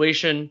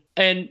situation.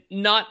 And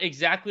not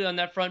exactly on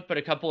that front, but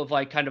a couple of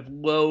like kind of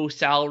low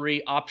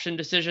salary option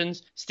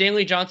decisions.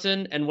 Stanley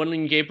Johnson and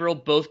Wenyen Gabriel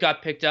both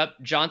got picked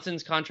up.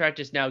 Johnson's contract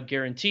is now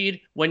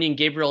guaranteed. Wenyen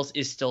Gabriel's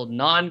is still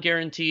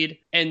non-guaranteed.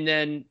 And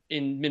then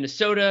in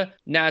Minnesota,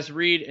 Naz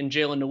Reid and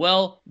Jalen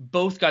Noel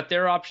both got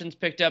their options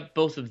picked up.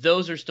 Both of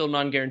those are still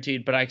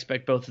non-guaranteed, but I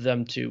expect both of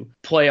them to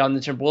play on the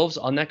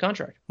Timberwolves on that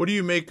contract. What do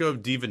you make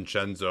of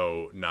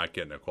DiVincenzo not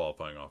getting a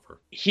qualifying offer?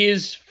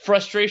 His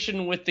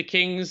frustration with the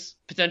Kings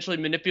potentially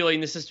manipulating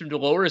the system to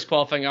lower his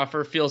qualifying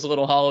offer feels a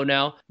little hollow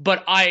now,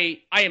 but I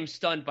am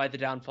stunned by the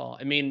downfall.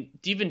 I mean,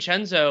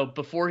 DiVincenzo,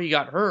 before he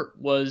got hurt,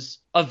 was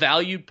a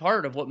valued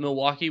part of what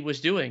Milwaukee was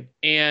doing,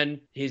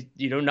 and his,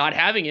 not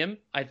having him,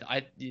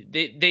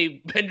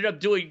 they ended up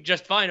doing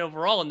just fine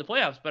overall in the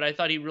playoffs, but I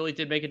thought he really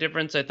did make a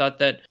difference. I thought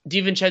that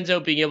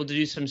DiVincenzo being able to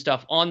do some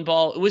stuff on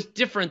ball, it was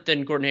different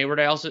than Gordon Hayward.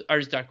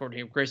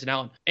 Grayson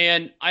Allen.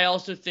 And I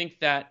also think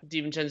that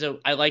DiVincenzo,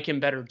 I like him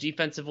better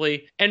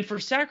defensively. And for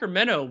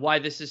Sacramento, why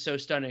this is so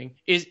stunning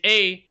is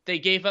A, they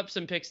gave up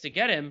some picks to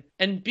get him,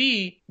 and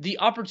B, the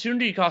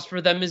opportunity cost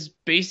for them is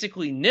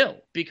basically nil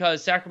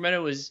because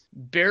Sacramento is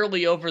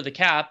barely over the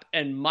cap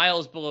and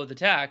miles below the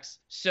tax.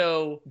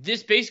 So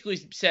this basically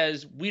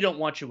says we don't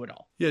want you at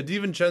all. Yeah,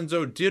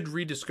 DiVincenzo did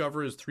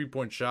rediscover his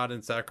three-point shot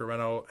in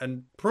Sacramento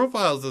and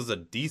profiles as a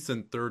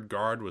decent third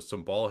guard with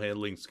some ball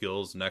handling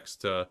skills next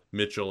to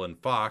Mitchell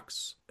and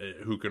Fox,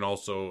 who can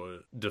also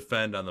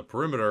defend on the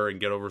perimeter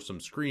and get over some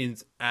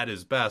screens at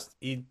his best.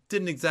 He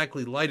didn't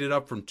exactly light it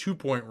up from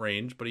two-point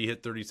range, but he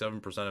hit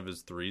 37% of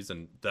his threes,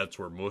 and that's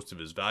where most of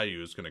his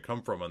value is going to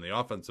come from on the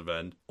offensive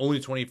end.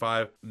 Only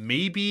 25.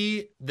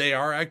 Maybe they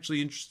are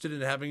actually interested in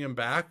having him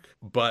back,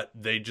 but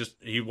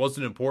he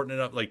wasn't important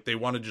enough. Like, they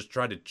want to just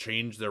try to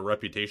change their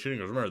reputation.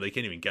 Because remember, they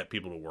can't even get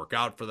people to work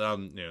out for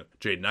them.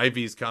 Jaden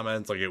Ivey's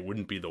comments, like, it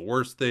wouldn't be the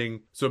worst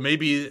thing. So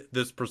maybe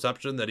this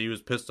perception that he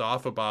was pissed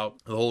off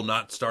about the whole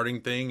not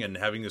starting thing and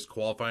having this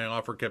qualifying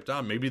offer kept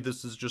on, maybe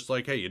this is just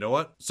like, hey, you know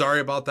what?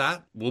 Sorry about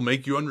that. We'll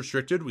make you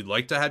unrestricted. We'd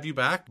like to have you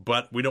back,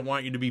 but we don't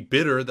want you to be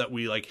bitter that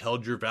we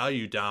held your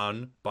value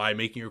down by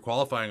making your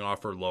qualifying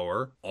offer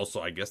lower.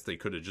 Also, I guess they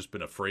could have just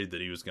been afraid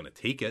that he was going to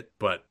take it,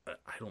 but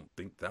I don't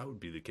think that would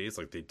be the case. case,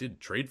 like they did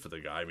trade for the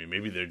guy. I mean,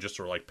 maybe they're just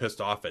sort of like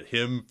pissed off at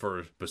him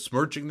for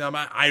besmirching them.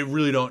 I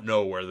really don't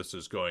know where this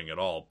is going at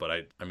all.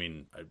 But I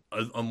mean,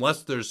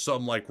 unless there's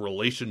some like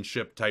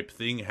relationship type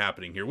thing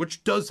happening here,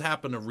 which does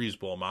happen a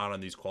reasonable amount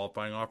on these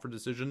qualifying offer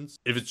decisions.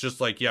 If it's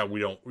just like, yeah,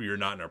 you're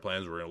not in our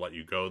plans, we're going to let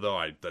you go,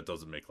 though, that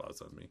doesn't make a lot of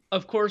sense to me.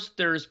 Of course,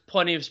 there's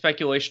plenty of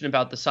speculation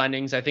about the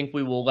signings. I think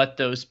we will let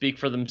those speak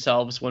for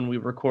themselves when we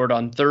record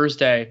on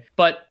Thursday.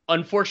 But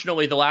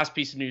unfortunately, the last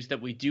piece of news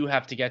that we do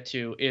have to get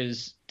to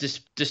is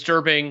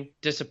disturbing,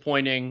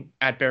 disappointing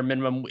at bare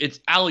minimum. It's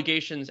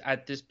allegations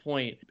at this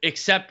point,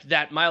 except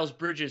that Miles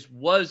Bridges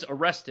was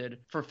arrested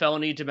for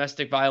felony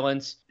domestic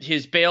violence.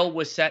 His bail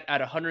was set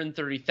at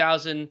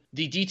 $130,000.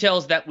 The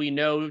details that we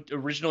know,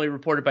 originally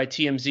reported by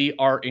TMZ,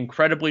 are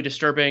incredibly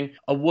disturbing.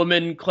 A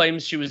woman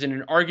claims she was in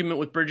an argument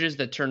with Bridges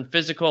that turned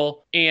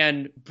physical,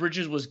 and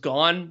Bridges was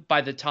gone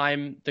by the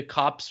time the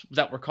cops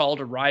that were called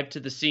arrived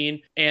to the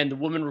scene, and the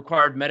woman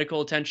required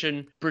medical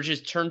attention.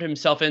 Bridges turned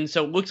himself in.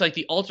 So it looks like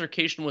the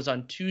altercation was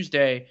on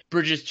Tuesday.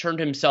 Bridges turned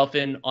himself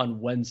in on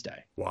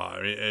Wednesday. Wow.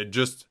 I mean,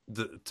 just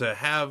to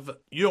have,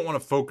 you don't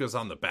want to focus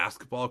on the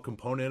basketball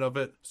component of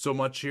it so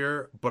much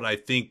here, but I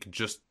think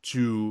just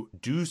to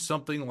do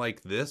something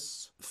like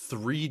this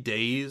 3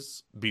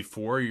 days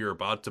before you're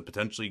about to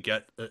potentially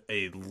get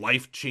a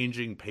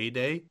life-changing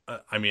payday,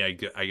 I mean,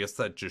 I guess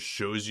that just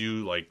shows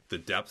you like the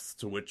depths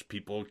to which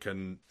people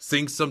can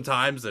sink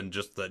sometimes, and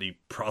just that he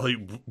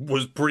probably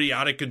was pretty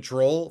out of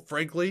control,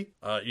 frankly.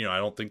 I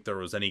don't think there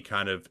was any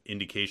kind of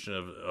indication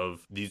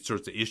of these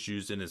sorts of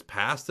issues in his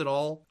past at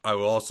all. I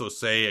will also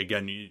say,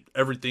 again,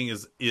 everything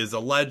is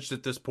alleged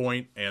at this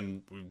point,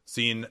 and we've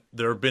seen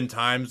there have been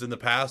times in the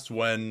past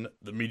when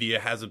the media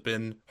hasn't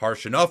been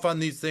harsh enough on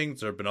these things.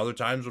 There have been other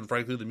times when,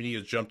 frankly, the media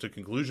has jumped to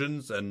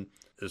conclusions and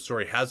the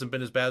story hasn't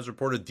been as bad as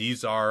reported.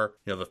 These are,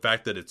 the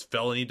fact that it's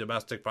felony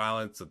domestic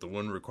violence, that the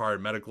woman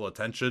required medical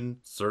attention.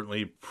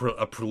 Certainly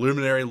a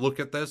preliminary look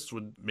at this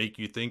would make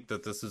you think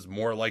that this is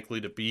more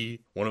likely to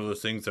be one of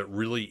those things that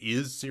really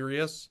is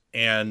serious.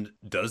 And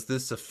does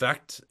this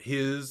affect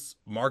his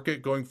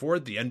market going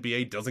forward? The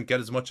NBA doesn't get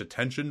as much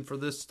attention for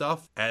this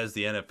stuff as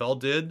the NFL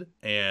did,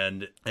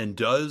 and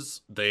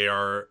they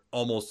are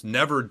almost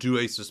never do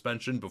a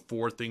suspension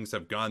before things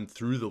have gone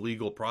through the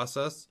legal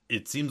process.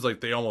 It seems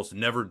like they almost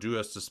never do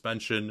a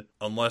suspension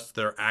unless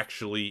there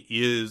actually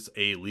is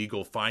a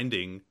legal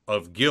finding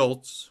of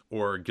guilt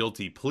or a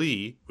guilty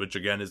plea, which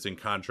again is in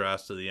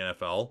contrast to the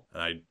NFL.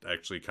 And I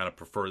actually kind of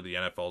prefer the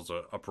NFL's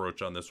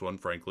approach on this one,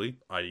 frankly,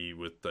 i.e.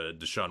 with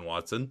Deshaun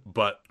Watson,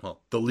 but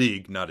the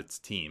league, not its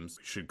teams.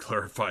 We should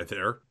clarify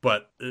there.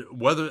 But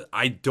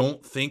I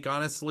don't think,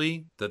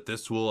 honestly, that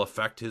this will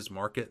affect his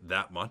market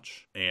that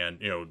much. And,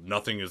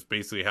 nothing has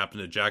basically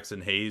happened to Jackson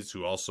Hayes,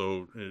 who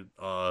also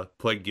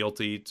pled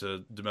guilty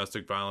to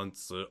domestic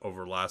violence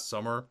over last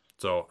summer.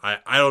 So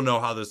I don't know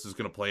how this is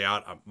going to play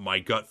out. My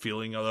gut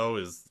feeling, though,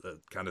 is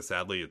kind of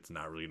sadly it's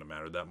not really going to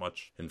matter that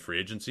much in free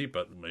agency,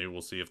 but maybe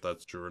we'll see if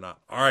that's true or not.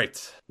 All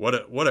right.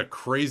 What a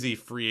crazy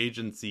free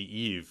agency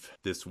eve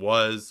this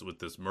was with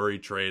this Murray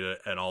trade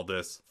and all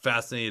this.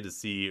 Fascinated to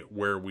see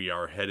where we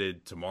are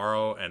headed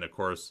tomorrow. And of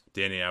course,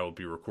 Danny and I will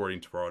be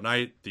recording tomorrow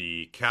night.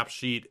 The cap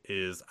sheet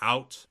is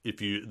out.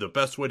 The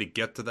best way to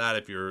get to that,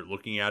 if you're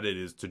looking at it,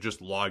 is to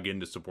just log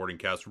into Supporting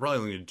Cast. We're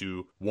probably going to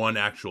do one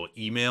actual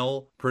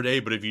email per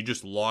day, but if you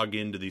just log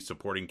into the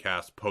Supporting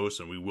Cast post,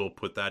 and we will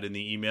put that in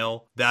the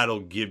email, that'll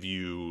give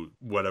you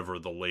whatever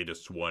the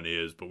latest one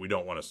is, but we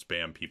don't want to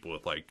spam people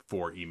with like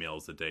 4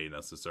 emails a day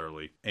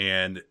necessarily.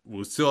 And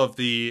we'll still have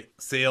the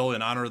sale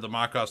in honor of the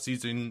mock-off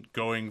season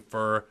going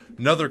for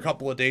another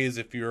couple of days.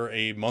 If you're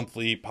a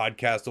monthly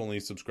podcast only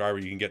subscriber,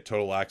 you can get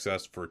total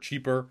access for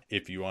cheaper.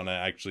 If you want to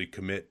actually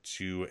commit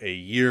to a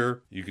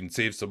year, you can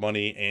save some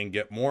money and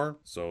get more.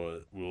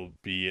 So we'll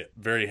be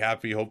very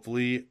happy.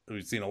 Hopefully,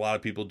 we've seen a lot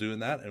of people doing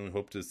that, and we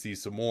hope to see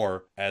some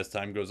more as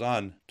time goes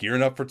on.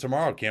 Gearing up for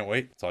tomorrow. Can't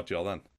wait. Talk to you all then.